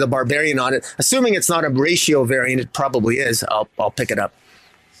Harley the Barbarian on it. Assuming it's not a ratio variant, it probably is. I'll pick it up.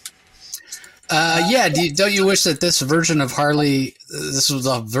 Yeah, don't you wish that this version of Harley, this was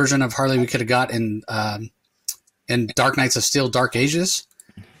a version of Harley we could have got in Dark Knights of Steel, Dark Ages?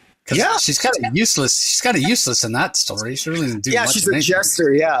 Yeah, she's kind of useless. She's kind of useless in that story. She really didn't do much. Yeah, she's a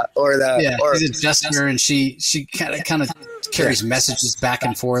jester. Yeah, she's a jester, and she kind of carries messages back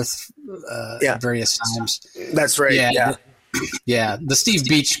and forth at various times. That's right. Yeah. The Steve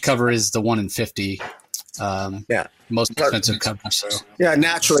Beach cover is the 1 in 50. Most expensive cover. So. Yeah,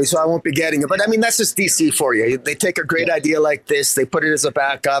 naturally. So I won't be getting it. But I mean, that's just DC for you. They take a great idea like this, they put it as a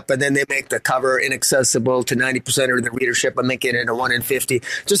backup, and then they make the cover inaccessible to 90% of the readership and make it a 1 in 50.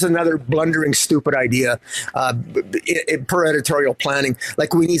 Just another blundering, stupid idea per editorial planning.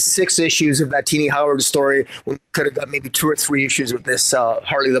 Like, we need 6 issues of that Teenie Howard story. We could have got maybe 2 or 3 issues with this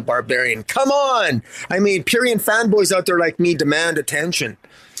Harley the Barbarian. Come on! I mean, Purian fanboys out there like me demand attention.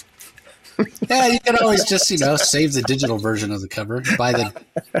 Yeah, you can always just, save the digital version of the cover,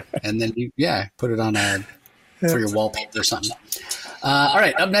 and then put it on for your wallpaper or something. All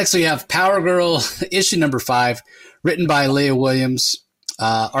right, up next we have Power Girl issue number 5, written by Leah Williams.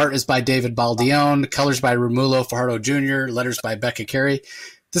 Art is by David Baldione, colors by Romulo Fajardo Jr., letters by Becca Carey.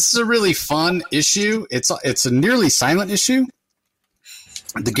 This is a really fun issue. It's a nearly silent issue.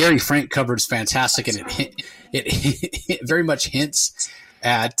 The Gary Frank cover is fantastic, and it very much hints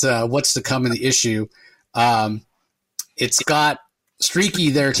at what's to come in the issue. It's got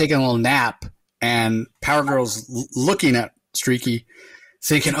Streaky there taking a little nap, and Power Girl's looking at Streaky,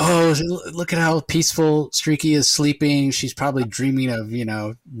 thinking, oh, look at how peaceful Streaky is sleeping. She's probably dreaming of,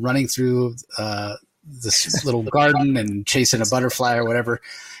 running through this little garden and chasing a butterfly or whatever.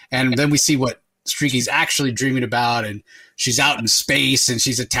 And then we see what Streaky's actually dreaming about, and she's out in space, and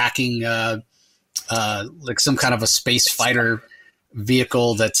she's attacking like some kind of a space fighter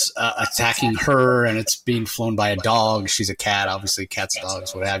vehicle that's attacking her, and it's being flown by a dog. She's a cat, obviously cats,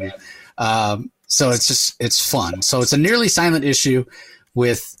 dogs, what have you. So it's fun. So it's a nearly silent issue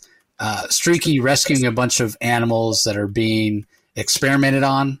with Streaky rescuing a bunch of animals that are being experimented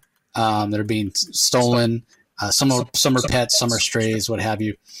on, that are being stolen. Some are pets, some are strays, what have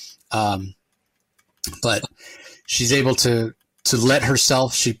you. But she's able to let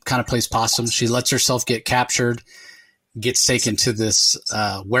herself, she kind of plays possum. She lets herself get captured, gets taken to this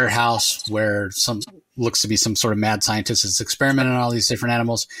warehouse where looks to be some sort of mad scientist is experimenting on all these different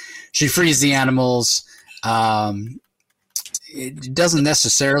animals. She frees the animals. It doesn't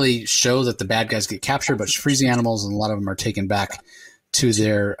necessarily show that the bad guys get captured, but she frees the animals, and a lot of them are taken back to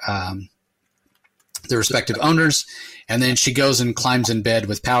their respective owners. And then she goes and climbs in bed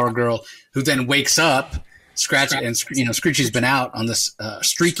with Power Girl, who then wakes up, Screechy's been out on this,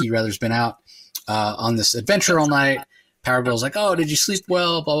 Streaky rather has been out on this adventure all night. Power Girl's like, oh, did you sleep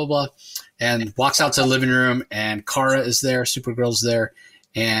well? Blah, blah, blah. And walks out to the living room, and Kara is there, Supergirl's there,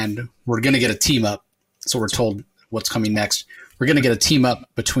 and we're going to get a team up. So we're told what's coming next. We're going to get a team up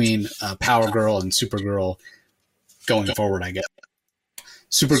between Power Girl and Supergirl going forward, I guess.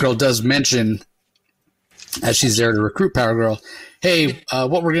 Supergirl does mention, as she's there to recruit Power Girl, hey,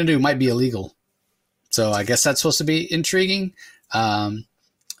 what we're going to do might be illegal. So I guess that's supposed to be intriguing. I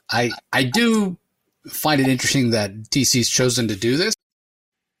do find it interesting that DC's chosen to do this,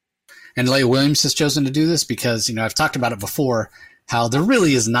 and Leah Williams has chosen to do this because, I've talked about it before, how there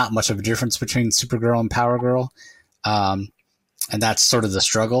really is not much of a difference between Supergirl and Power Girl. And that's sort of the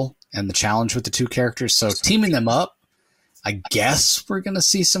struggle and the challenge with the two characters. So teaming them up I guess we're going to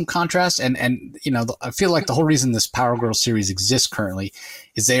see some contrast. And you know, I feel like the whole reason this Power Girl series exists currently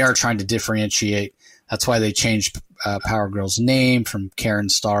is they are trying to differentiate. That's why they changed Power Girl's name from Karen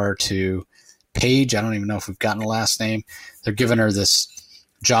Starr to Paige. I don't even know if we've gotten a last name. They're giving her this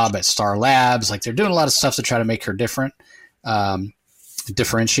job at Star Labs. Like, they're doing a lot of stuff to try to make her different,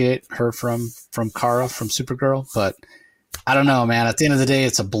 differentiate her from Kara, from Supergirl. But I don't know, man. At the end of the day,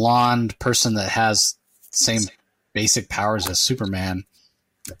 it's a blonde person that has the same basic powers as Superman.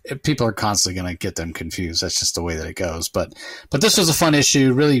 People are constantly going to get them confused. That's just the way that it goes. But this was a fun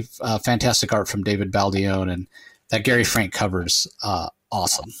issue. Really fantastic art from David Baldione, and that Gary Frank cover's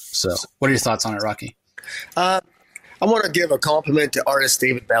awesome. So what are your thoughts on it, Rocky? I want to give a compliment to artist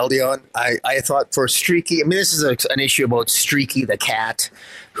David Baldione. I thought for Streaky, I mean, this is an issue about Streaky the cat,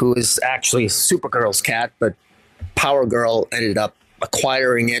 who is actually Supergirl's cat, but Power Girl ended up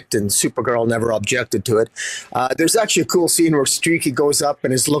acquiring it, and Supergirl never objected to it. There's actually a cool scene where Streaky goes up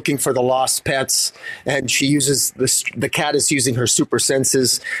and is looking for the lost pets, and she uses the cat is using her super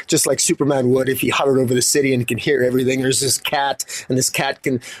senses, just like Superman would if he hovered over the city and can hear everything. There's this cat, and this cat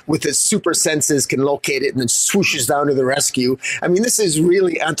can, with his super senses, can locate it and then swooshes down to the rescue. I mean, this is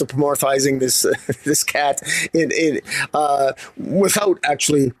really anthropomorphizing this this cat without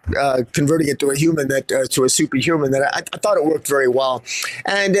actually converting it to a human, to a superhuman. That I thought it worked very well.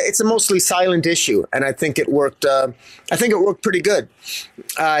 And it's a mostly silent issue, and I think it worked. I think it worked pretty good.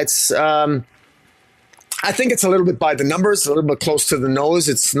 I think it's a little bit by the numbers, a little bit close to the nose.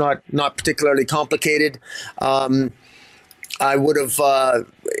 It's not particularly complicated. I would have.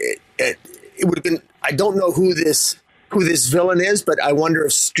 It would have been. I don't know who this villain is, but I wonder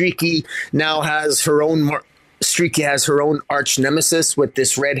if Streaky now has her own. Streaky has her own arch nemesis with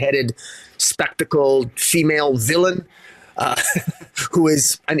this redheaded, spectacled female villain. Who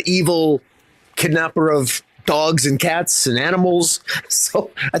is an evil kidnapper of dogs and cats and animals.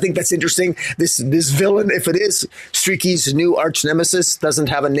 So I think that's interesting. This villain, if it is Streaky's new arch nemesis, doesn't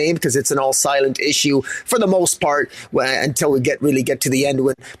have a name because it's an all silent issue for the most part, until we really get to the end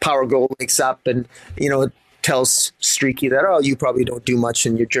when Power Girl wakes up and, you know, tells Streaky that, oh, you probably don't do much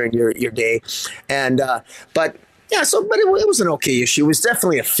during your day. And but it was an okay issue. It was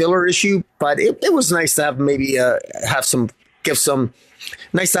definitely a filler issue, but it was nice to have maybe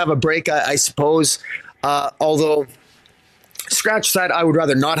nice to have a break, I suppose. Although, scratch that, I would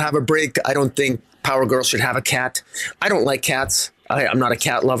rather not have a break. I don't think Power Girl should have a cat. I don't like cats. I'm not a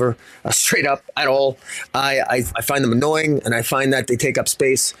cat lover, straight up at all. I find them annoying, and I find that they take up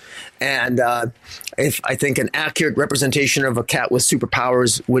space. And if I think an accurate representation of a cat with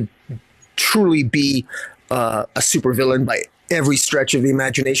superpowers would truly be a supervillain by every stretch of the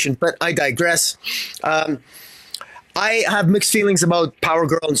imagination, but I digress. I have mixed feelings about Power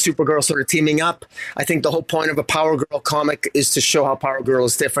Girl and Supergirl sort of teaming up. I think the whole point of a Power Girl comic is to show how Power Girl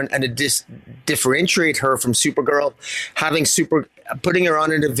is different and to differentiate her from Supergirl. Putting her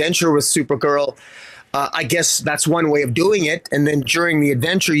on an adventure with Supergirl, I guess that's one way of doing it. And then during the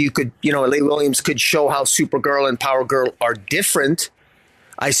adventure, Leigh Williams could show how Supergirl and Power Girl are different,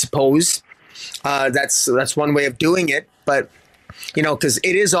 I suppose. That's one way of doing it, but because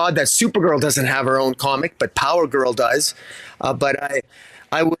it is odd that Supergirl doesn't have her own comic, but Power Girl does. But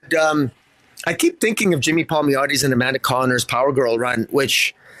I would I keep thinking of Jimmy Palmiotti's and Amanda Conner's Power Girl run,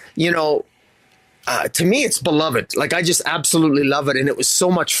 which to me it's beloved. Like, I just absolutely love it, and it was so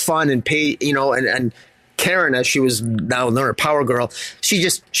much fun and and Karen, as she was now known as Power Girl,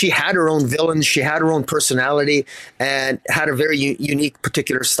 she had her own villains, she had her own personality, and had a very unique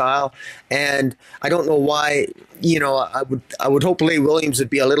particular style. And I don't know why, I would hope Leigh Williams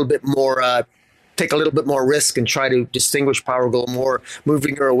would be a little bit more, take a little bit more risk and try to distinguish Power Girl more,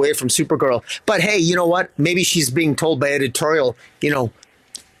 moving her away from Supergirl. But hey, you know what? Maybe she's being told by editorial,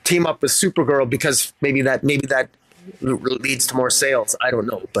 team up with Supergirl because maybe that leads to more sales. I don't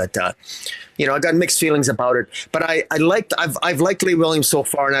know, but I got mixed feelings about it. But I've liked Leigh Williams so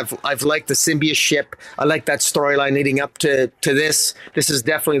far, and I've liked the symbiote ship. I like that storyline leading up to this. This is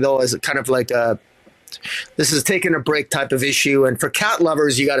definitely, though, as kind of like this is taking a break type of issue. And for cat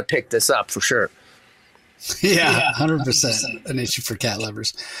lovers, you got to pick this up for sure. Yeah, 100% an issue for cat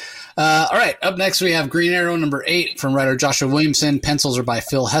lovers. All right, up next we have Green Arrow number 8 from writer Joshua Williamson. Pencils are by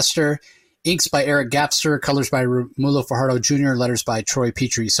Phil Hester. Inks by Eric Gapster, colors by Romulo Fajardo Jr., letters by Troy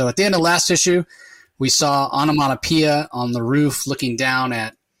Petrie. So at the end of last issue, we saw Onomatopoeia on the roof looking down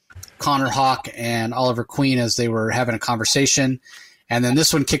at Connor Hawke and Oliver Queen as they were having a conversation. And then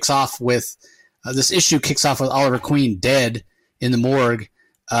this one kicks off with, this issue kicks off with Oliver Queen dead in the morgue.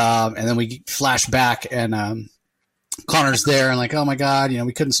 And then we flash back and Connor's there and like, oh my God,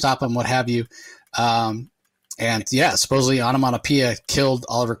 we couldn't stop him, what have you. And yeah, supposedly Onomatopoeia killed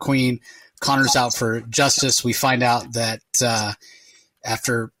Oliver Queen. Connor's out for justice. We find out that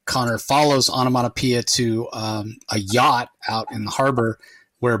after Connor follows Onomatopoeia to a yacht out in the harbor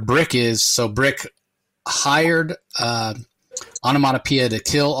where Brick is, so Brick hired Onomatopoeia to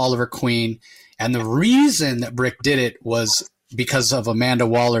kill Oliver Queen. And the reason that Brick did it was because of Amanda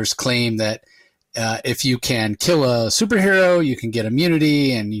Waller's claim that if you can kill a superhero, you can get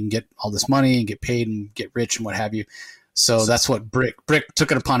immunity and you can get all this money and get paid and get rich and what have you. So that's what Brick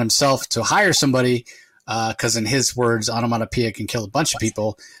took it upon himself to hire somebody because in his words, Onomatopoeia can kill a bunch of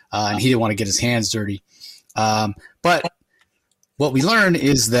people and he didn't want to get his hands dirty. But what we learn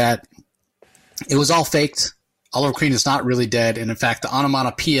is that it was all faked. Oliver Queen is not really dead. And in fact, the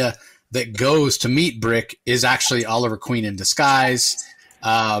Onomatopoeia that goes to meet Brick is actually Oliver Queen in disguise.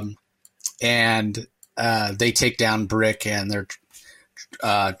 And they take down Brick and they're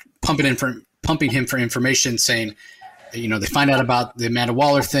pumping him for information, saying, you know, they find out about the Amanda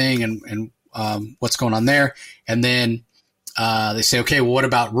Waller thing and what's going on there. And then they say, okay, well, what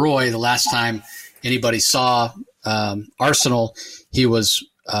about Roy? The last time anybody saw Arsenal, he was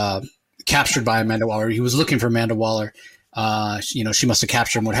captured by Amanda Waller. He was looking for Amanda Waller. You know, she must have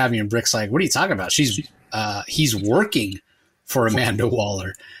captured him, what have you. And Brick's like, what are you talking about? He's working for Amanda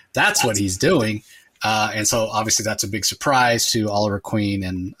Waller. That's what he's doing. And so obviously that's a big surprise to Oliver Queen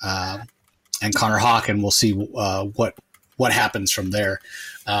and Connor Hawke, and we'll see what happens from there.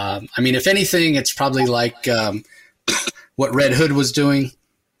 I mean, if anything, it's probably like what Red Hood was doing.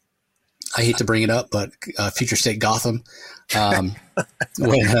 I hate to bring it up, but Future State Gotham, when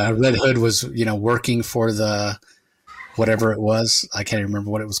Red Hood was, you know, working for the whatever it was. I can't remember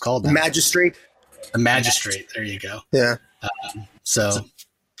what it was called now. Magistrate. The Magistrate. There you go. Yeah. So,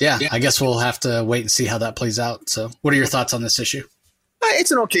 yeah, I guess we'll have to wait and see how that plays out. So what are your thoughts on this issue?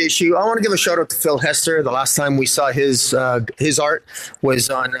 It's an okay issue. I want to give a shout out to Phil Hester. The last time we saw his art was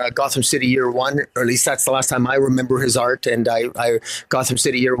on Gotham City Year One, or at least that's the last time I remember his art. And Gotham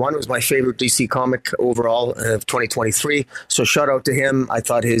City Year One was my favorite DC comic overall of 2023. So shout out to him. I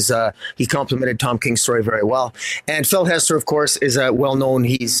thought he complimented Tom King's story very well. And Phil Hester, of course, is well known.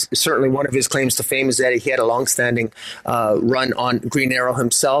 He's certainly one of his claims to fame is that he had a longstanding run on Green Arrow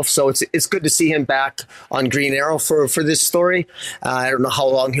himself. So it's good to see him back on Green Arrow for this story. I don't know how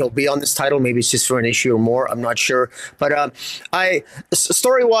long he'll be on this title. Maybe it's just for an issue or more. I'm not sure. But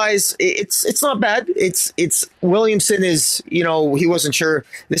story wise, it's not bad. It's Williamson is, you know, he wasn't sure.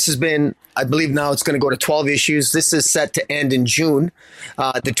 This has been, I believe now it's going to go to 12 issues. This is set to end in June.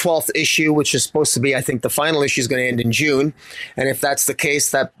 The 12th issue, which is supposed to be, I think the final issue is going to end in June. And if that's the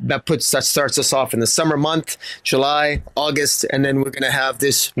case, that starts us off in the summer month, July, August, and then we're going to have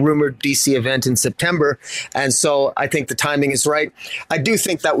this rumored DC event in September. And so I think the timing is right. I do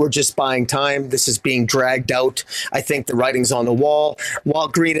think that we're just buying time. This is being dragged out. I think the writing's on the wall. While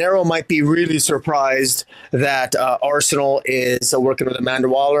Green Arrow might be really surprised that Arsenal is working with Amanda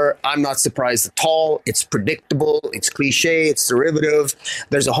Waller, I'm not surprised at all. It's predictable. It's cliche. It's derivative.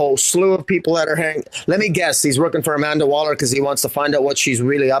 There's a whole slew of people that are hanging. Let me guess. He's working for Amanda Waller because he wants to find out what she's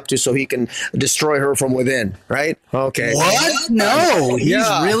really up to so he can destroy her from within, right? Okay. What? No, he's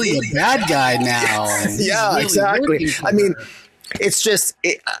really a bad guy now. Yeah, really exactly. I mean, it's just,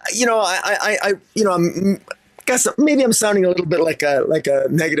 you know, I'm guess maybe I'm sounding a little bit like a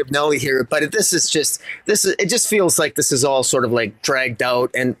negative Nelly here, but it just feels like this is all sort of like dragged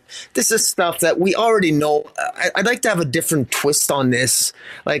out, and this is stuff that we already know. I'd like to have a different twist on this,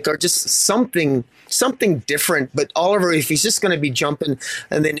 like, or just something different. But Oliver, if he's just going to be jumping,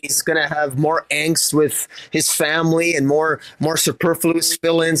 and then he's going to have more angst with his family and more superfluous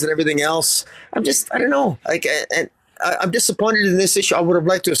fill-ins and everything else, I don't know, like, and I'm disappointed in this issue. I would have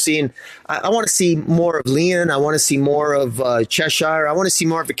liked to have seen. I want to see more of Leon. I want to see more of Cheshire. I want to see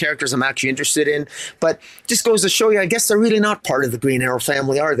more of the characters I'm actually interested in. But just goes to show you, I guess they're really not part of the Green Arrow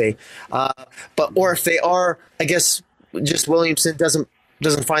family, are they? Or if they are, I guess just Williamson doesn't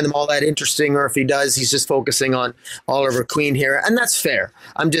find them all that interesting. Or if he does, he's just focusing on Oliver Queen here, and that's fair.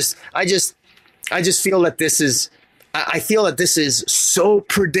 I just feel that this is. I feel that this is so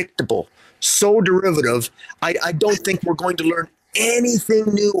predictable, so derivative. I don't think we're going to learn anything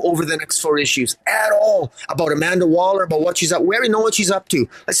new over the next 4 issues at all about Amanda Waller, about what she's up. We already know what she's up to.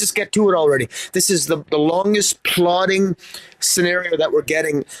 Let's just get to it already. This is the longest plotting scenario that we're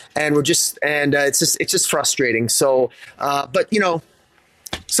getting, and it's just frustrating. So, but you know,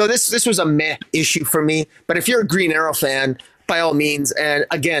 so this was a meh issue for me. But if you're a Green Arrow fan, by all means, and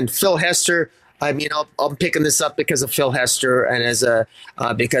again, Phil Hester. I mean, I'm picking this up because of Phil Hester, and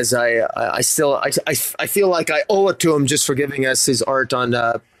because I feel like I owe it to him just for giving us his art on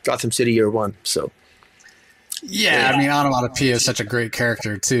Gotham City Year One. So, Yeah, I mean, Onomatopoeia is such a great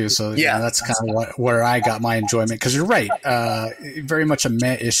character too. So Yeah. that's kind of where I got my enjoyment. Because you're right, very much a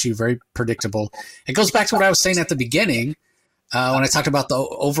meh issue, very predictable. It goes back to what I was saying at the beginning when I talked about the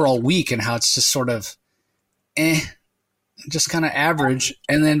overall week and how it's just sort of, just kind of average.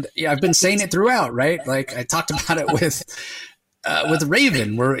 And then I've been saying it throughout, right? Like I talked about it with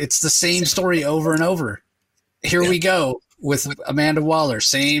Raven, where it's the same story over and over. Here we go with Amanda Waller,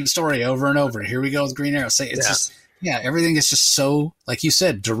 same story over and over. Here we go with Green Arrow. It's just, everything is just so, like you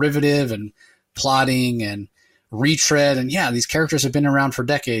said, derivative and plotting and retread. And these characters have been around for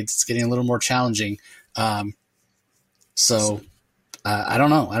decades. It's getting a little more challenging. So I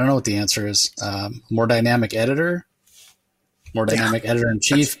don't know. I don't know what the answer is. More dynamic editor, more dynamic editor in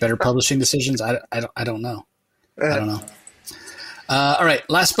chief, better publishing decisions. I don't know. I don't know. All right.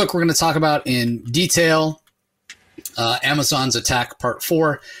 Last book we're going to talk about in detail. Amazon's Attack Part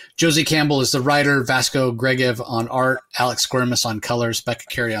 4. Josie Campbell is the writer, Vasco Gregev on art, Alex Squirmus on colors, Becca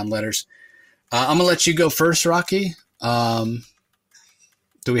Carey on letters. I'm going to let you go first, Rocky. Do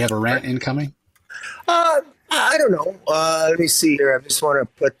we have a rant incoming? I don't know. Let me see here. I just want to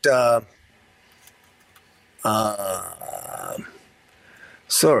put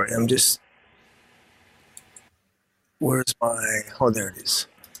sorry, I'm just, where's my, there it is.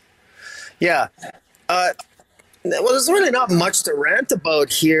 Yeah. Well, there's really not much to rant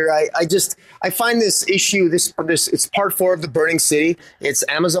about here. I find this issue, this it's part 4 of the Burning City. It's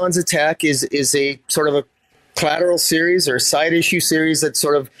Amazon's Attack is a sort of a collateral series or side issue series that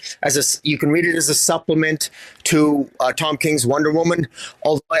sort of you can read it as a supplement to Tom King's Wonder Woman.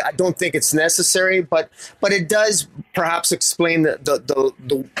 Although I don't think it's necessary, but it does perhaps explain the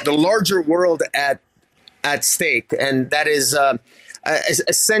larger world at stake, and that is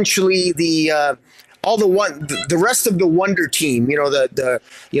essentially the rest of the Wonder Team,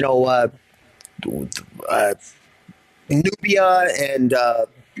 Nubia and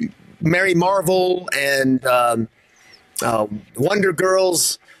Mary Marvel and Wonder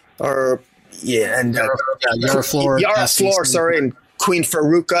Girls, and Yara Flor, sorry, and Queen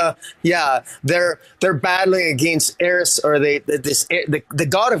Faruka. Yeah, they're battling against Eris, or the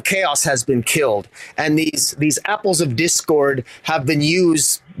god of chaos has been killed, and these apples of discord have been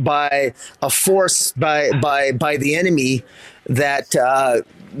used by a force by the enemy that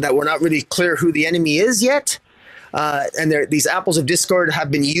we're not really clear who the enemy is yet. And these apples of discord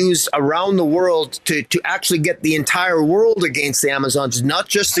have been used around the world to actually get the entire world against the Amazons, not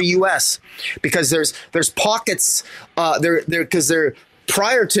just the U.S. Because there's pockets because they're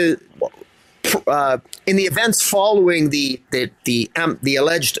prior to in the events following the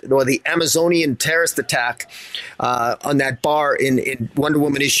alleged or the Amazonian terrorist attack on that bar in Wonder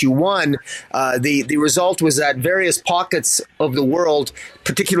Woman issue 1, the result was that various pockets of the world,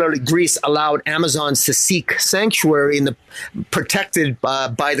 particularly Greece, allowed Amazons to seek sanctuary protected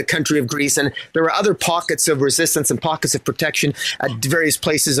by the country of Greece, and there were other pockets of resistance and pockets of protection at various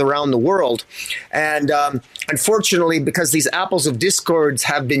places around the world. And unfortunately, because these apples of discords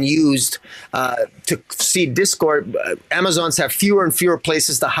have been used to seed discord, Amazons have fewer and fewer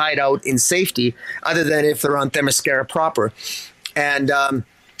places to hide out in safety, other than if they're on Themyscira proper. And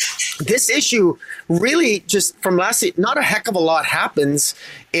this issue really, just from last year, not a heck of a lot happens.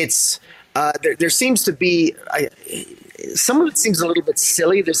 It's there seems to be some of it seems a little bit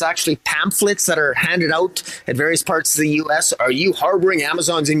silly. There's actually pamphlets that are handed out at various parts of the U.S. Are you harboring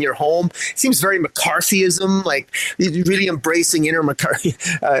Amazons in your home? It seems very McCarthyism, like really embracing inner McCarthy.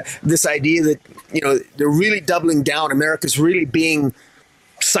 This idea that they're really doubling down. America's really being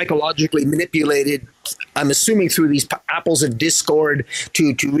psychologically manipulated, I'm assuming, through these apples of discord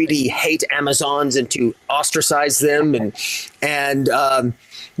to really hate Amazons and to ostracize them. And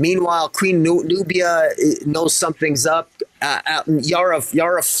meanwhile, Queen Nubia knows something's up. Yara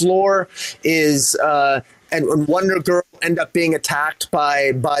Flor is and Wonder Girl end up being attacked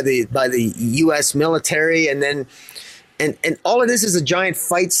by the U.S. military, and then. And all of this is a giant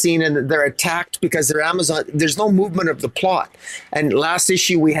fight scene, and they're attacked because they're Amazon. There's no movement of the plot. And last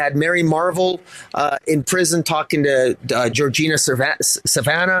issue, we had Mary Marvel in prison talking to Georgina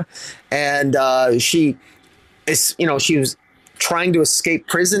Savannah, and she was trying to escape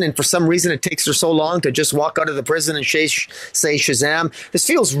prison, and for some reason it takes her so long to just walk out of the prison and say Shazam. This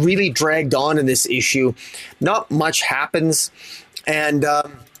feels really dragged on in this issue. Not much happens, and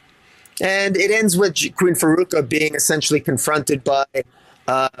it ends with Queen Faruka being essentially confronted by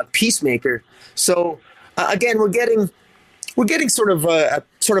Peacemaker. So again, we're getting sort of a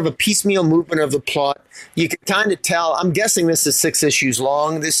piecemeal movement of the plot. You can kind of tell. I'm guessing this is 6 issues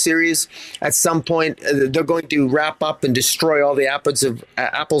long. This series, at some point, they're going to wrap up and destroy all the apples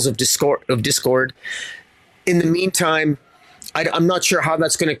of discord. in the meantime, I'm not sure how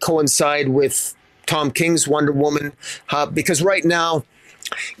that's going to coincide with Tom King's Wonder Woman, because right now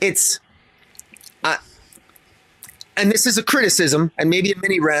it's, and this is a criticism and maybe a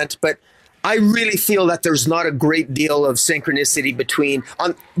mini rant, but I really feel that there's not a great deal of synchronicity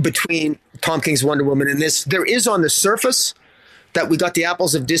between Tom King's Wonder Woman and this. There is on the surface that we got the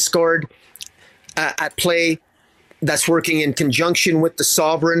Apples of Discord at play that's working in conjunction with the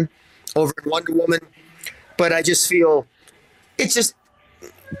Sovereign over in Wonder Woman. But I just feel it's just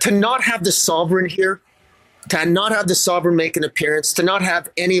to not have the Sovereign here, to not have the Sovereign make an appearance, to not have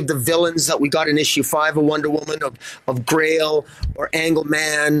any of the villains that we got in issue 5 of Wonder Woman, of Grail or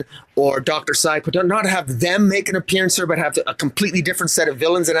Angleman or Dr. Psycho, to not have them make an appearance here, but have a completely different set of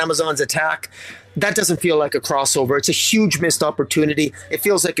villains in Amazon's Attack. That doesn't feel like a crossover. It's a huge missed opportunity. It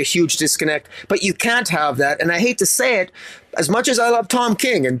feels like a huge disconnect, but you can't have that. And I hate to say it, as much as I love Tom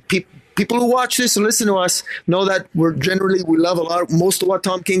King, and people who watch this and listen to us know that we love most of what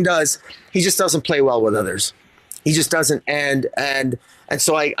Tom King does. He just doesn't play well with others. He just doesn't. And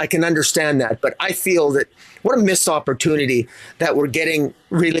so I can understand that. But I feel that what a missed opportunity that we're getting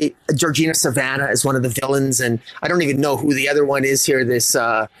really Georgina Savannah as one of the villains. And I don't even know who the other one is here.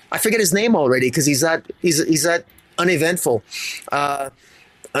 I forget his name already because he's that uneventful. Count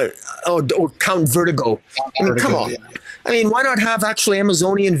Vertigo. I mean, come on. I mean, why not have actually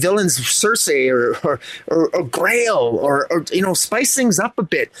Amazonian villains, Cersei or Grail, or spice things up a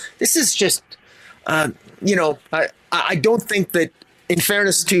bit? This is just, I don't think that, in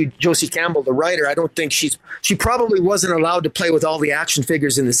fairness to Josie Campbell, the writer, I don't think she probably wasn't allowed to play with all the action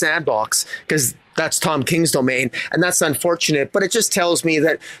figures in the sandbox because that's Tom King's domain, and that's unfortunate. But it just tells me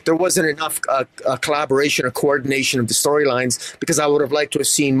that there wasn't enough collaboration or coordination of the storylines, because I would have liked to have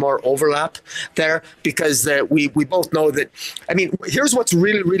seen more overlap there, because we both know that. I mean, here's what's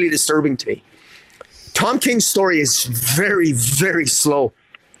really, really disturbing to me. Tom King's story is very, very slow.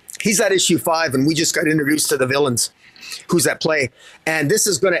 He's at issue 5, and we just got introduced to the villains who's at play. And this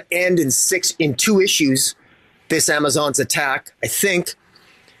is going to end in 2 issues, this Amazon's Attack, I think.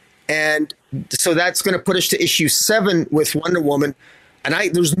 And so that's going to put us to issue 7 with Wonder Woman. And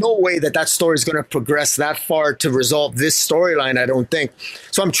there's no way that story is going to progress that far to resolve this storyline, I don't think.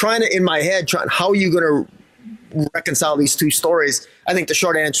 So I'm trying to, in my head, how are you going to reconcile these 2 stories? I think the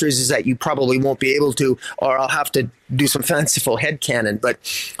short answer is that you probably won't be able to, or I'll have to do some fanciful headcanon. But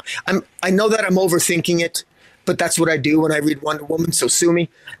I know that I'm overthinking it, but that's what I do when I read Wonder Woman, so sue me.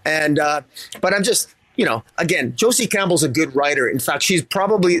 And but I'm just, again, Josie Campbell's a good writer. In fact, she's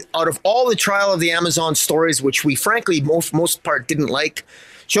probably, out of all the Trial of the Amazon stories, which we frankly most part didn't like,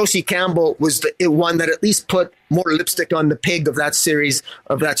 Josie Campbell was the one that at least put more lipstick on the pig of that series,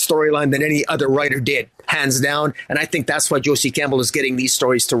 of that storyline, than any other writer did, hands down. And I think that's why Josie Campbell is getting these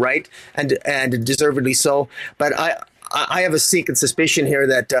stories to write, and deservedly so. But I have a sneaking suspicion here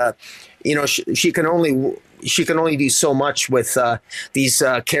that she can only do so much with these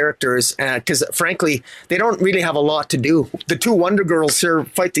characters, because frankly, they don't really have a lot to do. The 2 Wonder Girls here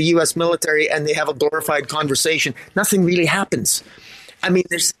fight the U.S. military, and they have a glorified conversation. Nothing really happens. I mean,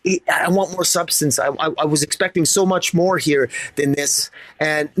 I want more substance. I was expecting so much more here than this,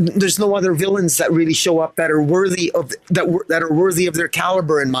 and there's no other villains that really show up that are worthy of their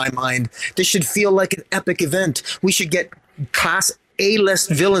caliber in my mind. This should feel like an epic event. We should get class A-list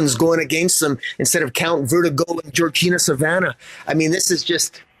villains going against them instead of Count Vertigo and Georgina Savannah. I mean, this is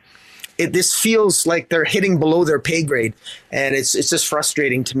just this feels like they're hitting below their pay grade, and it's just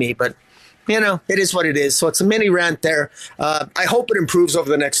frustrating to me. But it is what it is. So it's a mini rant there. I hope it improves over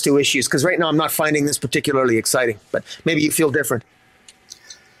the next 2 issues, because right now I'm not finding this particularly exciting. But maybe you feel different.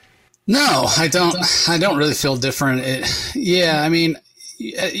 No, I don't. I don't really feel different. I mean,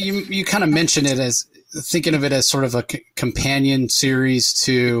 you kind of mentioned it as thinking of it as sort of a companion series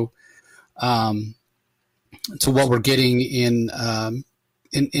to what we're getting in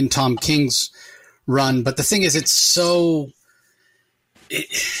Tom King's run. But the thing is, it's so.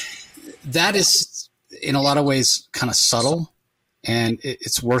 That is, in a lot of ways, kind of subtle, and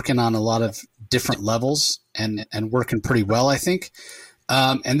it's working on a lot of different levels and working pretty well, I think.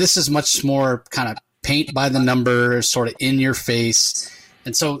 And this is much more kind of paint by the number, sort of in your face.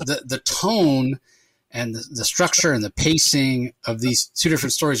 And so the tone and the structure and the pacing of these 2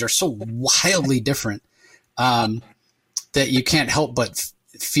 different stories are so wildly different that you can't help but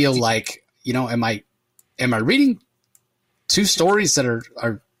feel like, am I reading 2 stories that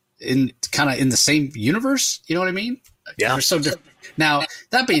are in kind of in the same universe? You know what I mean? Yeah. They're so different. Now,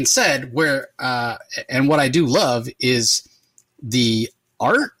 that being said, and what I do love is the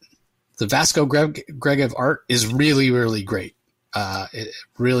art, the Vasco Gregev art is really, really great. It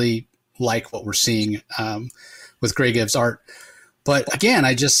really like what we're seeing with Greg Gibbs' art. But again,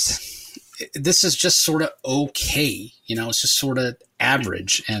 this is just sort of okay. It's just sort of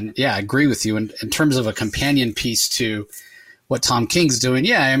average. And yeah, I agree with you in terms of a companion piece to what Tom King's doing.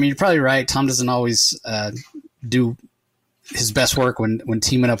 Yeah, I mean, you're probably right. Tom doesn't always do his best work when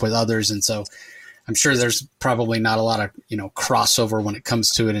teaming up with others. And so I'm sure there's probably not a lot of, crossover when it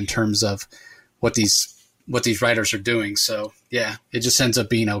comes to it in terms of what these writers are doing. So yeah, it just ends up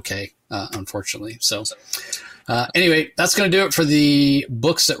being okay, unfortunately. So anyway, that's going to do it for the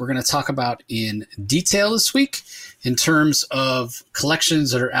books that we're going to talk about in detail this week. In terms of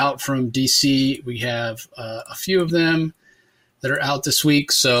collections that are out from DC, we have a few of them that are out this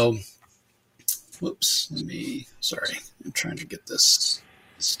week. So, sorry, I'm trying to get this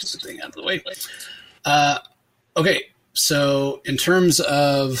stupid thing out of the way. Okay, so in terms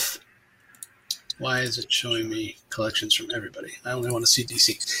of, why is it showing me collections from everybody? I only want to see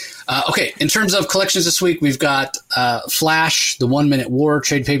DC. Okay, in terms of collections this week, we've got Flash, the 1 Minute War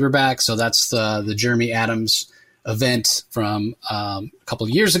trade paperback. So that's the Jeremy Adams event from a couple of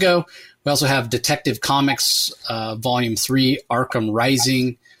years ago. We also have Detective Comics Volume 3, Arkham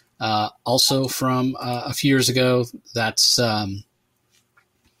Rising, also from a few years ago. That's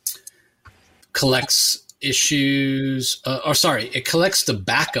collects issues, it collects the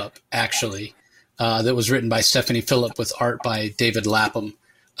backup, actually, that was written by Stephanie Phillip with art by David Lapham.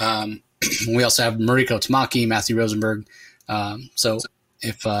 We also have Mariko Tamaki, Matthew Rosenberg. So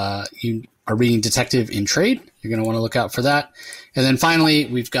if you are reading Detective in trade, you're going to want to look out for that. And then finally,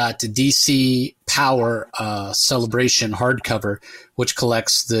 we've got the DC Power Celebration hardcover, which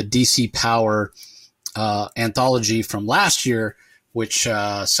collects the DC Power anthology from last year, which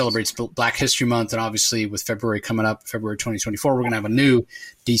celebrates Black History Month. And obviously with February coming up, February 2024, we're going to have a new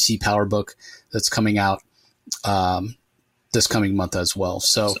DC Power book that's coming out this coming month as well.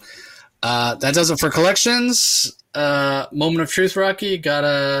 So that does it for collections. Moment of truth, Rocky, got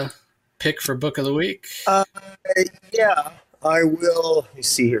a pick for book of the week? Yeah, I will. Let me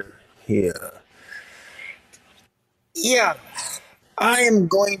see here. Yeah, I am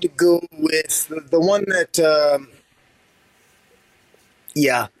going to go with the one that,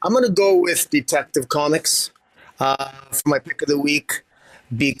 I'm going to go with Detective Comics for my pick of the week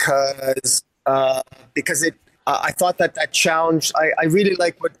because it, I thought that challenge, I really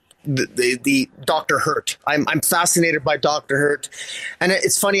like what the Dr. Hurt. I'm fascinated by Dr. Hurt. And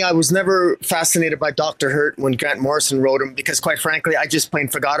it's funny, I was never fascinated by Dr. Hurt when Grant Morrison wrote him because, quite frankly, I just plain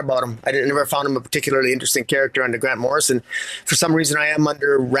forgot about him. I never found him a particularly interesting character under Grant Morrison. For some reason, I am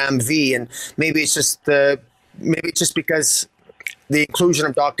under Ram V, and maybe it's just because the inclusion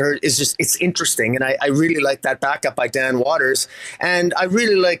of Dr. Hurt is just, it's interesting. And I really like that backup by Dan Waters. And I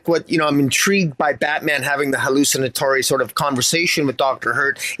really like I'm intrigued by Batman having the hallucinatory sort of conversation with Dr.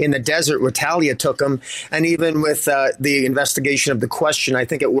 Hurt in the desert where Talia took him. And even with the investigation of the Question, I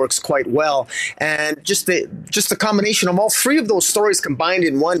think it works quite well. And just the combination of all three of those stories combined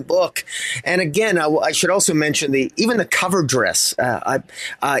in one book. And again, I should also mention even the cover dress. I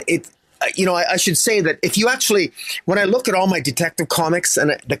should say that if you actually, when I look at all my Detective Comics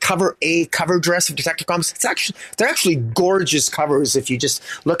and the cover dress of Detective Comics, they're actually gorgeous covers. If you just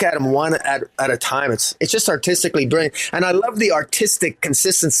look at them one at a time, it's just artistically brilliant. And I love the artistic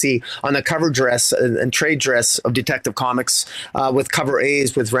consistency on the cover dress and trade dress of Detective Comics with cover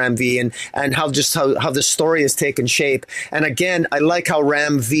A's with Ram V and how the story has taken shape. And again, I like how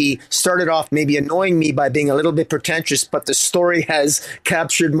Ram V started off maybe annoying me by being a little bit pretentious, but the story has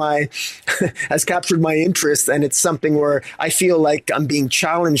captured my interest, and it's something where I feel like I'm being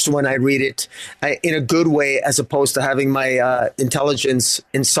challenged when I read it in a good way, as opposed to having my intelligence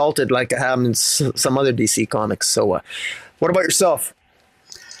insulted like I have in some other DC comics. So what about yourself?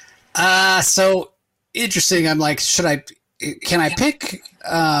 So interesting. I'm like, can I pick,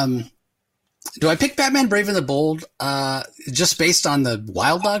 do I pick Batman Brave and the Bold just based on the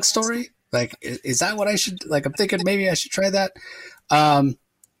Wild Dog story? Like, is that what I should, like, I'm thinking maybe I should try that.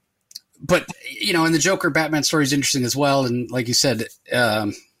 But, and the Joker Batman story is interesting as well. And like you said,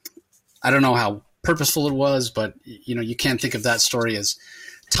 I don't know how purposeful it was, but, you can think of that story as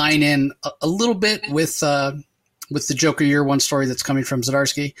tying in a little bit with the Joker Year One story that's coming from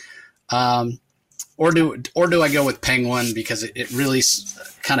Zdarsky. Or do I go with Penguin because it really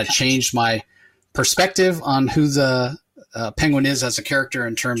kind of changed my perspective on who the Penguin is as a character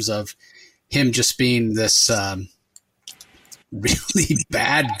in terms of him just being this really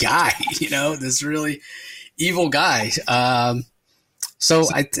bad guy, this really evil guy. So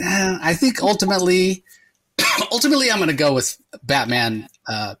I think ultimately I'm going to go with Batman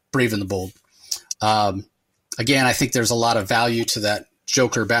Brave and the Bold. Again, I think there's a lot of value to that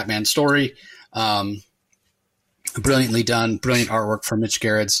Joker Batman story. Brilliantly done, brilliant artwork from Mitch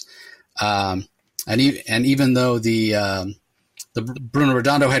Gerrits. And even though the Bruno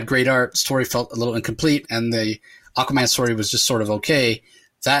Redondo had great art, story felt a little incomplete, and the Aquaman story was just sort of okay.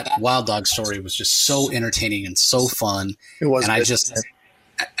 That Wild Dog story was just so entertaining and so fun. It was, and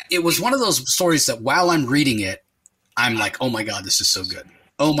it was one of those stories that while I'm reading it, I'm like, oh my God, this is so good.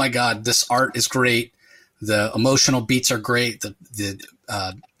 Oh my God, this art is great. The emotional beats are great. The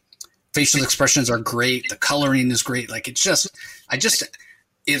facial expressions are great. The coloring is great. Like it's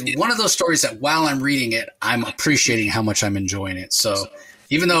one of those stories that while I'm reading it, I'm appreciating how much I'm enjoying it. So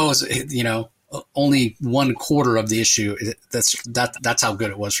even though it was, only 1/4 of the issue, that's how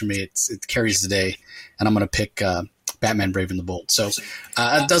good it was for me. It carries the day, and I'm going to pick Batman Brave and the Bold. So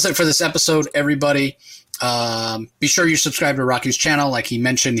that does it for this episode, everybody. Be sure you subscribe to Rocky's channel. Like he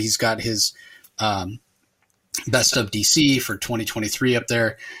mentioned, he's got his Best of DC for 2023 up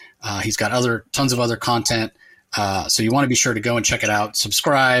there. He's got tons of other content. So you want to be sure to go and check it out.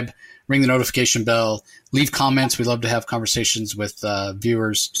 Subscribe, ring the notification bell, leave comments. We love to have conversations with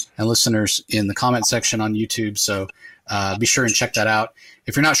viewers and listeners in the comment section on YouTube. So be sure and check that out.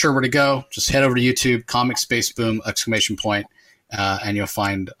 If you're not sure where to go, just head over to YouTube, Comic Space Boom, ! And you'll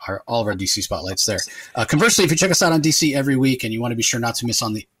find all of our DC spotlights there. Conversely, if you check us out on DC every week and you want to be sure not to miss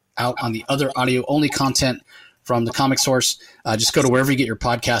out on the other audio only content from the Comic Source, just go to wherever you get your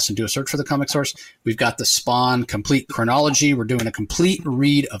podcast and do a search for the Comic Source. We've got the Spawn complete chronology. We're doing a complete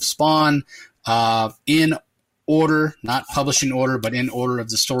read of Spawn in order, not publishing order, but in order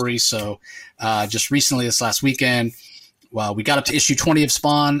of the story. So just recently, this last weekend, we got up to issue 20 of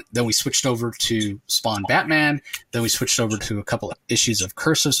Spawn. Then we switched over to Spawn Batman. Then we switched over to a couple of issues of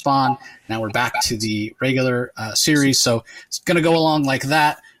Curse of Spawn. Now we're back to the regular series. So it's going to go along like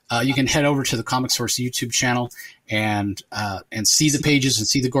that. You can head over to the Comic Source YouTube channel and see the pages and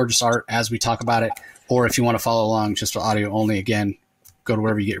see the gorgeous art as we talk about it. Or if you want to follow along just for audio only, again, go to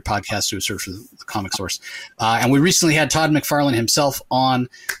wherever you get your podcast, do a search for the Comic Source. And we recently had Todd McFarlane himself on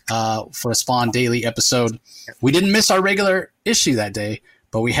for a Spawn Daily episode. We didn't miss our regular issue that day,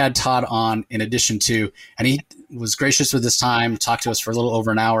 but we had Todd on in addition to, and he was gracious with his time, talked to us for a little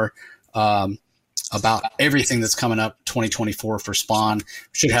over an hour about everything that's coming up 2024 for Spawn. We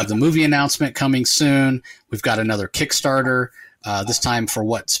should have the movie announcement coming soon. We've got another Kickstarter, this time for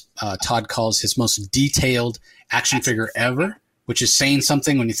what Todd calls his most detailed action figure ever, which is saying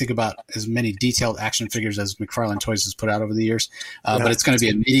something when you think about as many detailed action figures as McFarlane Toys has put out over the years. But it's going to be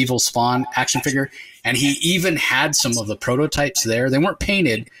a medieval Spawn action figure. And he even had some of the prototypes there. They weren't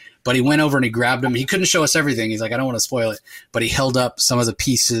painted, but he went over and he grabbed them. He couldn't show us everything. He's like, I don't want to spoil it. But he held up some of the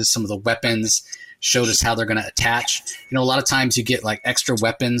pieces, some of the weapons, showed us how they're going to attach. A lot of times you get like extra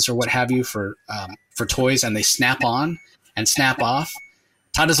weapons or what have you for toys, and they snap on and snap off.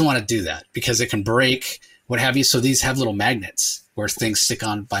 Todd doesn't want to do that because it can break, what have you. So these have little magnets where things stick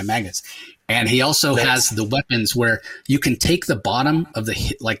on by magnets. And he also has the weapons where you can take the bottom of the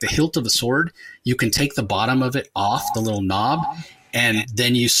hilt of a sword. You can take the bottom of it off, the little knob, and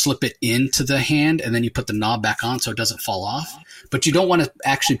then you slip it into the hand, and then you put the knob back on so it doesn't fall off. But you don't want to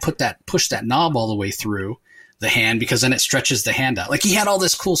actually push that knob all the way through the hand because then it stretches the hand out. Like he had all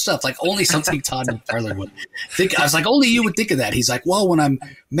this cool stuff, like only something Todd McFarlane would think. I was like, only you would think of that. He's like, well, when I'm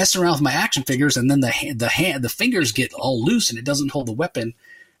messing around with my action figures and then the fingers get all loose and it doesn't hold the weapon.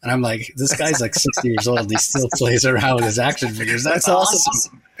 And I'm like, this guy's like 60 years old. And he still plays around with his action figures. That's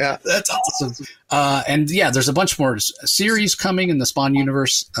awesome. Yeah, that's awesome. And yeah, there's a bunch more series coming in the Spawn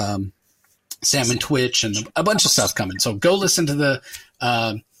universe. Sam and Twitch and a bunch of stuff coming. So go listen to the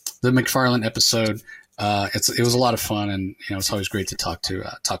McFarlane episode. It was a lot of fun, and it's always great to talk to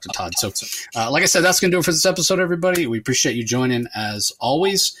Todd. So, like I said, that's gonna do it for this episode, everybody. We appreciate you joining as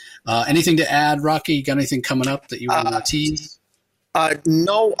always. Anything to add, Rocky? You got anything coming up that you want to tease?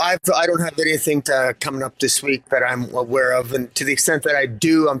 No, I don't have anything coming up this week that I'm aware of, and to the extent that I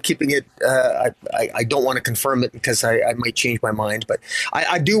do, I'm keeping it. I don't want to confirm it because I might change my mind, but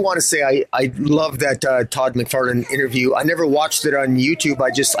I do want to say I love that Todd McFarlane interview. I never watched it on YouTube.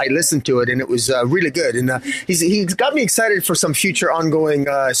 I listened to it, and it was really good. And he's got me excited for some future ongoing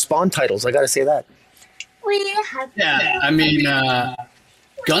Spawn titles. I got to say that. Yeah, I mean.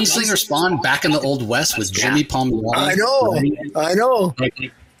 Gunslinger Spawn back in the Old West with Jimmy Palmiotti. I know.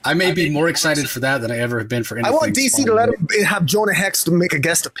 I may be more excited for that than I ever have been for anything. I want DC Spawn to let him have Jonah Hex to make a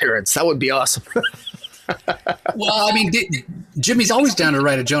guest appearance. That would be awesome. Well, I mean, Jimmy's always down to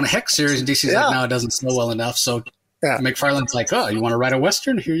write a Jonah Hex series, and DC's like, no, it doesn't sell well enough. So McFarlane's like, oh, you want to write a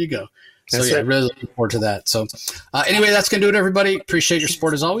Western? Here you go. So I really looking forward to that. So anyway, that's going to do it, everybody. Appreciate your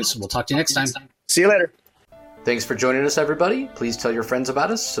support as always. We'll talk to you next time. See you later. Thanks for joining us, everybody. Please tell your friends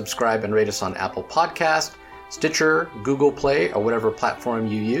about us, subscribe and rate us on Apple Podcast, Stitcher, Google Play, or whatever platform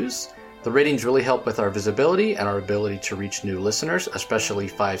you use. The ratings really help with our visibility and our ability to reach new listeners, especially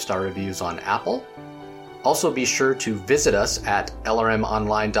 5-star reviews on Apple. Also, be sure to visit us at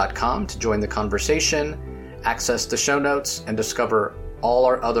lrmonline.com to join the conversation, access the show notes, and discover all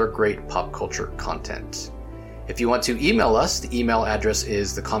our other great pop culture content. If you want to email us, the email address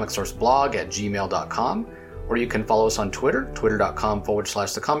is thecomicsourceblog@gmail.com, or you can follow us on Twitter,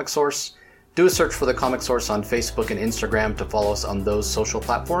 twitter.com/thecomicsource. Do a search for The Comic Source on Facebook and Instagram to follow us on those social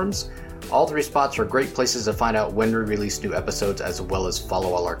platforms. All three spots are great places to find out when we release new episodes, as well as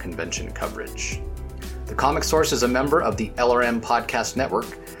follow all our convention coverage. The Comic Source is a member of the LRM Podcast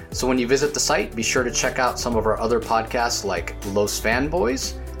Network, so when you visit the site, be sure to check out some of our other podcasts like Los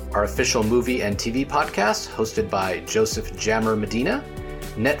Fanboys, our official movie and TV podcast hosted by Joseph Jammer Medina,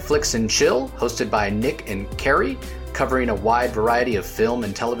 Netflix and Chill, hosted by Nick and Carrie, covering a wide variety of film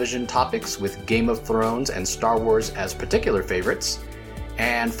and television topics with Game of Thrones and Star Wars as particular favorites,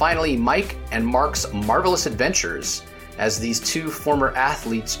 and finally Mike and Mark's Marvelous Adventures, as these two former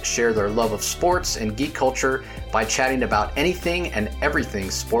athletes share their love of sports and geek culture by chatting about anything and everything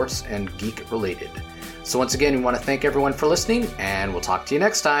sports and geek related. So once again, we want to thank everyone for listening, and we'll talk to you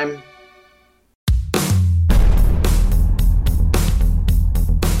next time.